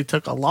Jennifer's Body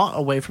took a lot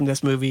away from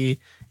this movie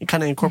and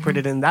kind of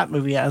incorporated in that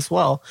movie as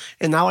well.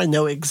 And now I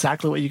know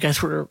exactly what you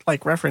guys were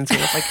like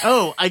referencing. It's like,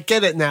 oh, I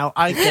get it now.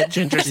 I get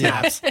Ginger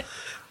Snaps.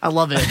 I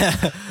love it.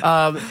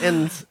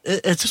 And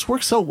it just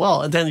works so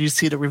well. And then you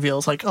see the reveal.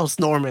 It's like, oh, it's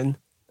Norman.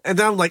 And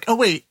then I'm like, oh,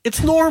 wait,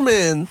 it's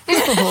Norman.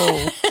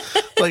 Oh.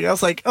 Like, I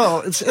was like,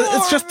 oh, it's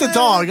just the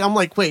dog. I'm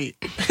like, wait,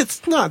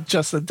 it's not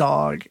just a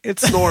dog.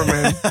 It's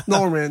Norman.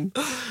 Norman.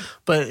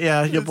 But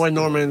yeah, your boy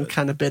Norman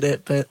kind of bit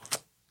it, but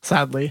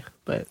sadly.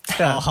 But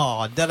yeah.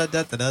 Oh,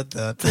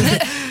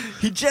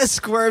 he just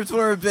squirmed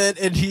for a bit,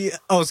 and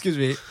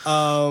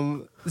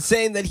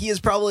saying that he is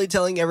probably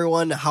telling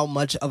everyone how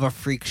much of a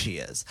freak she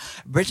is.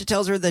 Bridget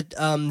tells her that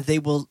they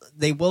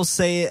will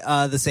say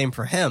the same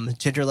for him.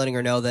 Ginger letting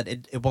her know that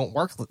it won't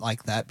work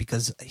like that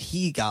because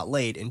he got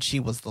laid and she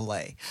was the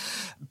lay.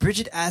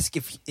 Bridget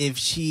asks if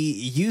she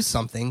used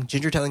something.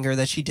 Ginger telling her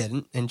that she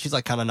didn't, and she's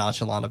like kind of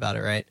nonchalant about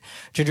it, right?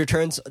 Ginger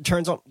turns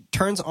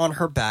on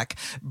her back.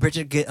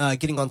 Bridget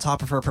getting on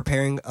top of her,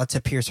 preparing to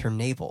pierce her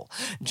navel.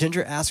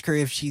 Ginger asks her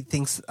if she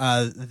thinks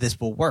this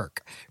will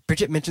work.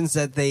 Bridget mentions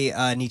that they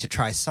need to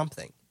try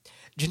something.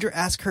 Ginger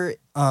asks her,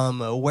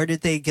 where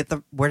did she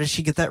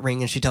get that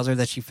ring? And she tells her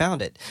that she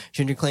found it.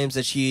 Ginger claims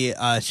that she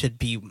should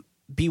be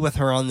with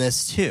her on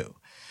this too.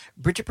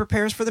 Bridget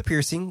prepares for the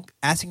piercing,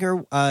 asking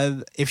her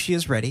if she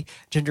is ready.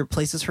 Ginger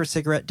places her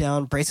cigarette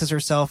down, braces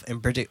herself,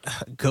 and Bridget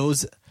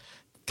goes.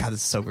 God,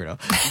 this is so weird.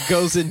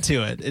 Goes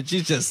into it, and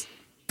she's just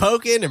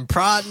poking and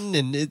prodding,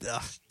 and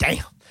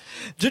damn.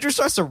 Ginger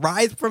starts to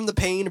writhe from the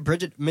pain.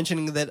 Bridget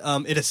mentioning that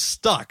it is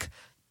stuck.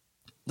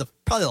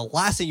 Probably the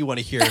last thing you want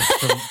to hear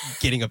from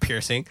getting a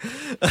piercing,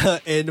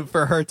 and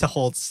for her to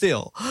hold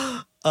still.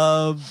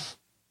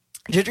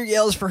 Ginger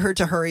yells for her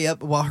to hurry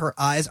up while her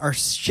eyes are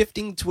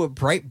shifting to a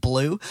bright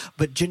blue,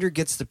 but Ginger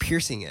gets the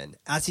piercing in.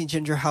 Asking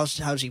Ginger how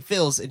she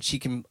feels, and she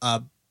can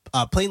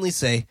plainly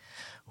say,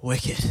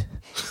 "Wicked."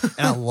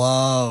 And I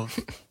love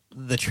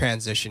the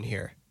transition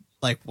here.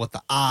 Like with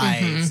the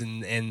eyes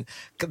and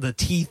the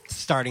teeth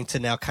starting to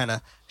now kind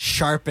of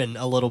sharpen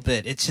a little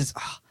bit. It's just,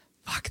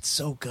 it's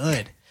so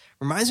good.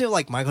 Reminds me of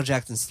like Michael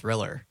Jackson's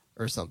Thriller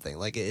or something.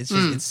 Like it's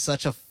just it's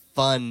such a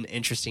fun,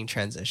 interesting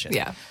transition.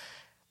 Yeah.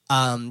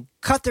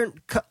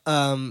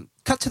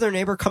 Cut to their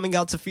neighbor coming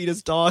out to feed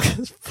his dog.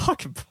 This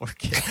fucking poor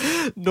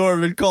kid.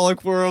 Norman calling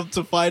for him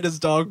to find his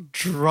dog,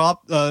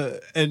 dropping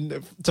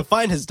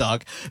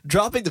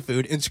the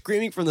food and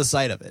screaming from the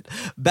sight of it.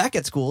 Back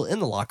at school, in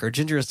the locker,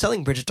 Ginger is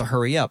telling Bridget to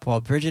hurry up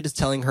while Bridget is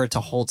telling her to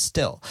hold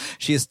still.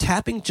 She is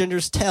taping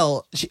Ginger's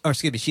tail. She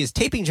is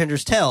taping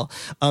Ginger's tail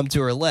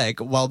to her leg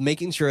while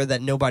making sure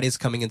that nobody is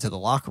coming into the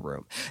locker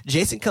room.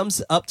 Jason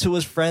comes up to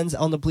his friends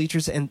on the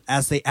bleachers and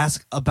as they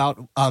ask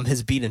about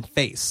his beaten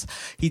face,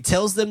 he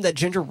tells them that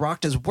Ginger rocked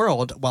his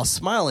world while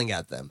smiling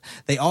at them.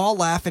 They all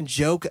laugh and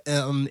joke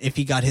if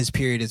he got his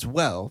period as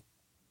well.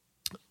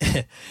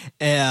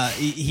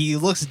 He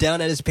looks down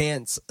at his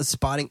pants,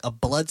 spotting a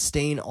blood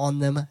stain on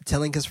them,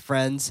 telling his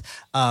friends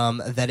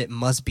that it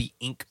must be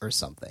ink or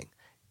something.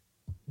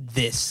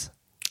 This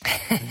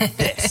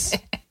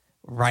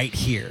right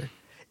here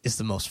is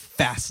the most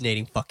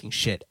fascinating fucking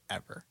shit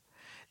ever.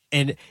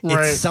 And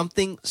it's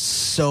something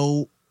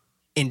so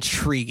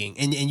intriguing.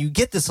 And you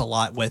get this a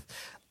lot with,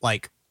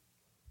 like,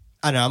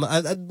 I don't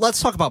know. Let's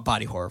talk about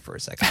body horror for a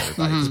second,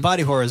 everybody. Because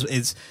body horror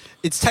is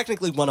it's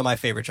technically one of my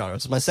favorite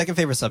genres. It's my second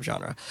favorite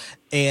subgenre.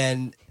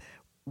 And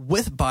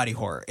with body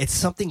horror, it's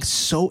something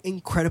so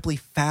incredibly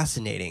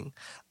fascinating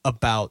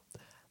about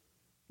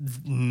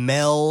the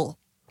male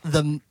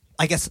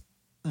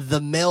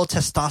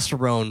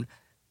testosterone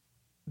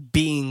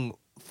being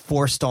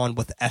forced on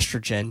with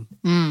estrogen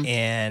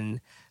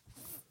and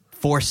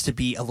forced to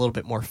be a little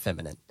bit more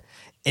feminine.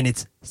 And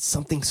it's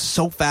something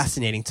so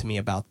fascinating to me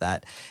about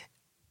that.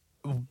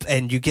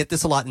 And you get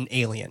this a lot in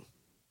Alien,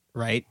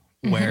 right?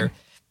 Where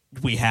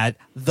we had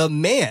the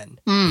man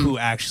who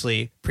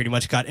actually pretty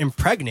much got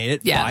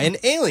impregnated by an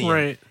alien.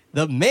 Right.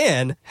 The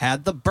man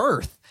had the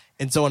birth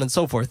and so on and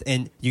so forth.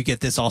 And you get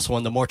this also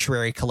in the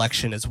Mortuary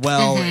Collection as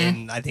well.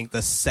 In, I think,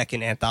 the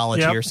second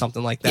anthology or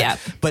something like that.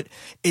 But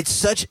it's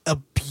such a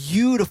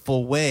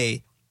beautiful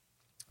way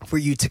for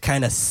you to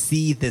kind of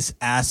see this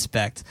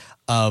aspect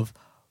of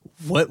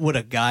what would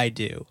a guy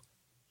do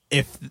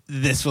if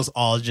this was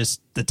all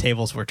just the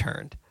tables were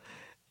turned,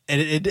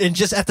 and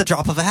just at the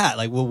drop of a hat,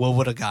 like what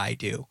would a guy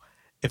do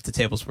if the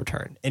tables were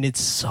turned? And it's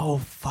so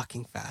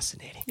fucking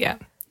fascinating. Yeah,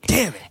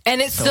 damn it.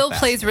 And it still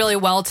plays really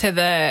well to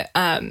the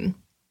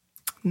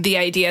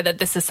idea that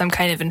this is some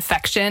kind of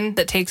infection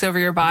that takes over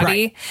your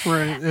body,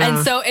 right? Yeah.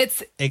 And so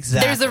it's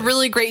there's a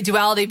really great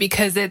duality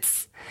because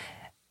it's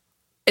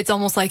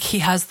almost like he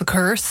has the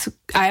curse.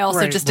 I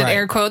also just did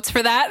air quotes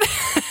for that.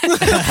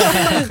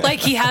 Like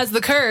he has the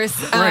curse.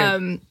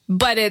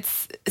 But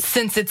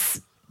since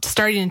it's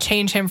starting to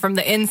change him from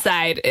the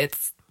inside,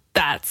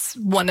 that's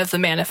one of the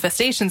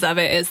manifestations of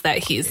it is that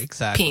he's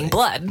peeing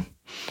blood.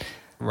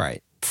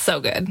 Right. So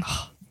good.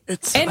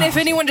 And if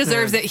anyone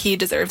deserves it, he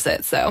deserves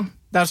it. So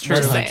that's true.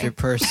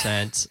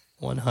 100%.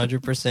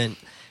 100%.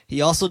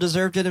 He also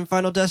deserved it in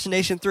Final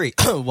Destination 3.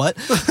 What?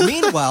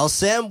 Meanwhile,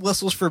 Sam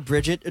whistles for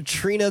Bridget,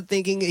 Trina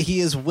thinking he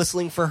is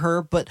whistling for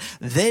her, but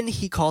then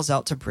he calls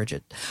out to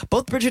Bridget.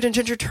 Both Bridget and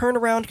Ginger turn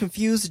around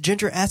confused,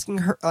 Ginger asking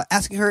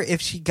her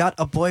if she got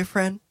a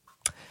boyfriend.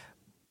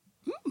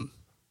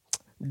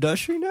 Does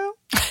she now?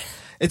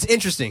 It's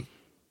interesting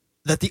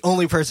that the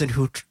only person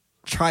who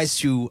tries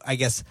to, I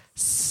guess,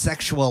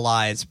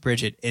 sexualize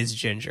Bridget is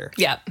Ginger.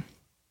 Yep.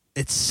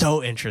 It's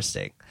so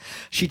interesting.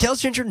 She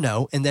tells Ginger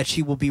no, and that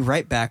she will be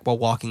right back while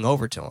walking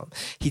over to him.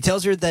 He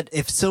tells her that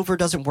if silver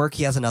doesn't work,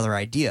 he has another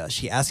idea.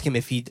 She asks him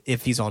if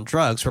he's on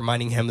drugs,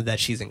 reminding him that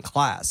she's in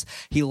class.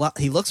 He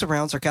looks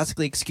around,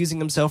 sarcastically excusing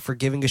himself for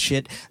giving a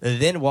shit,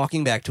 then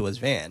walking back to his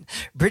van.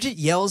 Bridget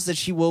yells that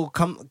she will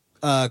come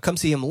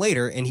see him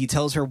later, and he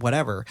tells her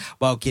whatever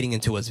while getting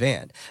into his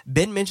van.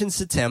 Ben mentions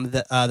to Tim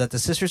that the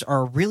sisters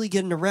are really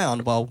getting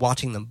around while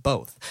watching them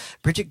both.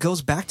 Bridget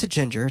goes back to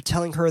Ginger,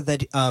 telling her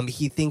that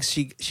he thinks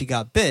she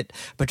got bit,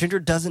 but Ginger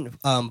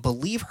doesn't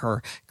believe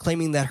her,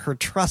 claiming that her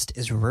trust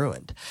is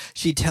ruined.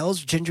 She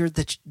tells Ginger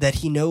that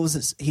he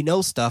knows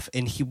stuff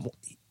and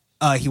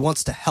he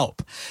wants to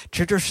help.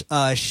 Ginger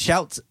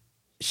shouts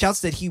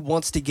that he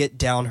wants to get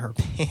down her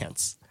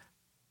pants.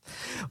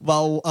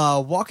 While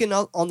walking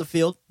out on the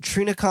field,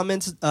 Trina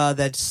comments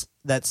that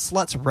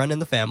sluts run in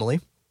the family.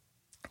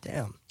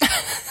 Damn.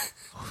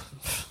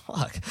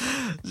 Fuck.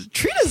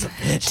 Trina's a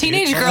bitch.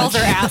 Teenage girls are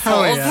assholes.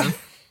 Oh, yeah.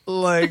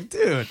 Like,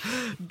 dude.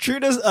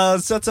 Trina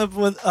sets up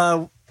with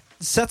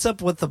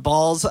the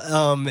balls,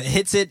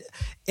 hits it,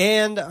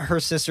 and her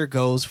sister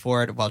goes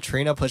for it while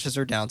Trina pushes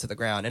her down to the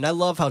ground. And I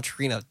love how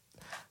Trina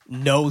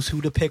knows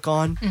who to pick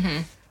on.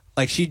 Mm-hmm.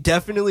 Like, she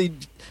doesn't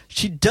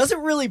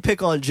really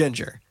pick on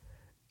Ginger.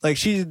 Like,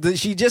 she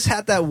just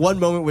had that one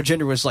moment where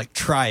Ginger was like,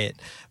 try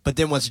it. But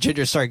then once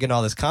Ginger started getting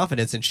all this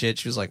confidence and shit,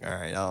 she was like, all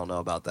right, I don't know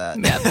about that.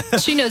 Yeah.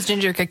 She knows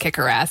Ginger could kick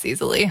her ass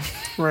easily.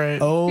 Right.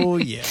 Oh,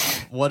 yeah.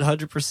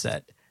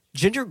 100%.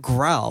 Ginger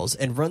growls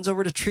and runs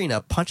over to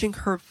Trina, punching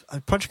her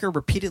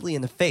repeatedly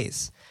in the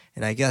face.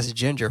 And I guess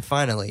Ginger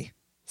finally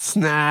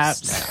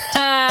snaps.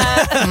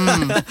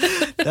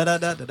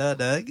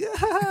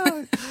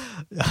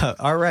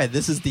 All right,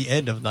 this is the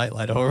end of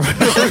Nightlight Horror.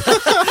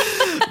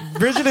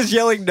 Bridget is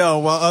yelling no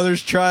while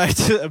others try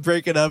to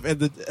break it up, and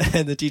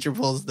the teacher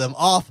pulls them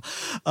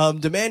off,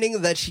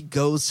 demanding that she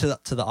goes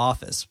to the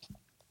office.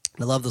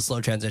 I love the slow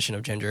transition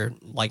of Ginger.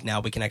 Like, now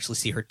we can actually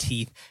see her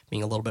teeth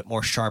being a little bit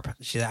more sharp.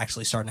 She's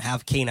actually starting to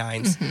have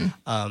canines.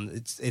 Mm-hmm.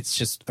 It's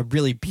just a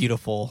really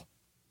beautiful,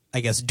 I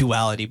guess,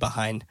 duality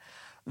behind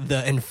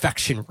the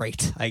infection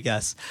rate, I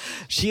guess.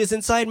 She is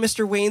inside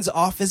Mr. Wayne's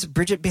office,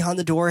 Bridget behind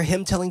the door,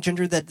 him telling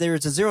Ginger that there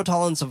is a zero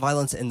tolerance of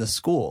violence in the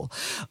school.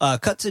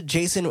 Cut to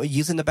Jason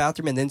using the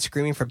bathroom and then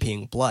screaming for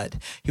peeing blood.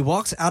 He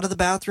walks out of the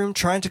bathroom,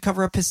 trying to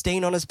cover up his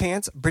stain on his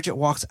pants. Bridget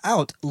walks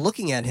out,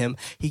 looking at him.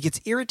 He gets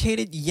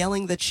irritated,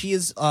 yelling that she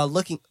is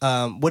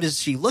what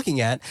is she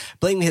looking at?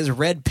 Blaming his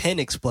red pen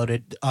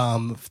exploded,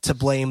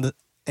 blaming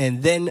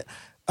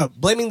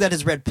that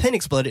his red pen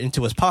exploded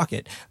into his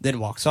pocket, then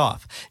walks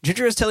off.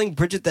 Ginger is telling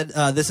Bridget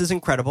that this is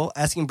incredible,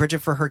 asking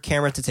Bridget for her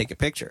camera to take a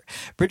picture.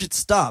 Bridget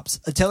stops,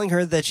 telling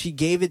her that she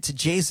gave it to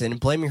Jason,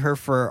 blaming her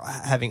for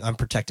having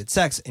unprotected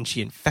sex, and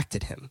she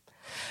infected him.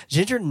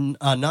 Ginger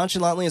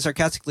nonchalantly and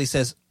sarcastically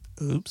says,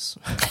 oops.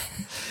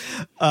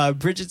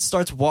 Bridget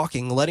starts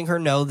walking, letting her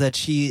know that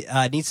she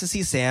needs to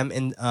see Sam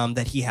and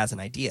that he has an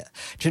idea.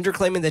 Ginger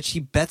claiming that she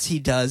bets he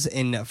does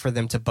and for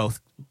them to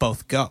both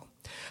go.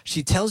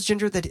 She tells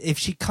Ginger that if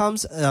she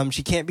comes,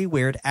 she can't be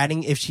weird,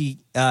 adding if he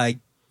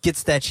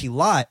gets that she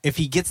lied, that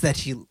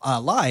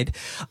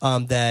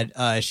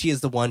she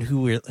is the one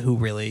who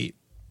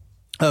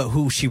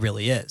she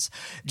really is.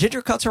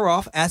 Ginger cuts her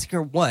off, asking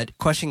her what,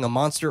 questioning a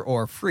monster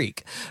or a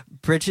freak.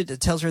 Bridget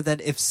tells her that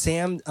if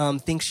Sam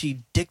thinks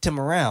she dicked him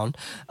around,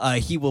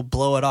 he will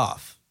blow it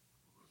off.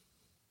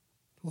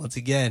 Once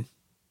again,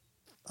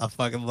 I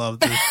fucking love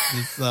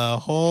this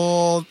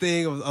whole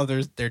thing of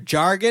their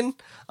jargon.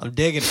 I'm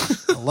digging it.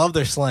 I love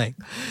their slang.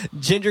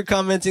 Ginger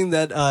commenting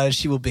that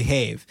she will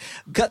behave.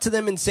 Cut to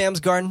them in Sam's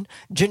garden.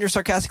 Ginger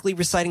sarcastically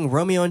reciting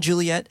Romeo and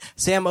Juliet.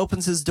 Sam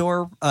opens his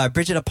door.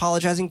 Bridget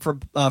apologizing for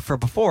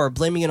before,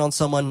 blaming it on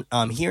someone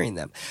hearing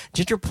them.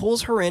 Ginger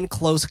pulls her in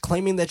close,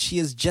 claiming that she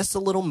is just a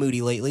little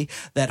moody lately.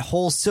 That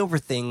whole silver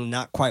thing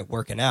not quite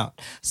working out.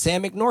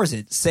 Sam ignores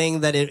it,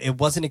 saying that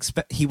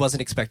he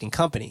wasn't expecting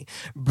company.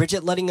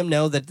 Bridget letting him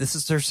know that this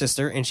is her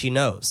sister and she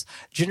knows.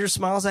 Ginger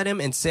smiles at him,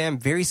 and Sam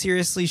very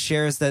seriously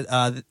shares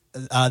that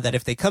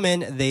if they come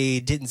in, they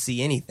didn't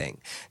see anything.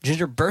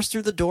 Ginger bursts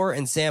through the door,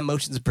 and Sam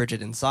motions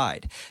Bridget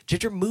inside.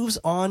 Ginger moves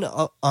one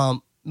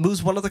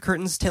of the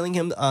curtains, telling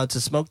him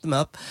to smoke them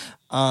up,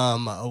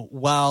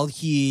 while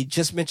he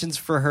just mentions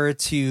for her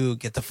to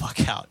get the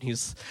fuck out.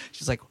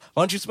 She's like,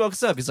 why don't you smoke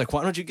us up? He's like,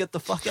 why don't you get the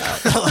fuck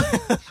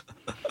out?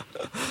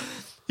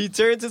 He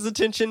turns his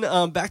attention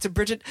back to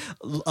Bridget,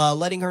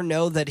 letting her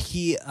know that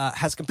he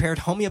has compared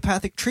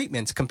homeopathic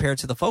treatments compared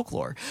to the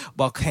folklore,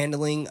 while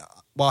handling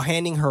while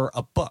handing her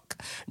a book.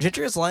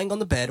 Ginger is lying on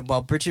the bed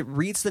while Bridget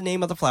reads the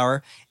name of the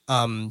flower.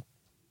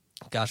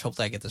 Gosh,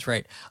 hopefully I get this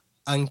right.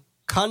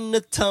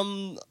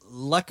 Unconitum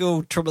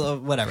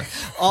lyco, whatever.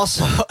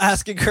 Also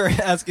asking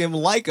him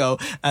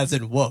lyco as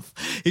in wolf.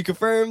 He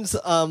confirms,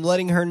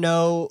 letting her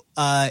know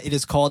it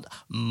is called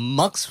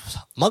monk's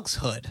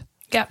hood.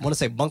 Yeah. I want to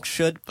say monk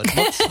should, but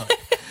monk's hood.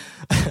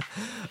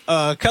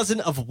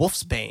 Cousin of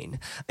wolf's bane,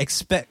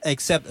 except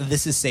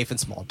this is safe in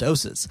small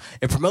doses.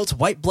 It promotes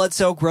white blood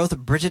cell growth.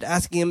 Bridget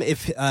asking him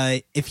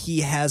if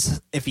he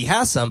has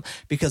some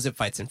because it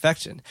fights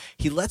infection.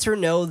 He lets her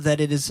know that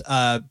it is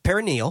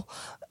perennial,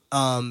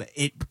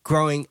 it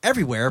growing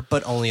everywhere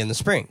but only in the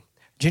spring.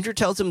 Ginger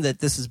tells him that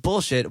this is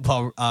bullshit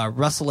while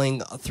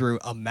rustling through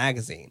a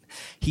magazine.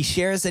 He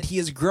shares that he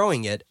is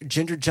growing it,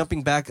 Ginger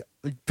jumping back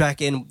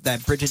in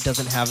that Bridget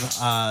doesn't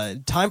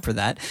have time for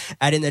that,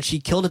 adding that she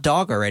killed a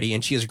dog already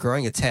and she is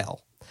growing a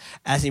tail.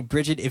 Asking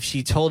Bridget if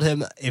she told him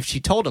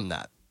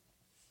that.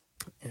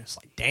 And it's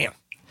like, damn.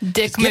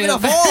 Dick giving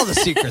move. up all the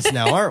secrets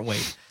now, aren't we?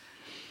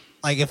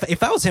 Like,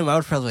 if I was him, I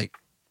would probably like,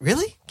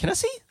 really? Can I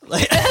see?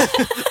 Like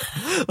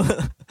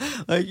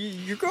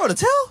you're growing a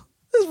tail?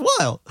 This is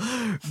wild.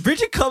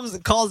 Bridget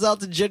calls out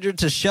to Ginger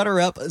to shut her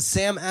up.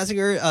 Sam asking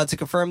her to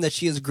confirm that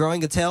she is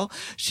growing a tail.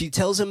 She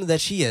tells him that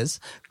she is.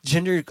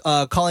 Ginger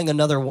calling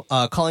another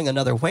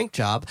wank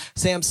job.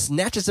 Sam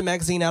snatches the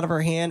magazine out of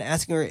her hand,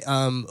 asking her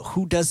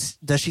who does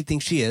she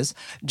think she is.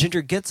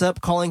 Ginger gets up,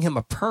 calling him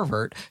a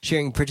pervert,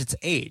 sharing Bridget's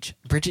age.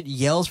 Bridget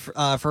yells for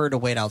her to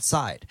wait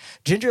outside.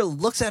 Ginger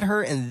looks at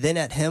her and then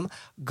at him,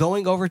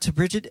 going over to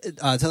Bridget,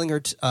 telling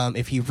her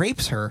if he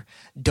rapes her,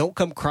 don't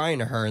come crying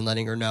to her and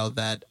letting her know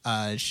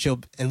that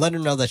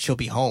she'll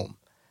be home.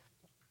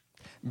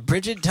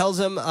 Bridget tells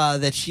him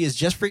that she is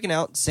just freaking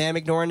out. Sam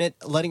ignoring it,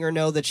 letting her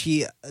know that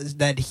he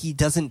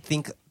doesn't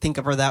think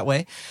of her that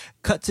way.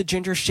 Cut to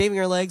Ginger shaving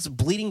her legs,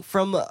 bleeding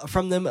from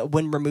them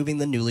when removing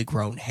the newly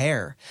grown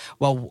hair.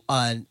 While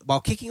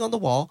kicking on the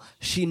wall,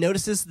 she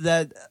notices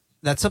that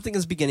something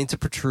is beginning to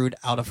protrude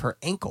out of her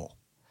ankle.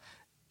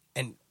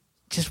 And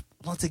just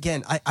once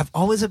again, I've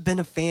always been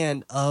a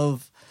fan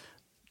of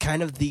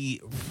kind of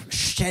the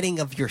shedding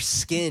of your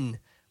skin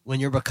when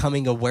you're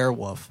becoming a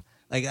werewolf.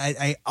 Like,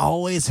 I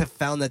always have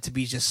found that to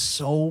be just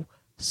so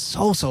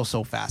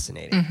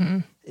fascinating. Mm-hmm.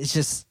 It's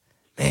just,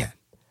 man,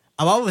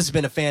 I've always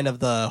been a fan of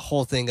the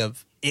whole thing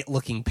of it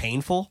looking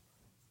painful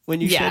when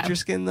you shed your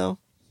skin, though.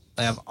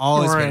 Like, I've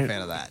always been a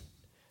fan of that.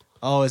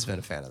 Always been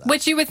a fan of that.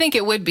 Which you would think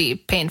it would be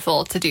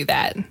painful to do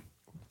that.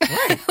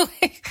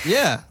 Right.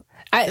 Yeah.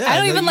 I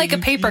don't even like a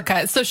paper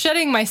cut, so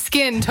shedding my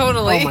skin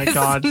totally Oh my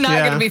God, is not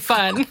going to be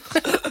fun.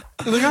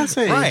 I gotta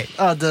say,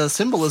 the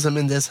symbolism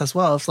in this as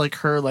well. It's like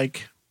her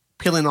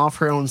peeling off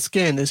her own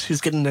skin is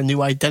she's getting a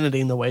new identity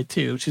in the way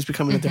too. She's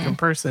becoming a different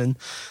person.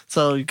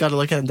 So you got to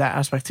look at that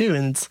aspect too.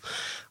 And it's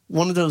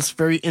one of those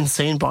very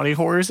insane body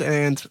horrors.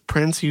 And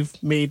Prince,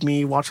 you've made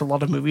me watch a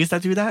lot of movies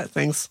that do that.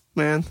 Thanks,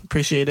 man.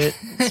 Appreciate it.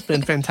 It's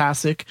been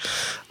fantastic.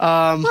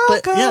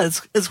 But yeah,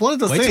 it's one of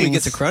those things. Wait till we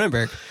get to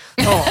Cronenberg.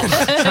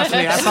 Oh, trust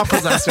me, I saw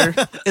Possessor.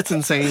 It's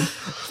insane.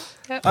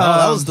 That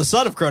was the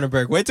son of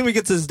Cronenberg. Wait till we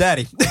get to his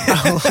daddy.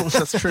 Oh,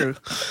 that's true.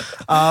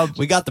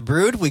 We got The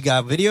Brood. We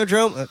got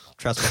Videodrome.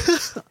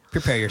 Trust me.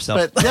 Prepare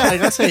yourself. But yeah, I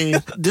gotta say,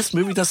 this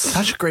movie does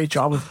such a great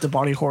job with the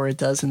body horror it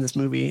does in this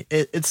movie.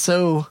 It's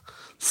so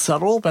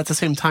subtle, but at the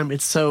same time,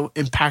 it's so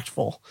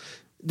impactful.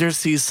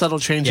 There's these subtle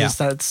changes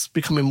that's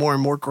becoming more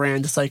and more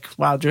grand. It's like,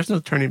 wow, there's no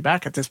turning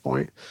back at this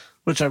point,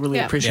 which I really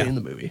appreciate in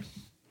the movie.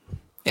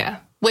 Yeah.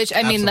 Which,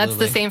 I mean, that's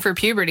the same for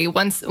puberty.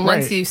 Once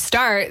you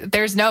start,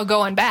 there's no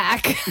going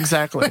back.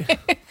 Exactly.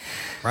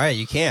 Right,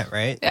 you can't,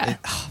 right? Yeah.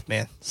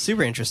 Man,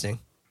 super interesting.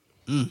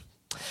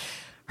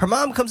 Her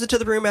mom comes into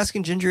the room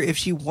asking Ginger if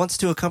she wants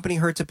to accompany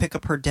her to pick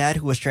up her dad,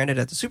 who was stranded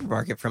at the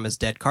supermarket from his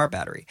dead car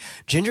battery.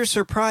 Ginger's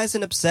surprised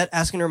and upset,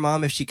 asking her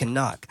mom if she can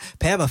knock.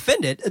 Pam,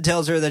 offended,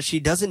 tells her that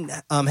she doesn't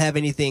have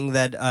anything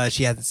that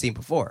she hasn't seen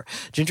before.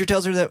 Ginger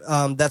tells her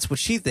that that's what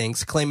she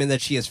thinks, claiming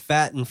that she is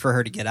fat and for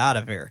her to get out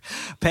of here.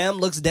 Pam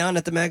looks down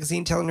at the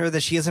magazine, telling her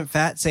that she isn't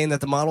fat, saying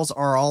that the models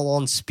are all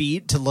on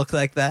speed to look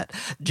like that.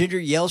 Ginger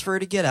yells for her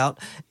to get out,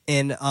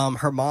 and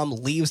her mom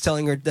leaves,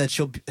 telling her that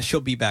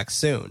she'll be back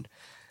soon.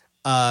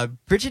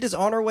 Bridget is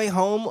on her way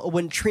home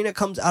when Trina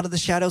comes out of the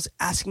shadows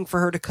asking for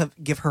her to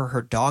give her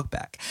dog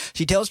back.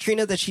 She tells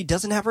Trina that she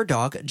doesn't have her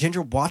dog.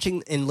 Ginger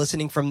watching and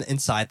listening from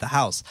inside the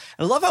house.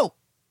 And I love how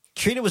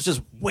Trina was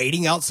just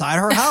waiting outside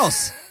her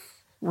house.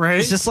 Right.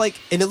 It's just like,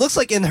 and it looks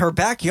like in her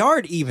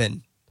backyard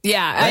even.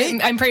 Yeah, right?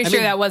 I'm pretty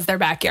sure that was their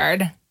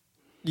backyard.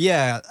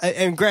 Yeah,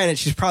 and granted,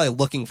 she's probably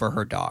looking for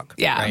her dog.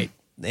 Yeah. Right?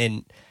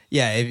 And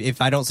yeah, if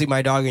I don't see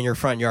my dog in your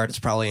front yard, it's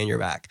probably in your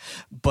back.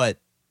 But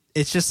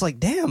it's just like,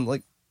 damn,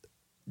 like,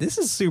 this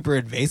is super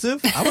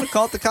invasive. I would have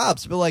called the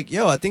cops. But like,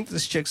 yo, I think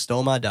this chick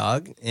stole my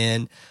dog.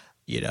 And,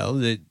 you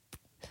know,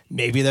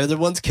 maybe they're the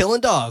ones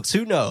killing dogs.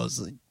 Who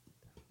knows?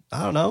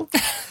 I don't know.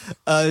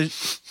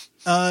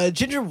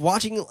 Ginger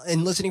watching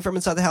and listening from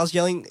inside the house,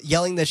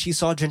 yelling that she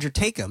saw Ginger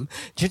take him.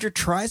 Ginger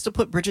tries to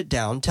put Bridget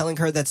down, telling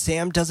her that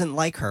Sam doesn't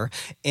like her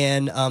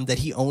and that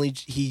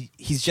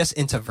he's just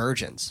into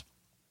virgins.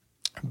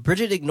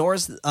 Bridget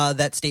ignores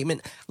that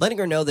statement, letting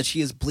her know that she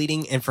is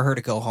bleeding and for her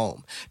to go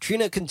home.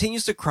 Trina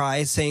continues to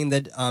cry, saying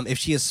that if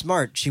she is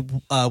smart, she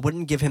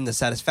wouldn't give him the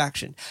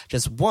satisfaction.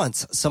 Just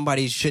once,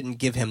 somebody shouldn't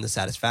give him the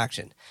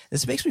satisfaction.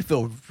 This makes me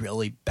feel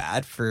really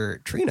bad for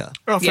Trina.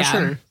 Oh, for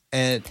sure.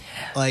 And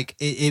like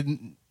it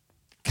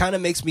kind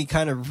of makes me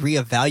kind of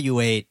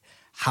reevaluate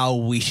how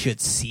we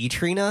should see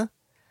Trina.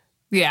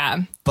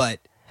 Yeah. But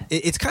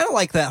it's kind of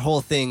like that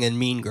whole thing in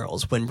Mean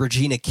Girls when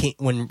Regina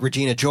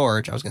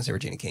George, I was going to say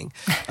Regina King,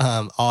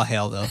 all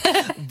hail though.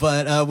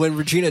 But when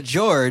Regina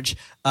George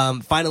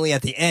finally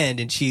at the end,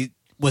 and she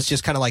was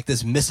just kind of like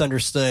this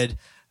misunderstood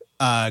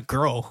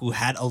girl who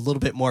had a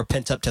little bit more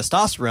pent up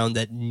testosterone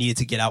that needed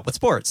to get out with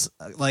sports.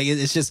 Like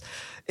it's just,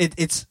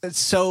 it's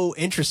so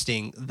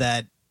interesting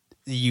that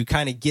you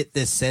kind of get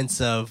this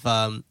sense of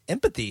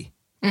empathy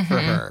for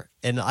her.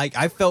 And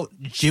I felt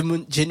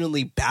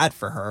genuinely bad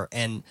for her.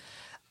 And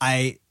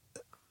I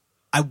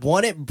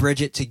wanted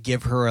Bridget to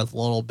give her a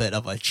little bit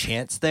of a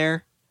chance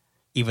there,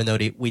 even though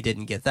we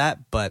didn't get that,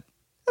 but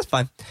that's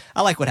fine.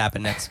 I like what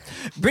happened next.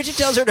 Bridget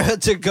tells her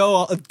to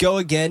go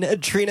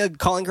again. Trina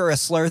calling her a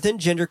slur. Then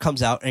Ginger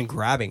comes out and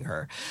grabbing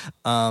her.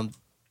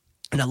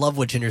 And I love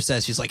what Ginger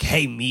says. She's like,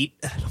 "Hey, meat."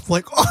 And I'm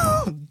like,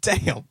 oh,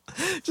 damn.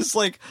 Just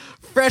like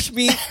fresh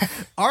meat.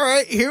 All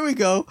right, here we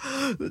go.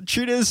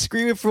 Trina is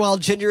screaming for while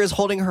Ginger is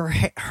holding her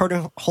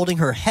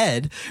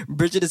head.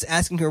 Bridget is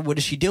asking her, what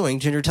is she doing?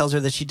 Ginger tells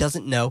her that she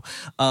doesn't know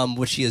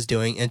what she is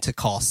doing and to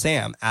call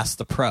Sam, ask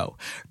the pro.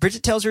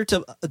 Bridget tells her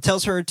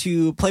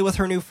to play with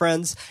her new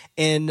friends,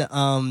 and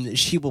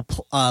she will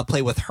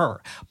play with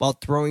her while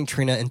throwing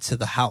Trina into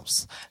the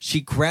house.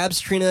 She grabs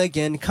Trina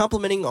again,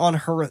 complimenting on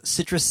her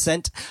citrus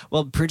scent,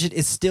 while Bridget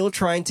is still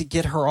trying to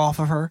get her off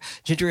of her.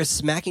 Ginger is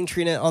smacking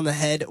Trina on the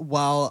head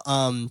while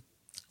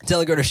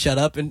telling her to shut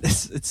up, and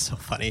it's so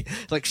funny.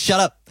 Like, shut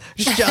up.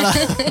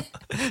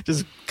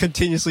 Just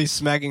continuously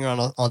smacking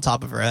her on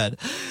top of her head.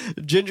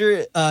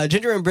 Ginger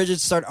and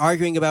Bridget start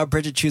arguing about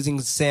Bridget choosing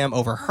Sam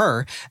over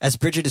her, as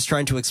Bridget is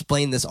trying to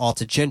explain this all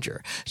to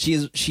Ginger.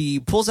 She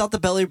pulls out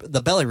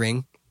the belly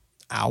ring.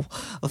 Ow.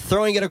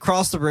 Throwing it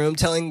across the room,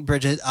 telling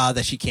Bridget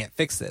that she can't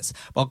fix this.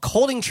 While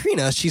holding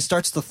Trina, she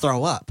starts to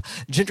throw up.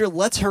 Ginger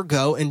lets her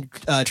go, and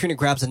Trina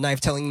grabs a knife,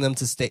 telling them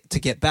to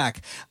get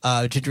back.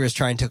 Ginger is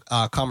trying to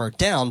calm her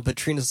down, but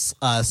Trina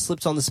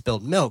slips on the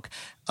spilled milk,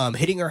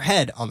 hitting her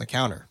head on the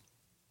counter.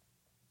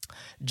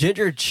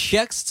 Ginger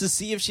checks to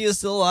see if she is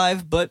still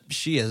alive, but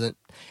she isn't.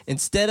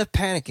 Instead of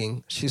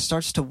panicking, she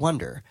starts to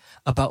wonder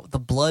about the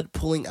blood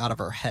pooling out of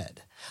her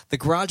head. The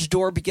garage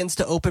door begins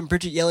to open,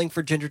 Bridget yelling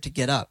for Ginger to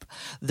get up.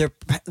 Their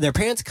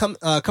parents come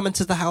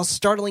into the house,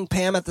 startling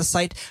Pam at the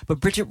sight, but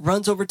Bridget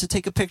runs over to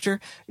take a picture.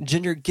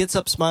 Ginger gets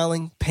up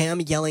smiling,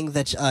 Pam yelling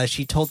that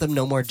she told them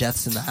no more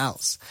deaths in the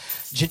house.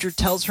 Ginger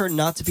tells her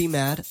not to be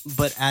mad,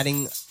 but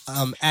adding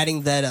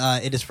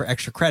that it is for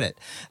extra credit.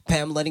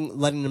 Pam letting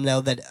them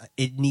know that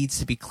it needs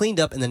to be cleaned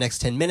up in the next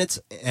 10 minutes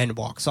and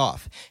walks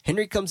off.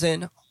 Henery comes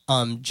in.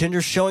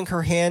 Ginger showing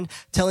her hand,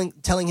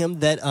 telling him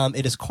that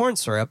it is corn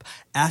syrup,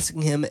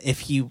 asking him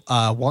if he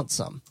wants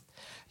some.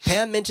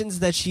 Pam mentions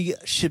that she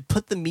should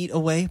put the meat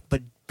away,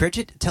 but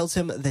Bridget tells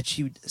him that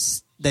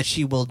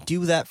she will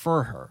do that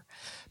for her.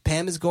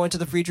 Pam is going to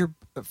the freezer.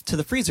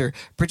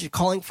 Bridget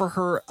calling for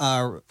her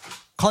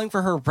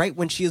right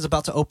when she is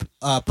about to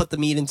put the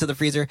meat into the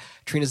freezer.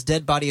 Trina's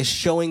dead body is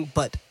showing,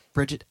 but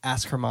Bridget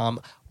asks her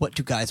mom, "What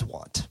do guys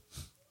want?"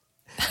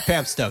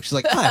 Pam's stoked. She's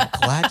like, "I'm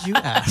glad you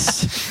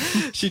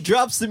asked." She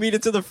drops the meat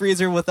into the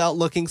freezer without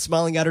looking,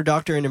 smiling at her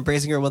doctor and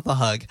embracing her with a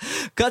hug.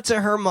 Cut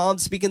to her mom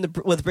speaking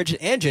with Bridget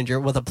and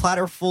Ginger with a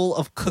platter full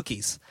of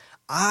cookies.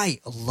 I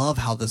love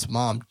how this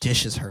mom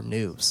dishes her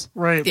news.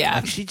 Right. Yeah.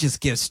 Like, she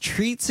just gives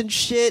treats and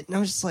shit. And I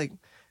was just like,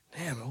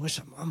 damn, I wish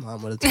my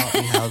mom would have taught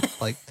me how,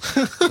 like,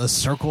 the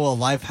circle of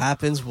life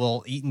happens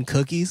while eating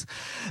cookies.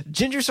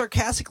 Ginger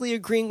sarcastically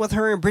agreeing with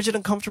her and Bridget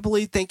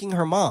uncomfortably thanking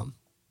her mom.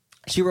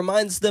 She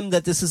reminds them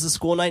that this is a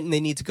school night and they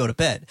need to go to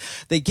bed.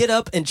 They get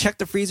up and check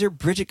the freezer,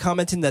 Bridget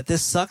commenting that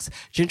this sucks,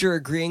 Ginger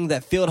agreeing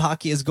that field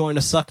hockey is going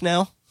to suck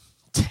now.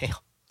 Damn.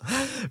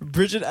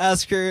 Bridget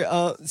asks her,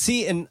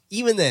 and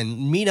even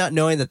then, me not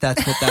knowing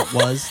that's what that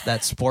was,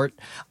 that sport,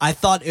 I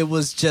thought it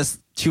was just,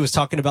 she was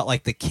talking about,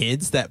 like, the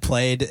kids that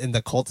played in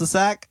the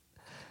cul-de-sac.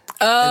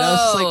 Oh, and I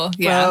was like,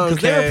 yeah.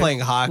 Because they were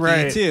playing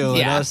hockey, too.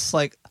 Yeah. And I was just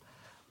like,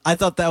 I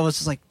thought that was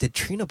just like, did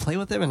Trina play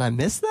with them and I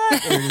missed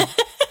that?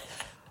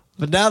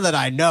 But now that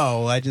I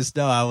know, I just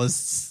know I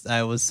was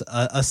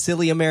a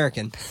silly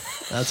American.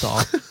 That's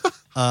all.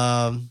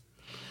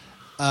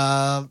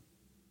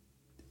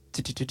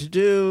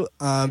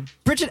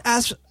 Bridget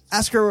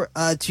asks her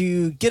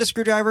to get a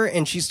screwdriver,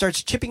 and she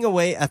starts chipping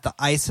away at the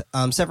ice,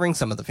 severing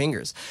some of the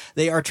fingers.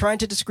 They are trying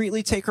to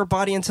discreetly take her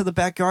body into the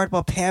backyard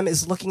while Pam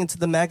is looking into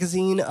the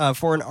magazine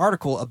for an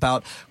article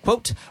about,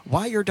 quote,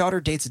 why your daughter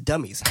dates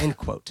dummies, end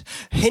quote.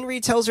 Henry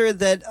tells her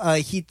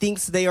that he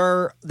thinks they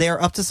are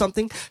up to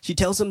something. She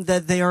tells him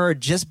that they are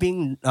just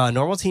being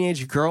normal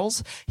teenage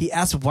girls. He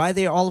asks why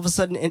they are all of a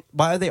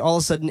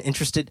sudden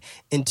interested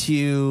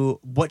into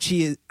what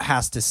she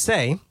has to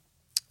say.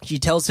 She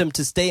tells him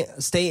to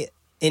stay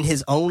in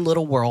his own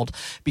little world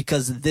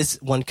because this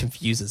one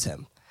confuses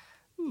him.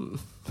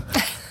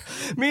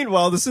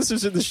 Meanwhile, the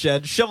sisters in the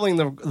shed, shoveling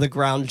the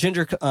ground,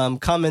 Ginger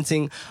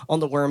commenting on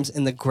the worms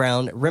in the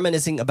ground,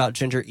 reminiscing about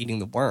Ginger eating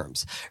the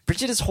worms.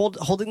 Bridget is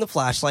holding the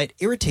flashlight,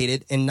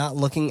 irritated and not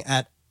looking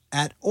at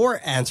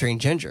or answering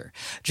Ginger.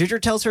 Ginger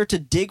tells her to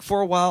dig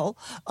for a while,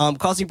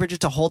 causing Bridget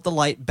to hold the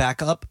light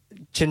back up.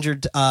 Ginger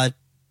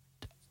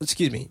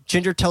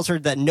tells her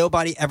that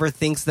nobody ever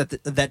thinks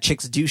that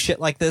chicks do shit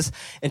like this,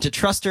 and to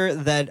trust her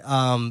that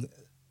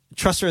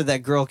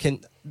girl can.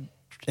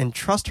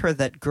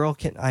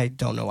 I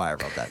don't know why I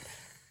wrote that.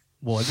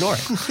 We'll ignore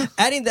it.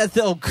 Adding that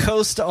they'll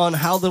coast on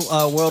how the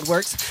world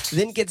works,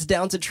 then gets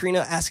down to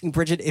Trina asking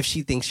Bridget if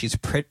she thinks she's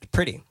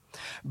pretty.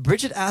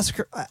 Bridget asks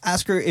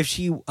her if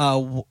she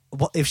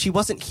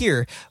wasn't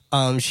here,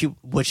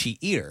 would she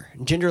eat her?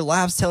 Ginger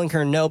laughs, telling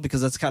her no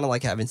because that's kind of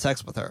like having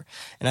sex with her.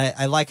 And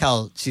I like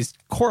how she's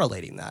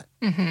correlating that.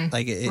 Mm-hmm.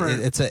 Like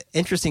it's an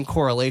interesting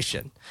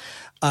correlation.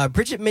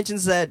 Bridget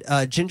mentions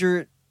that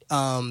Ginger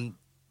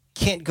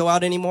can't go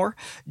out anymore.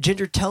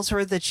 Ginger tells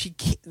her that she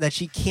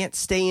can't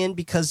stay in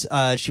because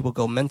she will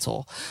go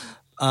mental.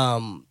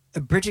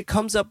 Bridget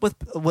comes up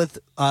with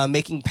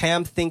making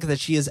Pam think that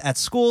she is at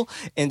school,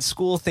 and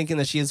school thinking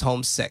that she is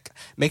homesick,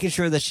 making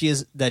sure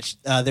that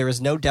there is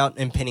no doubt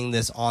in pinning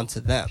this onto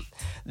them.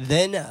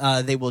 Then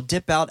they will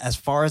dip out as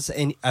far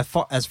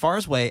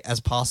away as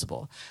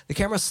possible. The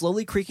camera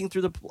slowly creaking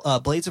through the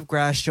blades of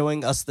grass,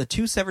 showing us the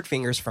 2 severed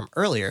fingers from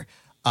earlier.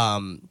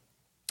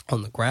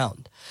 On the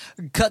ground.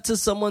 Cut to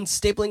someone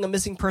stapling a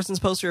missing persons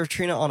poster of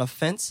Trina on a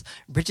fence.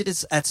 Bridget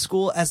is at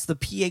school as the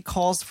PA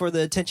calls for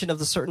the attention of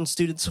the certain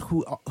students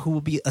who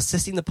will be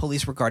assisting the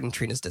police regarding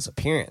Trina's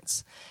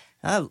disappearance.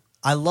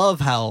 I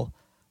love how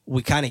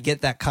we kind of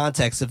get that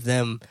context of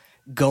them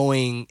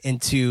going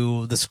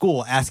into the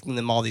school, asking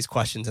them all these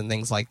questions and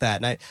things like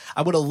that. And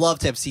I would have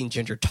loved to have seen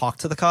Ginger talk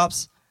to the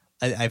cops.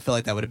 I feel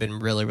like that would have been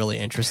really, really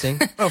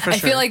interesting. Oh, for sure. I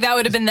feel like that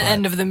would have been the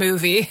end of the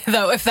movie,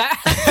 though, if that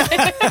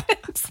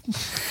happens.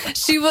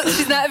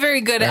 She's not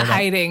very good at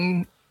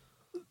hiding.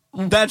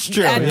 That's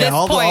true.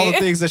 All the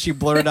things that she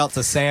blurted out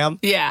to Sam.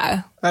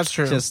 Yeah. That's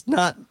true. Just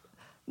not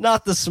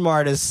the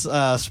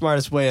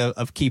smartest way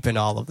of keeping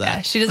all of that.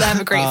 Yeah, she doesn't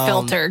have a great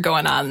filter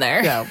going on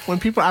there. Yeah, when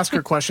people ask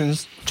her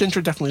questions, Ginger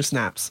definitely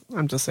snaps.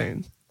 I'm just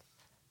saying.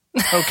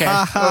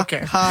 Okay.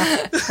 Okay.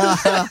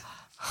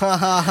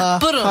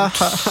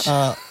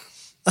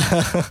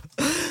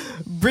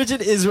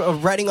 Bridget is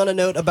writing on a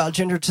note about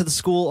Ginger to the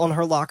school on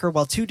her locker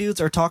while 2 dudes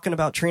are talking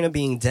about Trina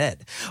being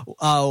dead.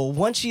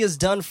 Once she is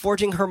done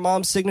forging her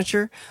mom's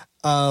signature,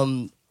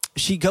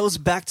 she goes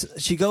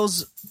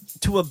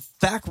to a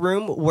back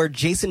room where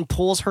Jason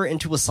pulls her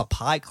into a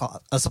supply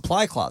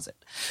closet.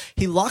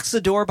 He locks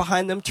the door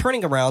behind them,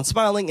 turning around,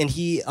 smiling, and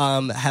he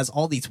has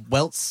all these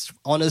welts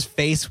on his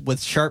face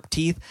with sharp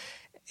teeth.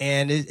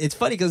 And it's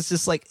funny because it's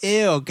just like,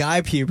 ew,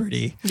 guy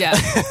puberty. Yeah.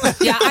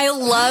 Yeah, I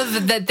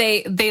love that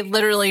they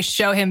literally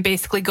show him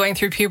basically going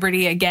through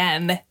puberty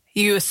again.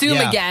 You assume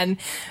again.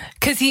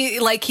 Because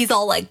he's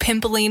all like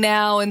pimply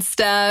now and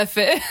stuff.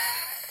 Yeah,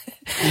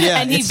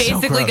 and he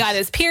basically got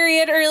his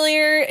period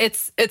earlier.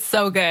 It's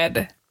so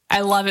good.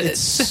 I love it. It's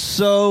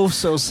so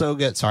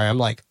good. Sorry, I'm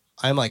like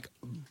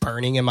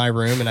burning in my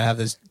room and I have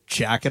this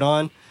jacket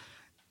on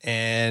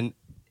and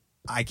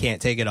I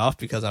can't take it off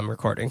because I'm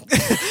recording.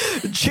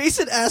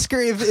 Jason asks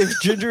her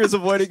if Ginger is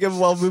avoiding him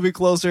while moving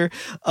closer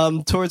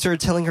towards her,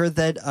 telling her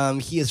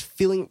that he is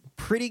feeling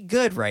pretty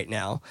good right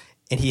now,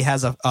 and he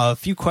has a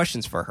few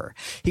questions for her.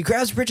 He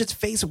grabs Bridget's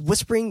face,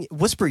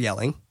 whisper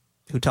yelling,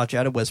 who taught you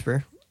how to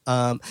whisper,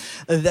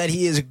 that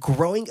he is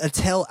growing a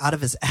tail out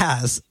of his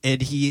ass,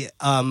 and he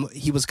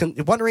was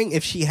wondering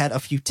if she had a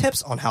few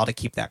tips on how to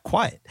keep that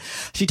quiet.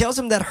 She tells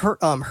him that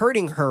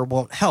hurting her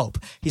won't help.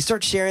 He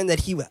starts sharing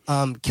that he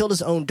killed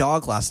his own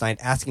dog last night,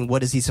 asking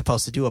what is he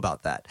supposed to do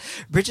about that.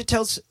 Bridget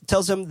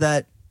tells him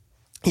that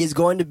he's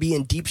going to be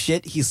in deep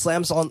shit. He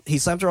slams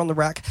her on the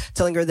rack,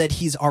 telling her that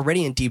he's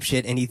already in deep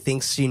shit and he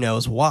thinks she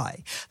knows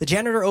why. The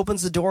janitor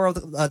opens the door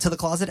to the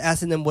closet,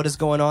 asking them what is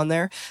going on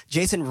there.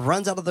 Jason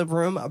runs out of the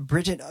room,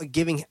 Bridget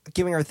giving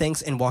her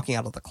thanks and walking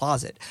out of the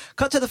closet.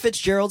 Cut to the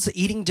Fitzgeralds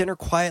eating dinner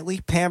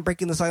quietly, Pam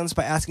breaking the silence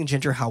by asking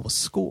Ginger how was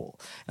school.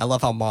 I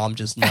love how mom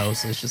just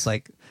knows. It's just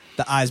like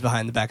the eyes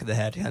behind the back of the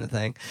head kind of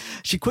thing.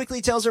 She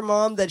quickly tells her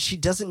mom that she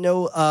doesn't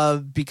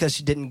know because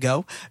she didn't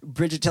go.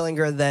 Bridget telling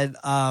her that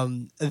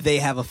they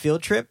have a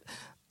field trip,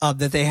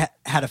 that they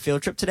had a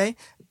field trip today.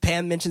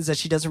 Pam mentions that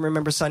she doesn't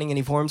remember signing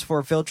any forms for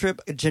a field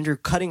trip. Ginger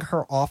cutting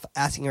her off,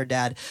 asking her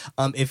dad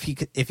if he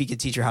could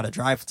teach her how to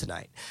drive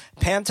tonight.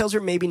 Pam tells her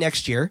maybe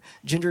next year.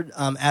 Ginger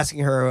asking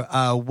her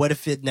what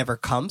if it never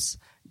comes.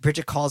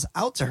 Bridget calls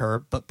out to her,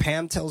 but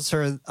Pam tells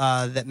her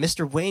that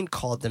Mr. Wayne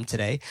called them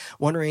today,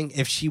 wondering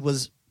if she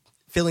was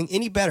feeling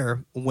any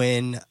better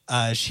when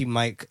she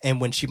might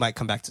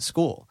come back to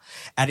school,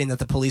 adding that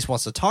the police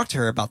wants to talk to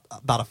her about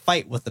a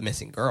fight with the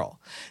missing girl.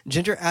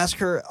 Ginger asks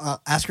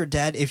her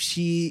dad if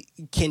she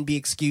can be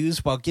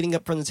excused while getting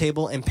up from the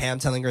table, and Pam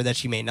telling her that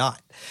she may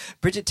not.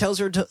 Bridget tells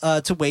her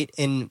to wait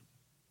and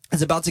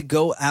is about to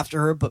go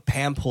after her, but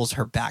Pam pulls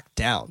her back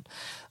down.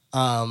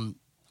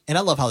 And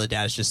I love how the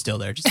dad is just still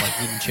there, just like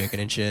eating chicken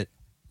and shit.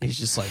 He's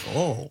just like,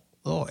 oh,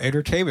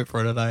 entertainment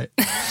for tonight.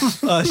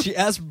 She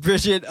asked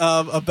Bridget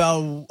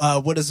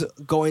about what is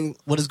going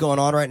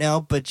on right now,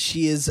 but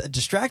she is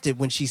distracted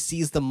when she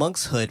sees the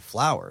monk's hood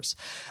flowers.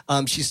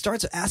 She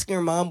starts asking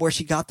her mom where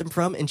she got them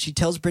from, and she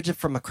tells Bridget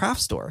from a craft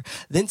store,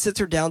 then sits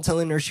her down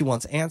telling her she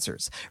wants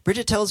answers.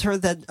 Bridget tells her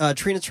that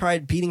Trina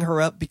tried beating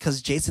her up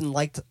because Jason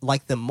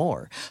liked them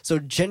more. So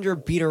Ginger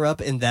beat her up,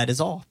 and that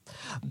is all.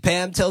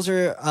 Pam tells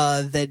her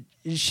that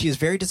she is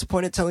very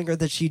disappointed, telling her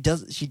that she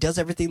does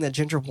everything that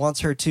Ginger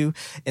wants her to,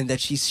 and that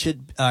she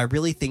should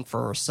really think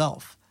for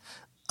herself.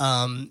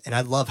 And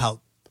I love how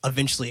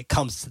eventually it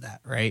comes to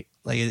that, right?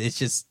 Like it's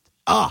just,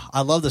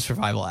 I love the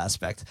survival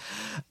aspect.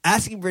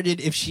 Asking Bridget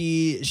if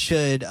she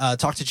should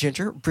talk to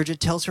Ginger, Bridget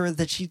tells her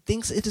that she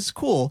thinks it is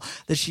cool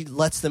that she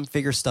lets them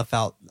figure stuff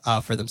out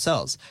for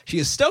themselves. She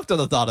is stoked on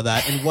the thought of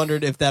that and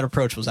wondered if that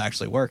approach was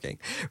actually working.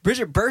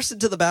 Bridget bursts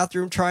into the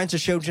bathroom trying to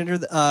show Ginger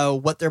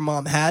what their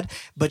mom had,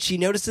 but she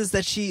notices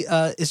that she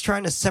is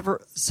trying to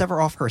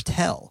sever off her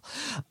tail.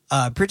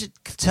 Bridget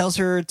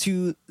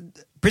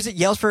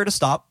yells for her to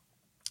stop,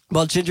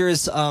 while Ginger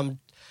is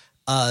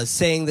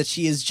saying that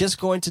she is just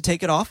going to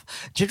take it off.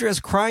 Ginger is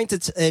crying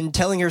and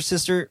telling her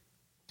sister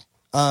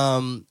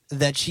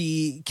that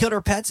she killed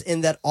her pets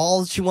and that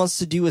all she wants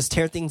to do is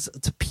tear things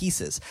to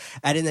pieces,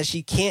 adding that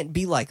she can't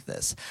be like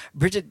this.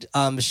 Bridget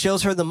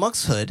shows her the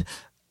monk's hood,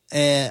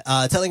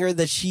 telling her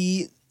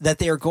that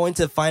they are going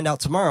to find out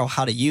tomorrow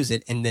how to use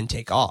it and then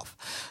take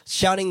off,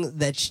 shouting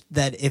that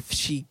if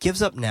she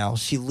gives up now,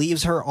 she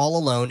leaves her all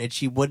alone, and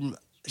she wouldn't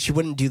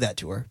do that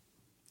to her.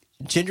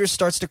 Ginger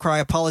starts to cry,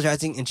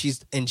 apologizing, and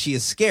she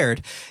is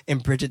scared,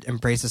 and Bridget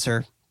embraces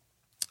her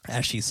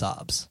as she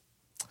sobs.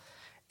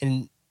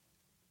 And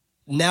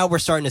now we're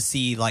starting to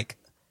see like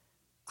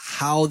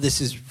how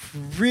this is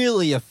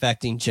really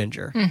affecting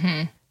Ginger,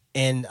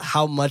 and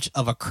how much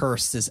of a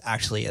curse this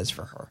actually is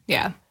for her.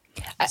 Yeah.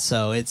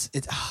 So it's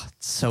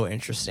so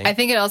interesting. I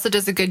think it also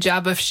does a good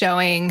job of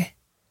showing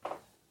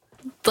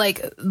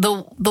like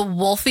the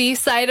wolfy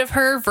side of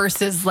her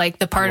versus like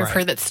the part of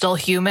her that's still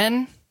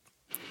human.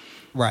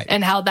 Right.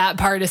 And how that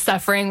part is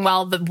suffering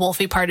while the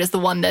wolfy part is the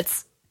one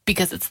that's,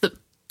 because it's the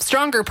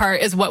stronger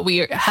part, is what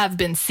we have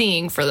been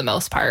seeing for the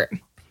most part.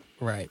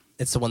 Right.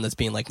 It's the one that's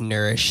being like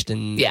nourished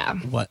and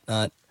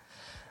whatnot.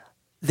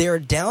 They're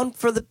down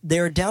for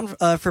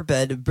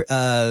bed.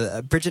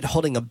 Bridget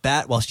holding a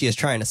bat while she is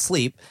trying to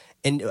sleep.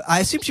 And I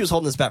assume she was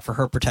holding this bat for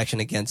her protection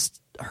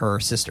against her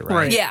sister,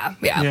 right? Yeah.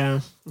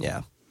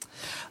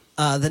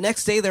 The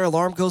next day, their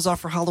alarm goes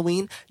off for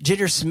Halloween.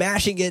 Ginger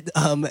smashing it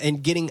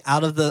and getting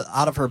out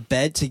of her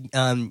bed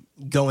to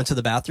go into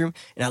the bathroom.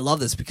 And I love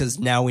this because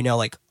now we know,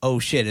 like, oh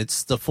shit,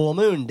 it's the full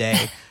moon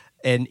day.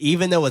 And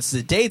even though it's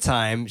the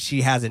daytime,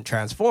 she hasn't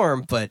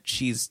transformed, but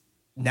she's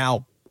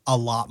now a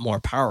lot more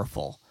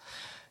powerful.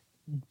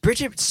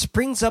 Bridget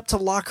springs up to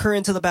lock her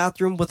into the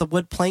bathroom with a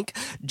wood plank.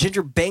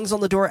 Ginger bangs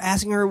on the door,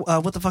 asking her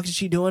what the fuck is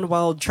she doing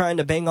while trying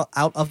to bang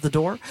out of the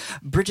door.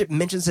 Bridget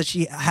mentions that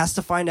she has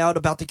to find out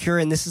about the cure,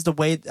 and this is the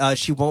way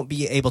she won't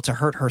be able to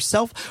hurt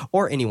herself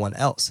or anyone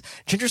else.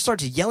 Ginger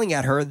starts yelling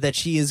at her that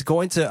she is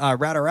going to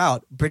rat her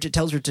out. Bridget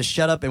tells her to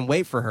shut up and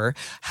wait for her.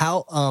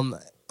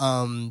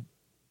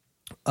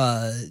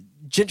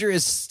 Ginger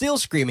is still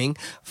screaming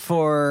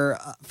for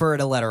her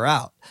to let her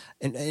out.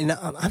 And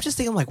I'm just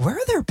thinking, like, where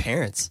are their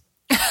parents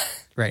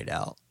right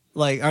now?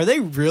 Like, are they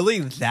really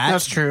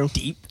That's true.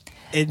 deep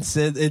in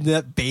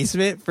that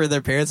basement for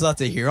their parents not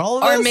to hear all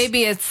of this? Or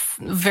maybe it's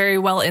very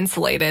well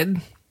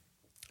insulated.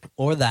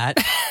 Or that.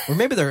 Or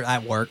maybe they're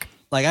at work.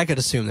 Like, I could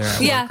assume they're at work,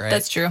 right? Yeah,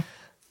 that's true.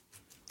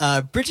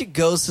 Bridget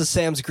goes to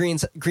Sam's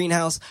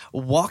greenhouse,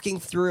 walking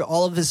through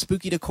all of his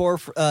spooky decor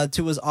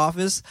to his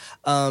office.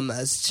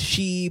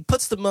 She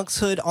puts the monk's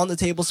hood on the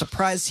table.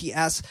 Surprised, he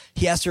asked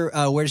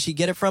her where did she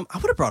get it from. I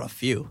would have brought a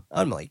few.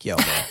 I'm like, yo,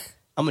 man,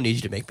 I'm gonna need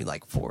you to make me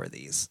like 4 of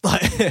these.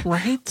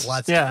 Right?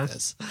 Let's do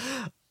this.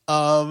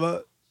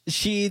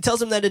 She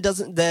tells him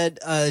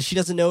that she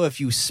doesn't know if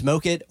you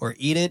smoke it or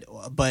eat it,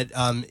 but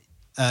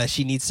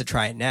she needs to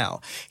try it now.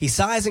 He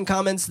sighs and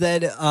comments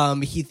that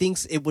he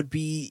thinks it would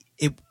be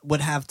it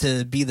would have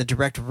to be the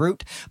direct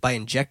route by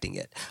injecting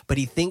it. But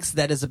he thinks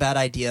that is a bad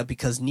idea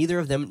because neither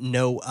of them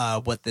know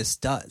what this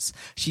does.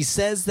 She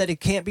says that it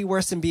can't be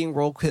worse than being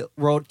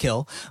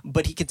roadkill,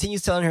 but he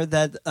continues telling her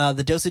that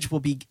the dosage will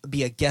be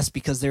a guess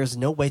because there is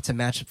no way to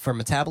match for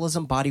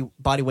metabolism,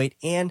 body weight,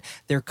 and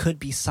there could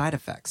be side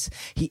effects.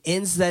 He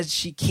ends that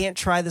she can't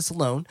try this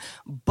alone,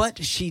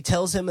 but she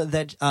tells him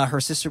that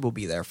her sister will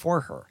be there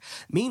for her.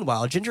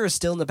 Meanwhile, Ginger is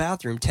still in the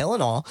bathroom, tail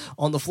and all,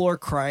 on the floor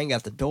crying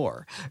at the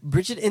door.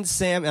 Bridget and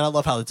Sam, and I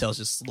love how the tail's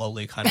just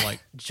slowly kind of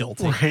like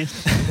jolting.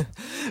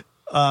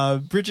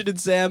 Bridget and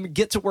Sam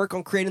get to work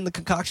on creating the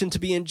concoction to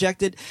be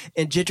injected,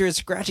 and Ginger is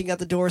scratching at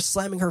the door,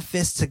 slamming her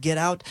fists to get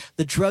out.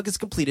 The drug is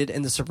completed,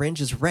 and the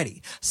syringe is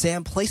ready.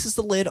 Sam places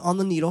the lid on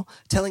the needle,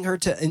 telling her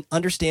to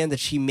understand that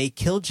she may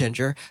kill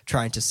Ginger,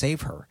 trying to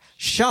save her.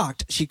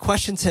 Shocked, she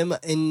questions him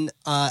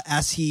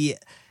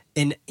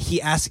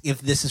he asks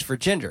if this is for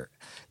Ginger,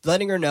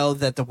 letting her know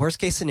that the worst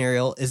case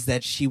scenario is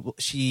that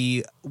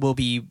she will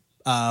be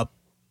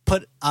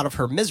put out of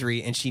her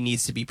misery, and she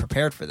needs to be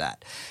prepared for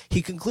that.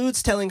 He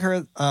concludes telling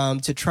her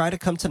to try to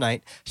come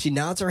tonight. She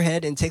nods her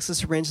head and takes the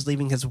syringe,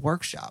 leaving his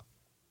workshop.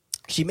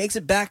 She makes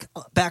it back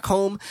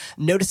home,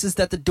 notices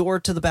that the door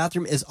to the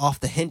bathroom is off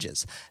the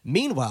hinges.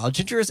 Meanwhile,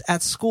 Ginger is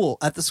at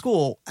the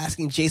school,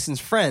 asking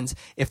Jason's friends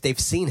if they've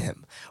seen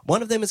him.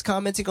 One of them is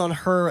commenting on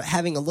her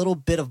having a little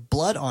bit of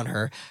blood on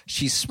her.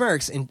 She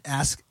smirks and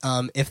asks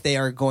if they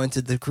are going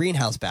to the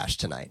greenhouse bash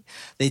tonight.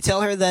 They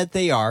tell her that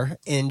they are,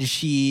 and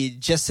she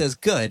just says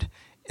good,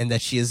 and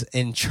that she is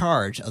in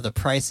charge of the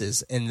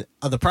prizes, and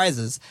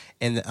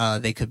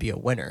they could be a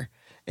winner.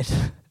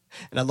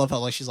 And I love how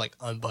like she's like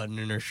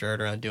unbuttoning her shirt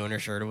or undoing her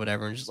shirt or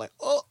whatever, and she's like,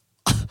 oh.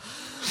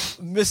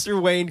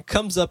 Mr. Wayne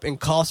comes up and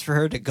calls for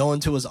her to go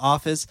into his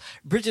office.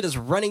 Bridget is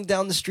running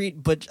down the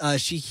street, but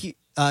she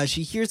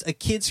hears a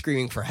kid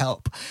screaming for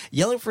help,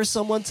 yelling for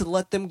someone to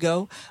let them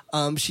go.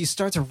 She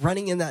starts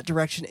running in that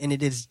direction, and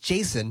it is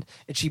Jason,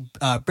 and she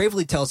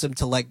bravely tells him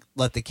to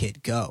let the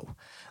kid go.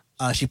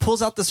 She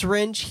pulls out the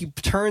syringe. He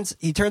turns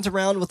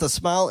around with a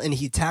smile, and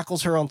he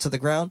tackles her onto the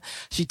ground.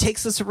 She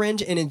takes the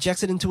syringe and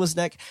injects it into his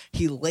neck.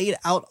 He's laid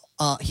out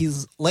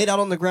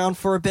on the ground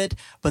for a bit,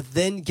 but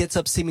then gets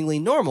up seemingly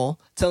normal,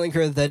 telling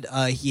her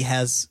that he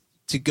has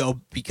to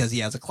go because he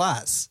has a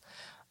class.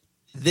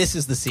 This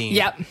is the scene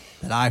that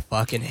I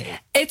fucking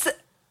hate.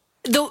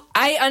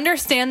 I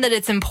understand that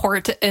it's an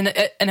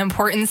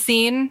important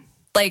scene,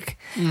 but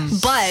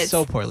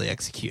so poorly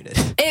executed.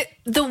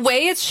 The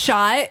way it's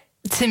shot.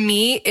 To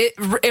me, it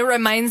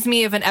reminds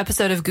me of an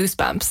episode of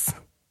Goosebumps.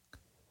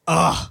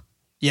 Ugh.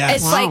 Yeah.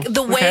 It's like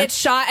the way it's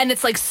shot, and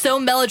it's like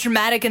so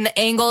melodramatic in the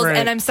angles. Right.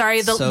 And I'm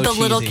sorry, the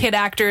little kid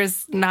actor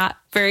is not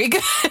very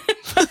good.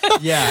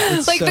 Yeah.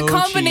 It's like so the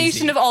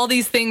combination cheesy. of all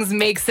these things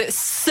makes it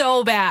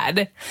so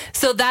bad.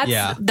 So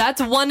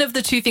that's one of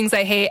the two things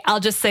I hate. I'll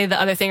just say the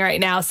other thing right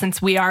now,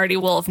 since we already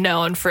will have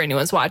known for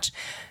anyone's watch.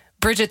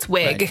 Bridget's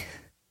wig. Right.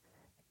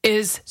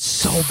 Is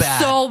so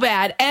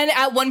bad. And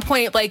at one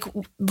point, like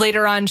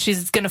later on,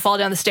 she's going to fall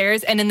down the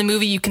stairs, and in the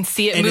movie you can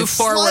see it move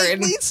forward.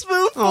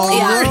 Move forward.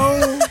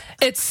 Yeah.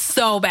 It's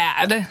so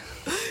bad.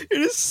 It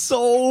is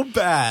so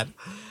bad.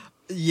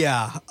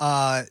 Yeah.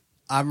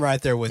 I'm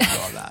right there with you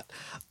on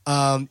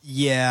that.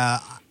 Yeah.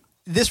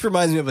 This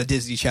reminds me of a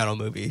Disney Channel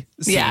movie.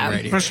 Yeah,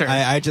 right here. For sure.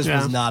 I just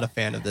was not a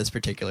fan of this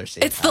particular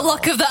scene. It's the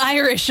luck of the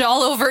Irish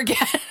all over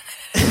again.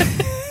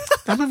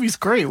 That movie's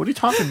great. What are you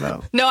talking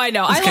about? No, I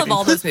know. I love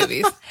all those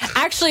movies.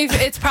 Actually,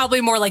 it's probably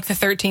more like the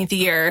 13th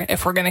year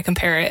if we're going to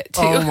compare it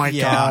to. Oh my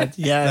God.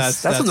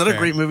 Yes. That's another fair.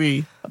 great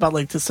movie about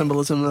like the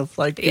symbolism of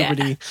like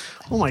puberty.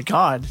 Oh my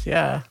God.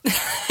 Yeah.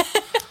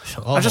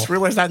 I just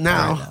realized that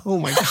now. Oh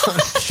my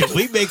God. Should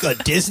we make a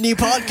Disney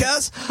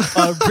podcast?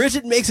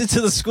 Bridget makes it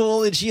to the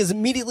school, and she is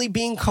immediately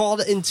being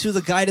called into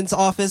the guidance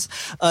office.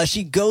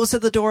 She goes to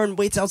the door and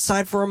waits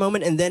outside for a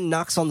moment, and then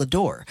knocks on the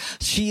door.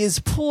 She is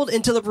pulled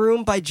into the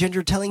room by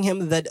Ginger, telling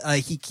him that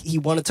he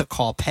wanted to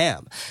call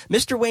Pam.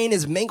 Mr. Wayne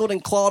is mangled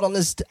and clawed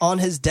on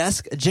his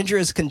desk. Ginger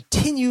is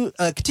continuing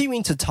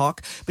to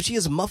talk, but she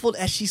is muffled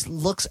as she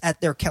looks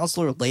at their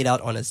counselor laid out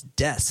on his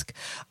desk.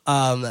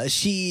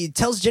 She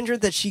tells Ginger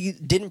that she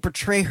didn't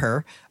betray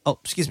her. Oh,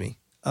 excuse me.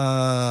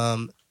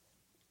 Mr.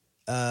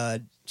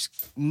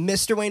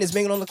 Wayne is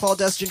mangled on the claw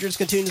desk. Ginger is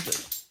continuing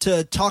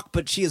to talk,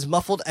 but she is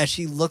muffled as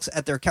she looks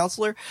at their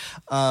counselor.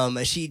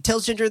 She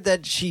tells Ginger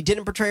that she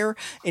didn't betray her,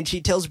 and she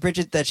tells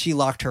Bridget that she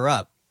locked her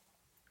up.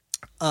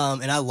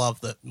 And I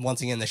love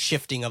once again, the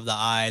shifting of the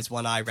eyes.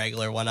 One eye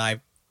regular, one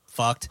eye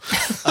fucked.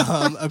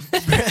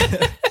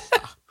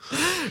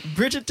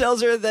 Bridget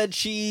tells her that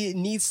she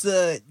needs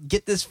to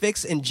get this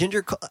fixed, and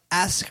Ginger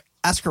asks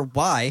her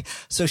why,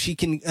 so she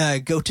can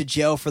go to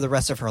jail for the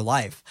rest of her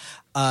life.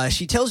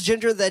 She tells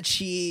Ginger that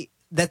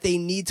they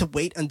need to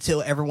wait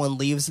until everyone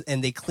leaves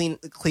and they clean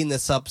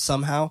this up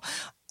somehow,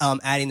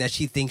 adding that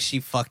she thinks she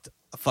fucked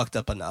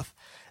up enough.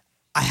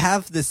 I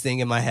have this thing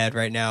in my head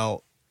right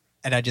now,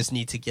 and I just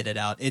need to get it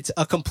out. It's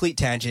a complete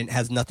tangent,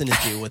 has nothing to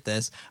do with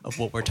this, of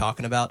what we're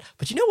talking about.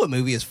 But you know what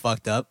movie is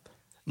fucked up?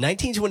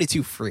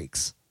 1922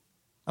 Freaks.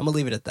 I'm gonna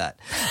leave it at that.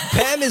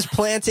 Pam is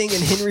planting,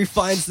 and Henry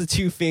finds the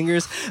 2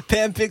 fingers.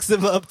 Pam picks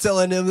them up,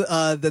 telling him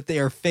that they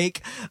are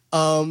fake.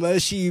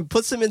 She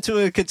puts them into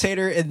a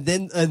container, and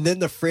then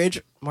the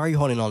fridge. Why are you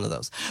holding on to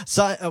those?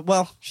 So,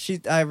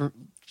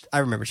 I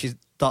remember she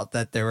thought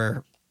that they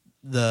were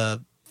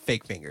the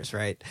fake fingers,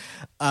 right?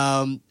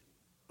 I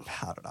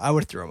don't know. I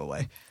would throw them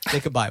away. They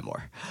could buy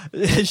more.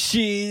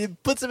 She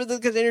puts them in the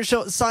container,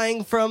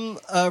 sighing from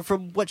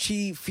what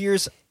she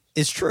fears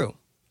is true.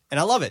 And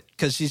I love it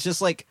because she's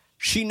just like,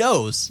 she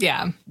knows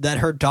that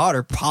her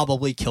daughter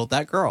probably killed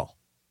that girl.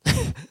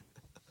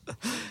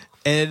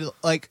 And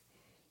like,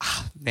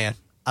 man,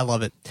 I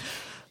love it.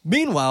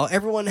 Meanwhile,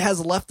 everyone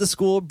has left the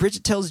school.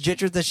 Bridget tells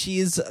Ginger that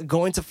she's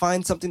going to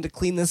find something to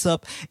clean this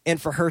up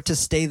and for her to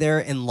stay there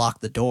and lock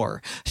the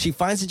door. She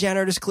finds the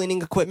janitor's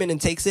cleaning equipment and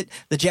takes it.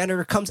 The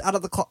janitor comes out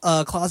of the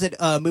closet,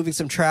 moving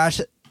some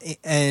trash,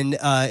 and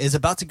is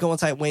about to go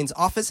inside Wayne's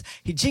office.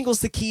 He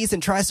jingles the keys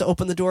and tries to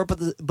open the door,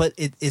 but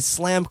it is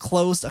slammed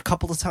closed a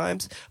couple of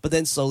times, but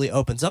then slowly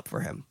opens up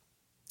for him.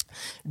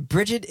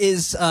 Bridget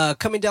is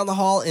coming down the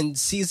hall and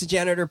sees the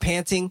janitor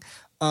panting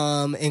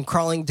and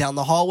crawling down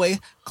the hallway.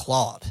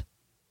 Claude.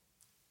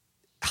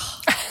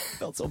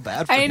 Felt so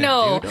bad for him. I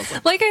know.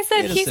 Dude. Like I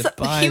said,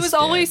 he was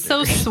always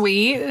so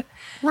sweet.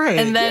 Right.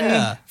 And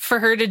then for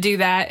her to do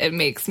that, it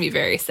makes me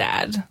very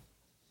sad.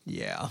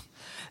 Yeah.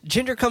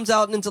 Ginger comes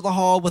out into the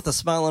hall with a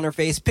smile on her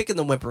face, picking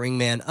the whimpering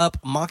man up,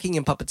 mocking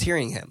and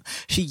puppeteering him.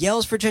 She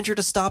yells for Ginger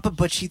to stop,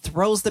 but she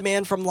throws the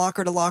man from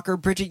locker to locker,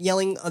 Bridget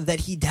yelling that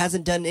he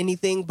hasn't done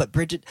anything, but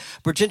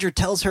Ginger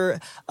tells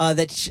her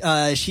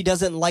that she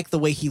doesn't like the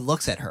way he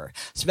looks at her,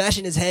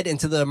 smashing his head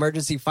into the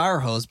emergency fire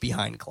hose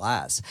behind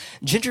glass.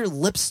 Ginger's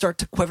lips start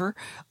to quiver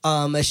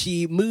as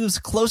she moves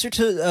closer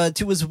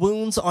to his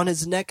wounds on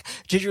his neck.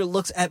 Ginger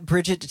looks at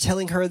Bridget,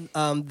 telling her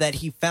that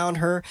he found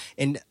her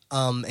and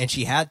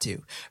she had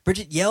to.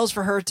 Bridget yells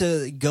for her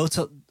to go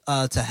to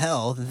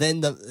hell. Then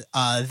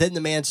the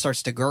man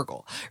starts to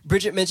gurgle.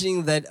 Bridget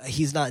mentioning that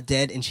he's not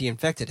dead and she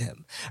infected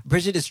him.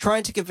 Bridget is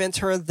trying to convince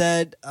her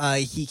that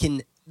she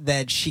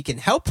can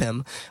help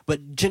him,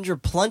 but Ginger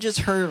plunges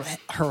her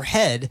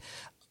hand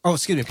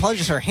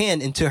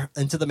into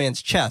the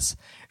man's chest.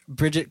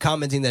 Bridget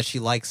commenting that she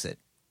likes it,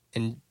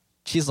 and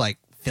she's like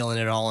feeling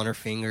it all on her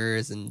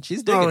fingers, and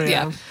she's digging it.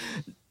 Yeah.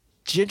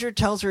 Ginger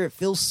tells her it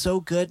feels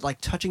so good,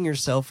 like touching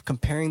yourself,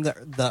 comparing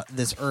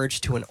this urge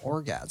to an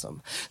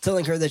orgasm,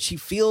 telling her that she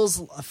feels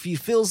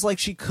like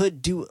she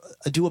could do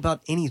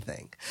about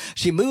anything.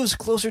 She moves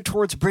closer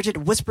towards Bridget,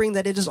 whispering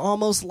that it is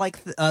almost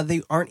like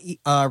they aren't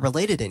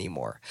related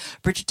anymore.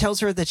 Bridget tells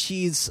her that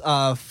she's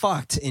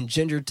fucked, and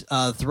Ginger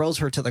throws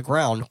her to the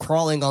ground,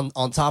 crawling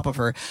on top of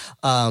her,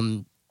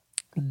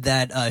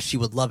 that she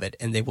would love it,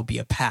 and they will be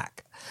a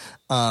pack.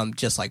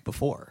 Just like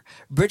before.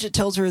 Bridget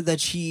tells her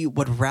that she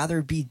would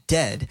rather be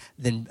dead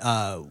than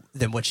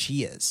what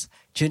she is.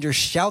 Ginger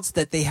shouts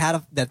that they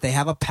have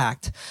a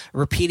pact,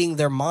 repeating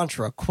their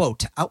mantra,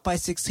 quote, "Out by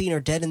 16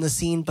 or dead in the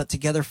scene, but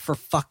together for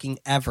fucking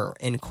ever,"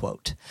 end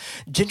quote.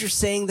 Ginger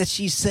saying that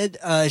she said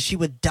she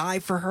would die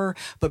for her,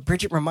 but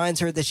Bridget reminds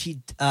her that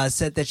she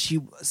said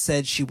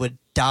she would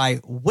die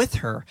with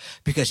her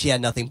because she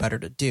had nothing better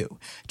to do.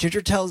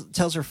 Ginger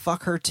tells her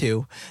fuck her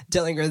too,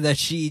 telling her that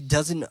she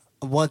doesn't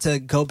want to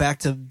go back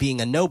to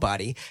being a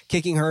nobody,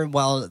 kicking her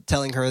while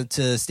telling her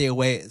to stay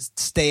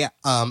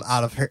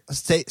out of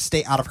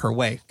her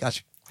way.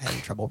 Gosh, I'm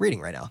having trouble reading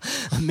right now.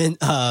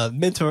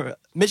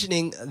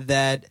 Mentioning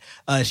that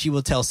she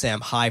will tell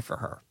Sam hi for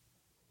her.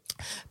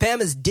 Pam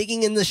is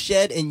digging in the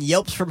shed and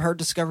yelps from her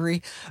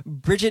discovery.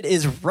 Bridget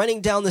is running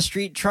down the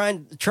street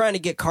trying to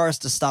get cars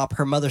to stop.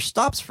 Her mother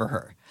stops for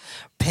her.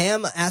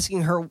 Pam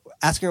asking her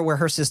where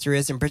her sister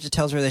is, and Bridget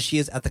tells her that she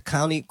is at the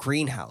county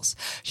greenhouse.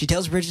 She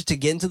tells Bridget to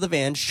get into the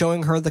van,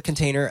 showing her the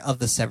container of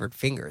the severed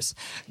fingers.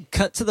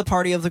 Cut to the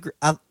party at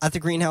the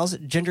greenhouse.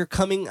 Ginger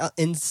coming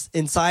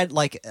inside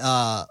like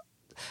a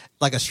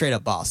straight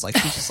up boss. Like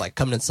she's just like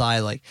coming inside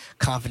like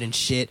confident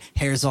shit,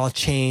 hair's all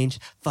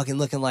changed, fucking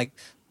looking like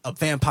a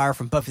vampire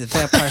from Buffy the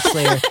Vampire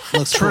Slayer.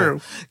 Looks true.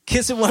 Cool.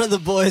 Kissing one of the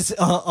boys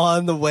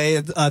on the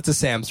way to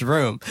Sam's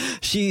room.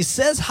 She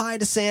says hi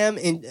to Sam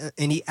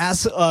and he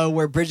asks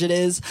where Bridget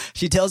is.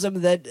 She tells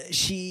him that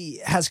she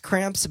has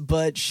cramps,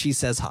 but she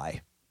says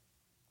hi.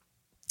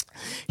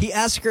 He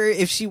asks her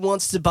if she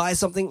wants to buy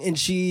something, and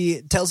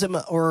she tells him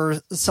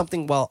or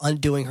something while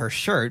undoing her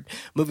shirt,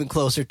 moving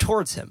closer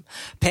towards him.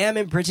 Pam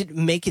and Bridget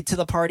make it to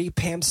the party,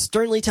 Pam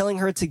sternly telling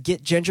her to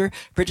get Ginger.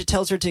 Bridget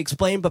tells her to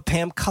explain, but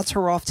Pam cuts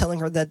her off, telling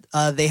her that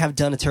they have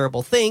done a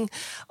terrible thing,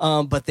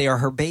 but they are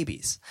her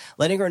babies,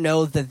 letting her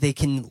know that they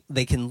can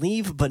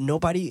leave, but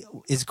nobody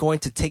is going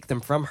to take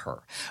them from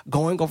her.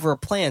 Going over a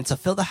plan to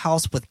fill the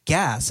house with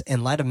gas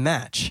and light a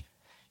match.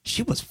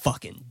 She was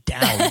fucking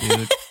down,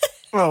 dude.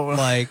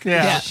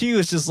 She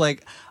was just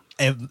like,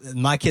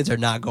 my kids are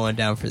not going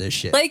down for this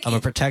shit. Like, I'm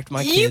gonna protect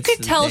my kids. You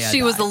could tell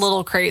she was a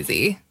little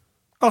crazy.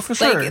 Oh, for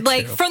sure.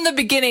 Like from the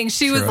beginning,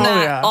 she was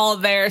not all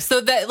there. So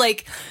that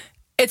like,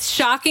 it's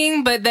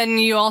shocking, but then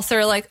you also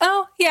are like,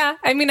 oh yeah,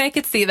 I mean, I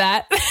could see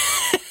that.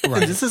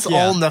 Right. This is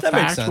all in the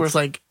fact where it's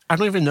like, I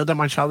don't even know that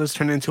my child is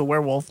turning into a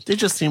werewolf. They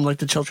just seem like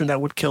the children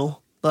that would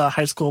kill the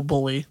high school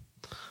bully.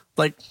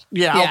 Like,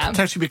 I'll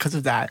protect you because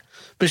of that.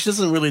 But she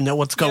doesn't really know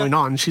what's going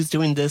on. She's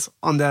doing this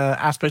on the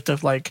aspect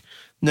of like,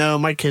 no,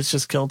 my kids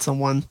just killed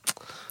someone.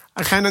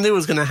 I kind of knew it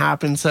was going to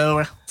happen, so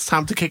it's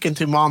time to kick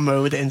into mom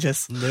mode and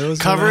just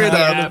cover it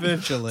up.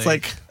 Eventually. It's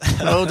like,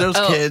 oh, those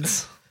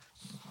kids.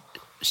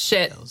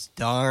 Shit. Those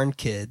darn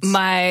kids.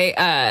 My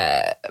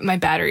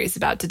battery is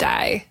about to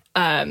die.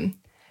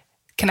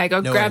 Can I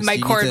go grab my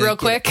cord real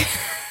quick?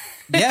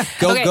 Yeah,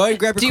 go ahead and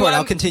grab your cord.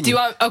 I'll continue. Do you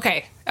want?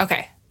 Okay.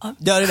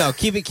 No.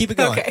 Keep it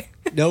going. Okay.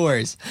 No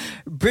worries.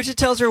 Bridget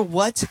tells her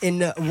what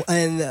and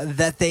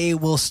that they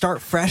will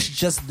start fresh,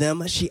 just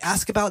them. She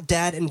asks about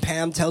Dad, and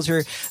Pam tells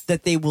her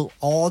that they will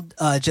all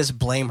just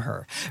blame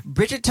her.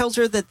 Bridget tells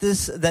her that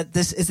this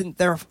isn't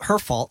her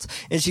fault,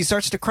 and she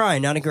starts to cry,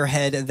 nodding her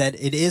head that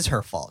it is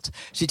her fault.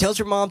 She tells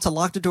her mom to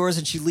lock the doors,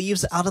 and she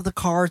leaves out of the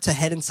car to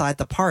head inside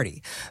the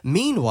party.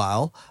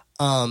 Meanwhile,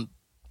 oh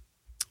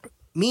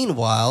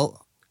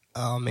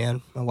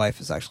man, my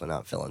wife is actually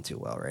not feeling too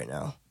well right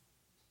now.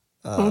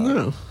 Oh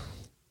no.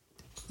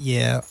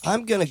 Yeah,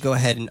 I'm going to go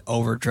ahead and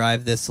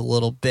overdrive this a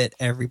little bit,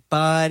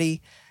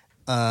 everybody,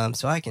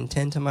 so I can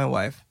tend to my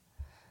wife.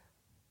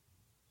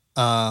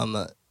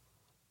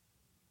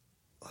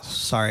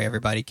 Sorry,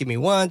 everybody. Give me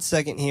 1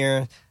 second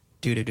here.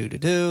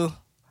 Do.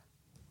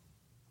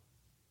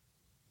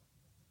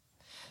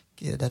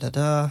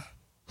 Da-da-da-da.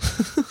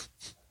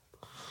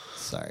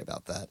 Sorry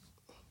about that.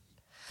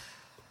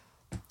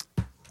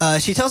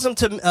 She tells him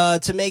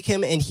to make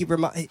him, and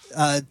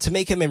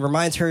and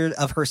reminds her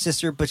of her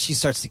sister, but she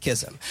starts to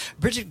kiss him.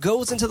 Bridget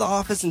goes into the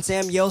office, and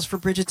Sam yells for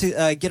Bridget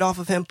to get off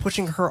of him,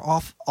 pushing her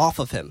off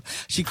of him.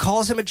 She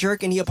calls him a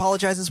jerk, and he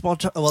apologizes while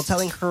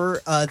telling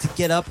her to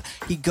get up.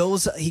 He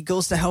goes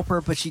to help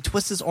her, but she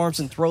twists his arms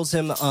and throws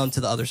him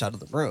to the other side of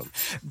the room.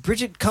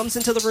 Bridget comes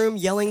into the room,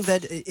 yelling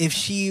that if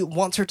she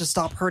wants her to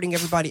stop hurting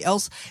everybody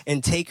else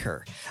and take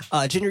her.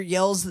 Ginger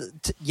yells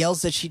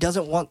that she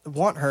doesn't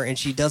want her, and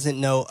she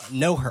doesn't know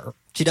her.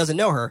 She doesn't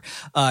know her.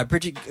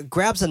 Bridget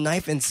grabs a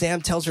knife, and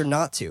Sam tells her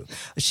not to.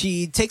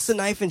 She takes the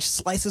knife and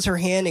slices her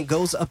hand and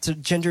goes up to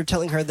Ginger,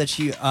 telling her that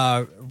she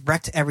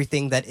wrecked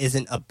everything that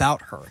isn't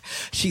about her.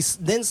 She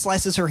then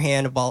slices her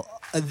hand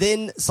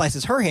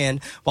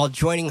while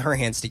joining her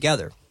hands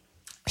together.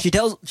 She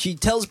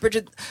tells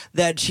Bridget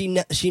that she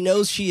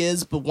knows she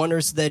is, but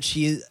wonders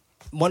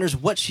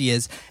what she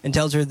is, and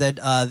tells her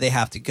that they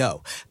have to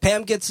go.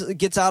 Pam gets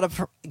out of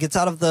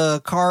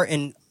the car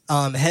and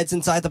heads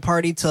inside the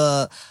party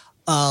to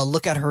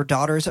look at her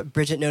daughters.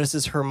 Bridget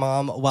notices her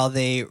mom while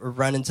they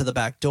run into the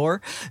back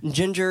door.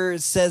 Ginger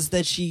says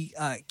that she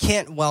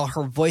can't while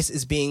her voice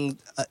is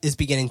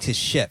beginning to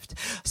shift,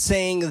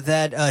 saying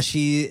that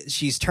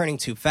she's turning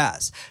too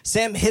fast.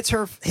 Sam hits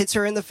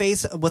her in the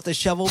face with a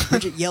shovel.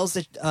 Bridget yells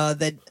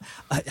that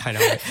I know.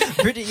 Right?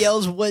 Bridget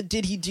yells, "What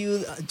did he do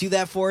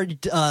that for?"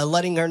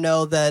 Letting her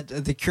know that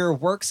the cure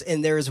works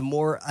and there is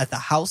more at the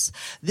house.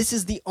 This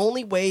is the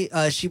only way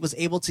she was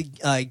able to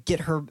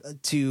get her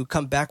to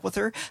come back with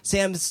her.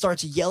 Sam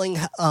starts yelling,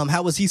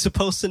 how was he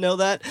supposed to know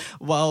that?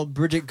 While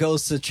Bridget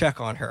goes to check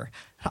on her.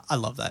 I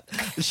love that.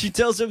 She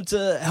tells him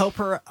to help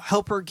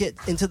her get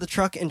into the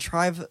truck and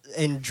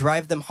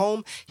drive them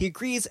home. He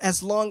agrees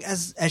as long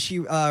as she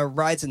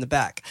rides in the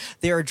back.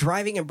 They are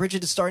driving, and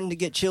Bridget is starting to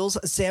get chills.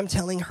 Sam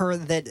telling her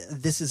that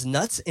this is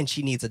nuts and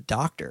she needs a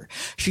doctor.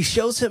 She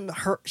shows him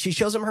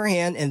her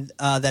hand and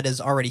that is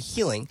already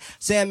healing.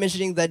 Sam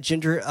mentioning that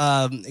Ginger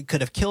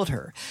could have killed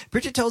her.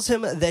 Bridget tells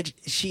him that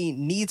she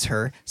needs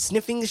her.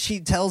 Sniffing, she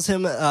tells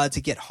him to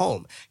get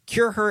home,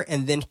 cure her,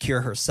 and then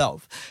cure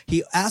herself.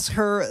 He asks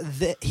her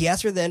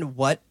then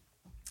what.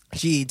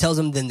 She tells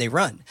him, then they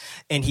run,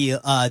 and he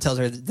tells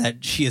her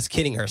that she is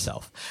kidding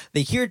herself.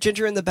 They hear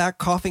Ginger in the back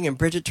coughing, and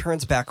Bridget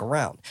turns back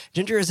around.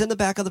 Ginger is in the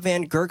back of the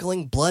van,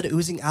 gurgling, blood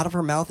oozing out of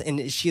her mouth,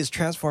 and she is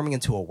transforming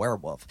into a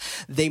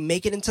werewolf. They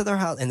make it into their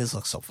house, and this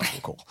looks so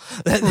fucking cool.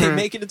 They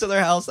make it into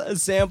their house,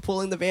 Sam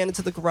pulling the van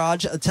into the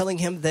garage, telling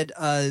him that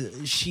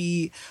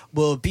she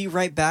will be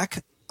right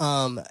back,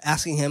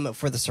 asking him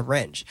for the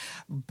syringe.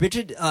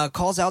 Bridget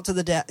calls out to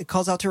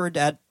her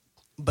dad,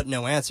 but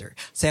no answer.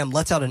 Sam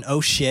lets out an oh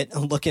shit,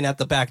 looking at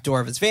the back door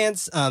of his van,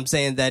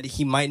 saying that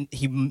he meant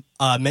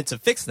to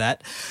fix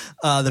that.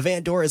 The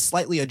van door is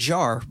slightly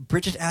ajar.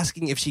 Bridget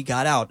asking if she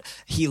got out.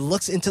 He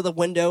looks into the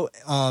window,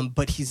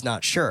 but he's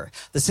not sure.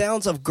 The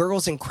sounds of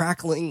gurgles and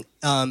crackling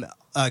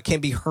can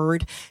be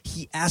heard.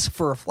 He asks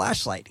for a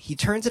flashlight. He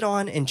turns it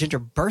on, and Ginger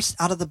bursts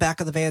out of the back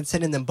of the van,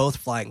 sending them both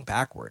flying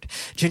backward.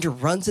 Ginger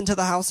runs into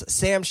the house,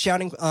 Sam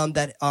shouting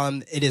that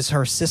it is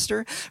her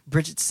sister.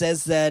 Bridget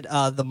says that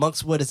the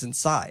monk's wood is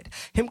inside.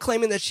 Him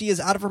claiming that she is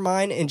out of her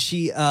mind, and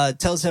she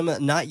tells him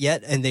not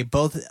yet, and they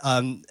both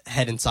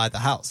head inside the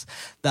house.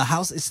 The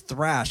house is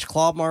thrashed,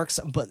 claw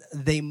marks, but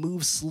they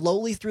move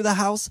slowly through the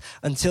house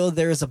until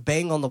there is a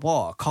bang on the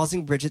wall,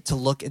 causing Bridget to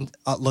look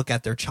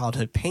at their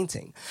childhood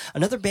painting.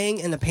 Another bang,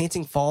 and the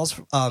painting falls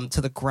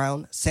to the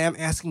ground. Sam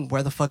asking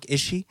where the fuck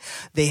is she?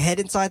 They head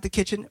inside the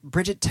kitchen,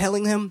 Bridget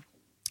telling him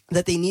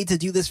that they need to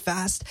do this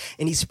fast,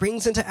 and he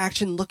springs into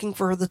action looking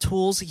for the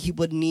tools he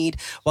would need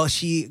while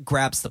she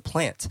grabs the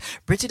plant.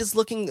 Bridget isn't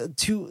looking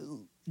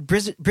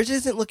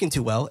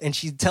too well, and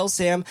she tells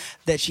Sam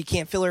that she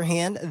can't feel her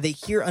hand. They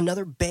hear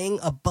another bang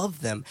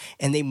above them,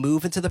 and they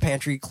move into the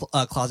pantry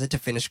closet to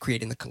finish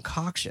creating the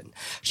concoction.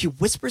 She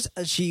whispers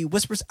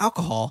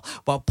alcohol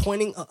while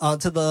pointing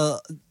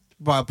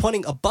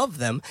above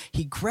them.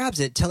 He grabs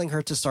it, telling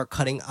her to start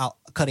cutting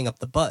up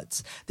the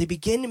buds. They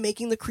begin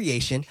making the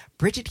creation.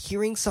 Bridget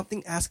hearing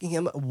something asking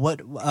him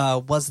what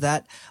was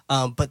that,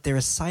 but there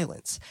is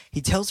silence.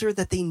 He tells her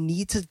that they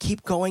need to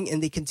keep going,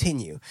 and they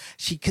continue.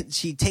 She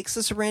takes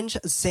the syringe.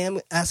 Sam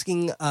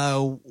asking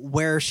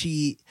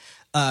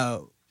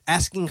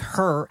asking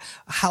her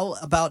how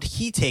about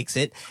he takes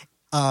it.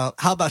 How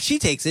about she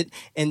takes it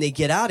and they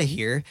get out of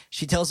here?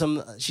 She tells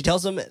him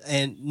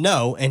and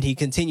no, and he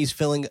continues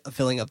filling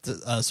up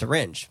the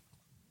syringe.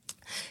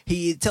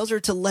 He tells her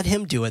to let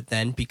him do it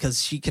then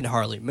because she can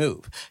hardly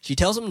move. She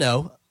tells him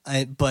no,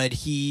 but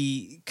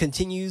he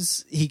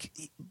continues.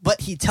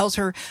 But he tells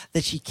her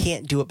that she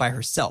can't do it by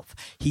herself.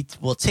 He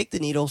will take the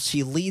needle.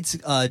 She leads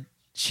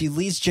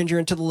Ginger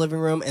into the living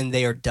room, and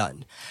they are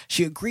done.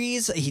 She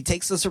agrees. He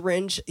takes the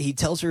syringe. He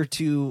tells her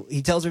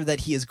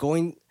that he is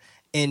going.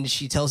 And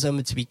she tells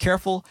him to be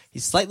careful. He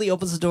slightly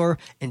opens the door,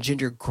 and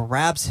Ginger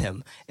grabs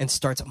him and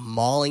starts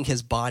mauling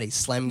his body,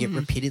 slamming it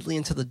repeatedly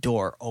into the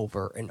door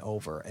over and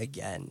over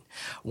again.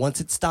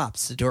 Once it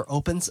stops, the door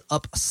opens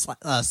up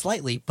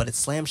slightly, but it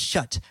slams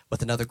shut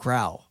with another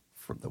growl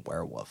from the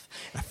werewolf.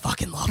 And I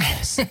fucking love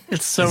this.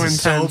 It's so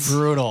this intense. Is so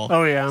brutal.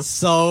 Oh, yeah.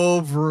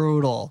 So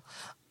brutal.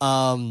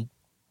 And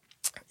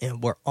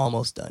we're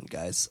almost done,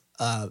 guys.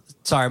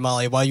 Sorry,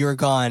 Molly, while you were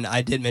gone,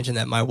 I did mention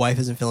that my wife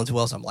isn't feeling too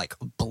well, so I'm like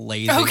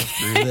blazing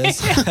through this.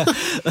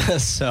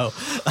 So,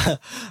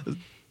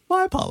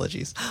 my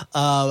apologies.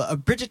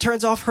 Bridget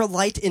turns off her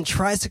light and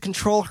tries to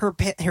control her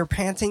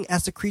panting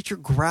as the creature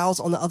growls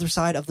on the other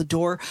side of the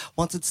door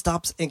once it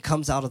stops and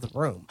comes out of the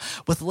room.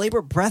 With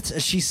labored breaths,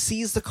 she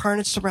sees the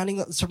carnage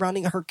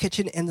surrounding her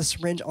kitchen and the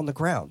syringe on the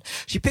ground.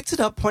 She picks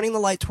it up, pointing the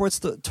light towards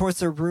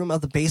the room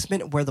of the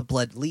basement where the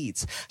blood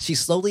leads. She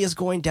slowly is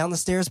going down the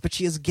stairs, but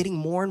she is getting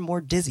more and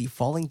more dizzy,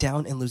 falling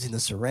down and losing the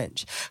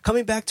syringe.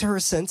 Coming back to her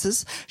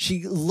senses,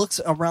 she looks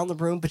around the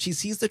room, but she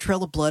sees the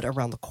trail of blood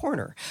around the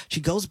corner.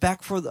 She goes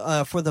back for the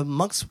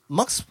monk's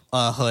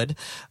hood,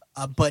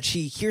 but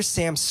she hears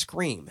Sam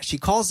scream. She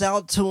calls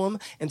out to him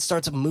and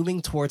starts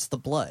moving towards the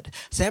blood.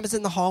 Sam is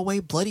in the hallway,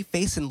 bloody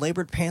face and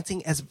labored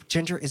panting as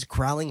Ginger is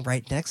growling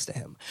right next to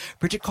him.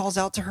 Bridget calls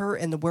out to her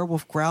and the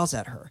werewolf growls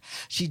at her.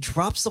 She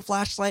drops the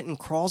flashlight and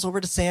crawls over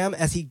to Sam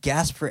as he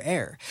gasps for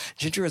air.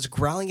 Ginger is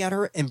growling at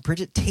her and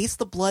Bridget tastes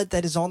the blood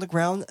that is on the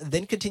ground,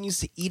 then continues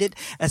to eat it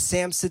as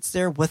Sam sits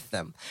there with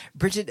them.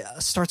 Bridget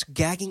starts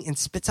gagging and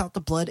spits out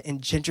the blood,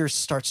 and Ginger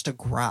starts to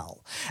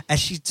growl. As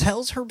she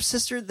tells her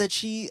sister that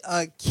she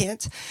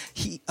can't,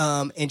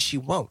 and she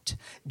won't.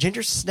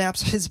 Ginger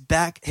snaps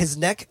his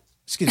neck,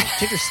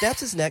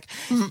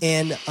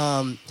 and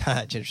and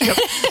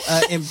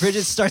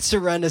Bridget starts to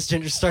run as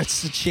Ginger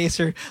starts to chase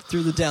her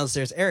through the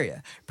downstairs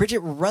area. Bridget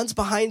runs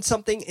behind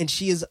something, and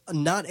she is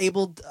not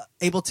able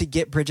to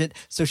get Bridget,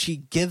 so she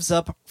gives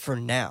up for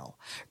now.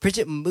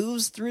 Bridget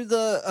moves through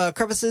the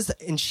crevices,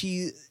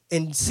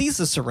 and sees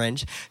the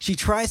syringe. She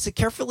tries to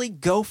carefully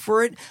go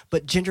for it,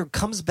 but Ginger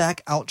comes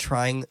back out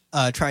trying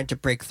to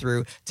break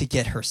through to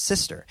get her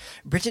sister.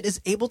 Bridget is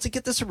able to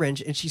get the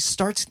syringe, and she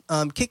starts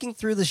kicking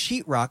through the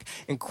sheetrock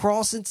and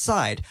crawls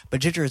inside,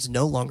 but Ginger is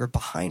no longer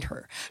behind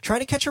her. Trying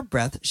to catch her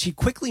breath, she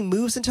quickly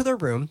moves into the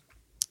room,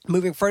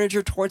 moving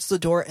furniture towards the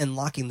door and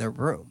locking the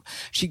room.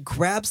 She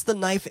grabs the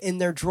knife in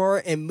their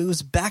drawer and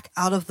moves back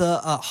out of the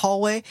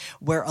hallway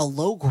where a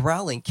low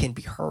growling can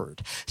be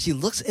heard. She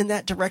looks in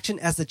that direction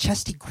as the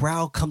chesty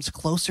growl comes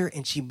closer,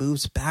 and she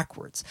moves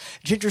backwards.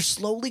 Ginger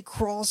slowly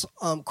crawls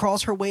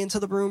her way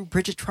into the room,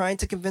 Bridget trying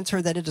to convince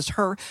her that it is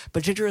her,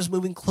 but Ginger is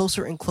moving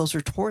closer and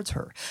closer towards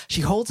her. She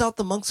holds out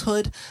the monk's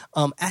hood,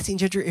 asking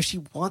Ginger if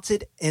she wants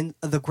it, and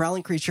the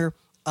growling creature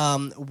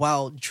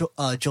while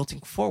jolting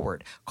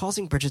forward,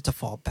 causing Bridget to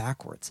fall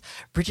backwards.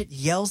 Bridget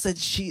yells that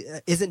she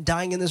isn't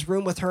dying in this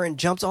room with her and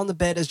jumps on the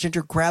bed as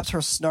Ginger grabs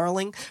her,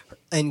 snarling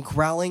and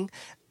growling.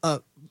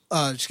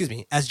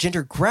 As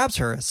Ginger grabs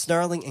her,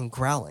 snarling and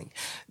growling,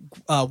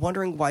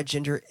 wondering why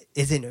Ginger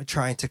isn't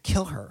trying to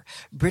kill her.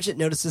 Bridget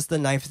notices the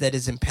knife that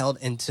is impaled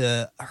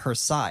into her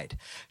side.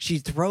 She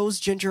throws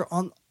Ginger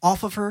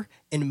off of her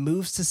and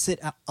moves to sit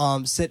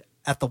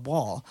at the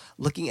wall,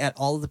 looking at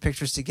all of the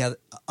pictures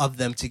of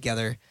them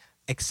together,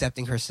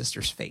 accepting her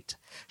sister's fate.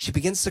 She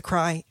begins to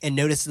cry and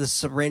notices the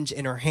syringe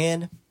in her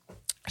hand.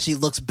 She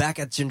looks back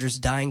at Ginger's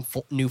dying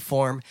new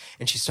form,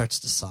 and she starts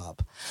to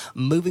sob,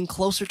 moving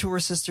closer to her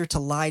sister to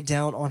lie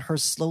down on her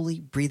slowly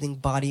breathing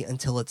body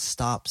until it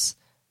stops.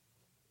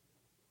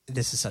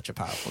 This is such a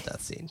powerful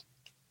death scene.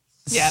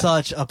 Yeah.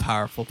 Such a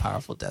powerful,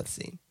 powerful death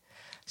scene.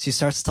 She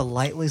starts to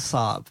lightly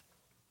sob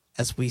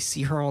as we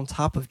see her on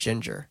top of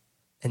Ginger,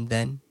 and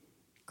then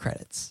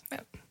credits.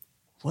 Yep.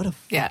 What a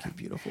fucking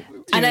beautiful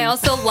movie. And I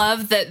also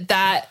love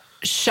that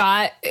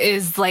shot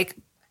is like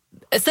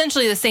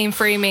essentially the same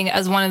framing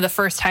as one of the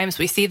first times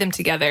we see them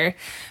together.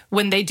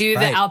 When they do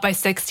the out by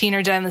 16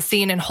 or down the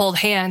scene and hold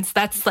hands,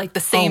 that's like the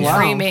same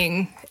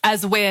framing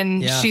as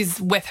when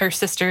she's with her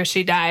sister,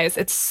 she dies.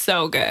 It's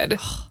so good.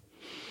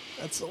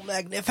 That's so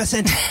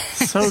magnificent.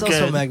 So good.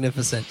 So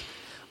magnificent.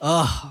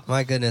 Oh,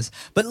 my goodness.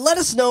 But let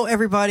us know,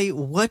 everybody,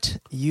 what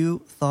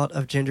you thought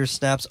of Ginger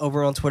Snaps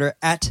over on Twitter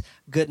at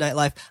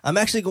GoodNightLife. I'm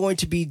actually going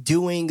to be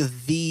doing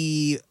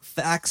the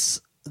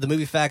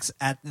movie facts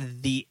at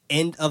the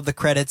end of the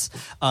credits.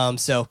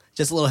 So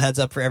just a little heads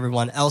up for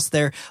everyone else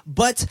there.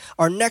 But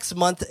our next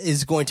month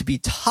is going to be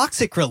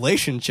Toxic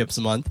Relationships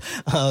Month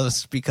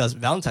because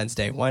Valentine's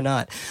Day, why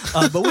not?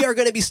 But we are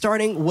going to be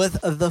starting with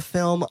the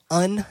film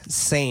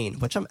Unsane,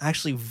 which I'm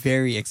actually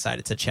very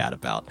excited to chat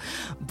about.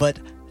 But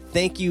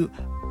thank you,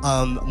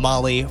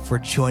 Molly, for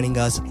joining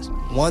us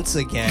once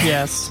again.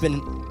 Yes. It's been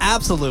an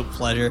absolute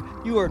pleasure.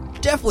 You are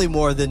definitely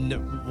more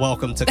than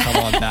welcome to come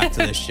on back to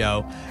this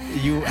show.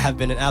 You have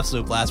been an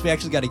absolute blast. We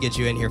actually got to get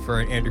you in here for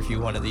an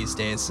interview one of these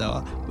days,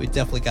 so we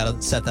definitely got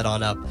to set that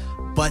on up.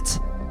 But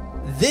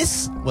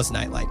this was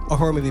Nightlight, a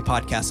horror movie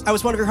podcast. I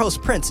was one of your hosts,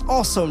 Prince,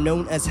 also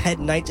known as Head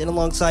Knight, and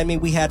alongside me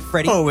we had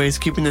Freddie. Always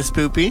keeping it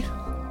spoopy.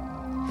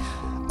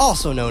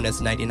 Also known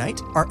as Nighty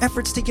Night. Our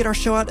efforts to get our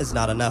show out is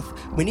not enough.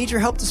 We need your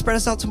help to spread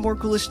us out to more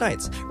ghoulish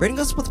nights. Rating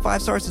us with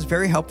 5 stars is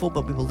very helpful,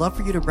 but we would love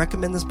for you to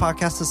recommend this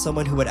podcast to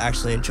someone who would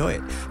actually enjoy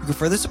it. You can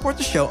further support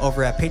the show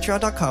over at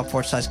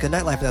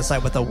patreon.com/goodnightlife, and that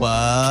site with a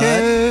what?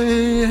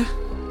 Okay.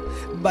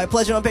 By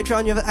pledging on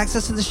Patreon, you have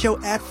access to the show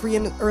ad-free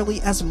and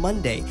early as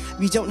Monday. If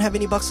you don't have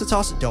any bucks to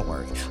toss, don't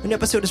worry. An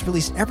episode is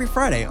released every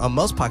Friday on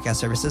most podcast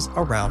services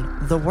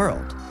around the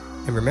world.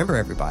 And remember,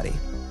 everybody,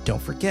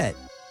 don't forget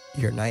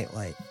your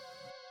nightlight.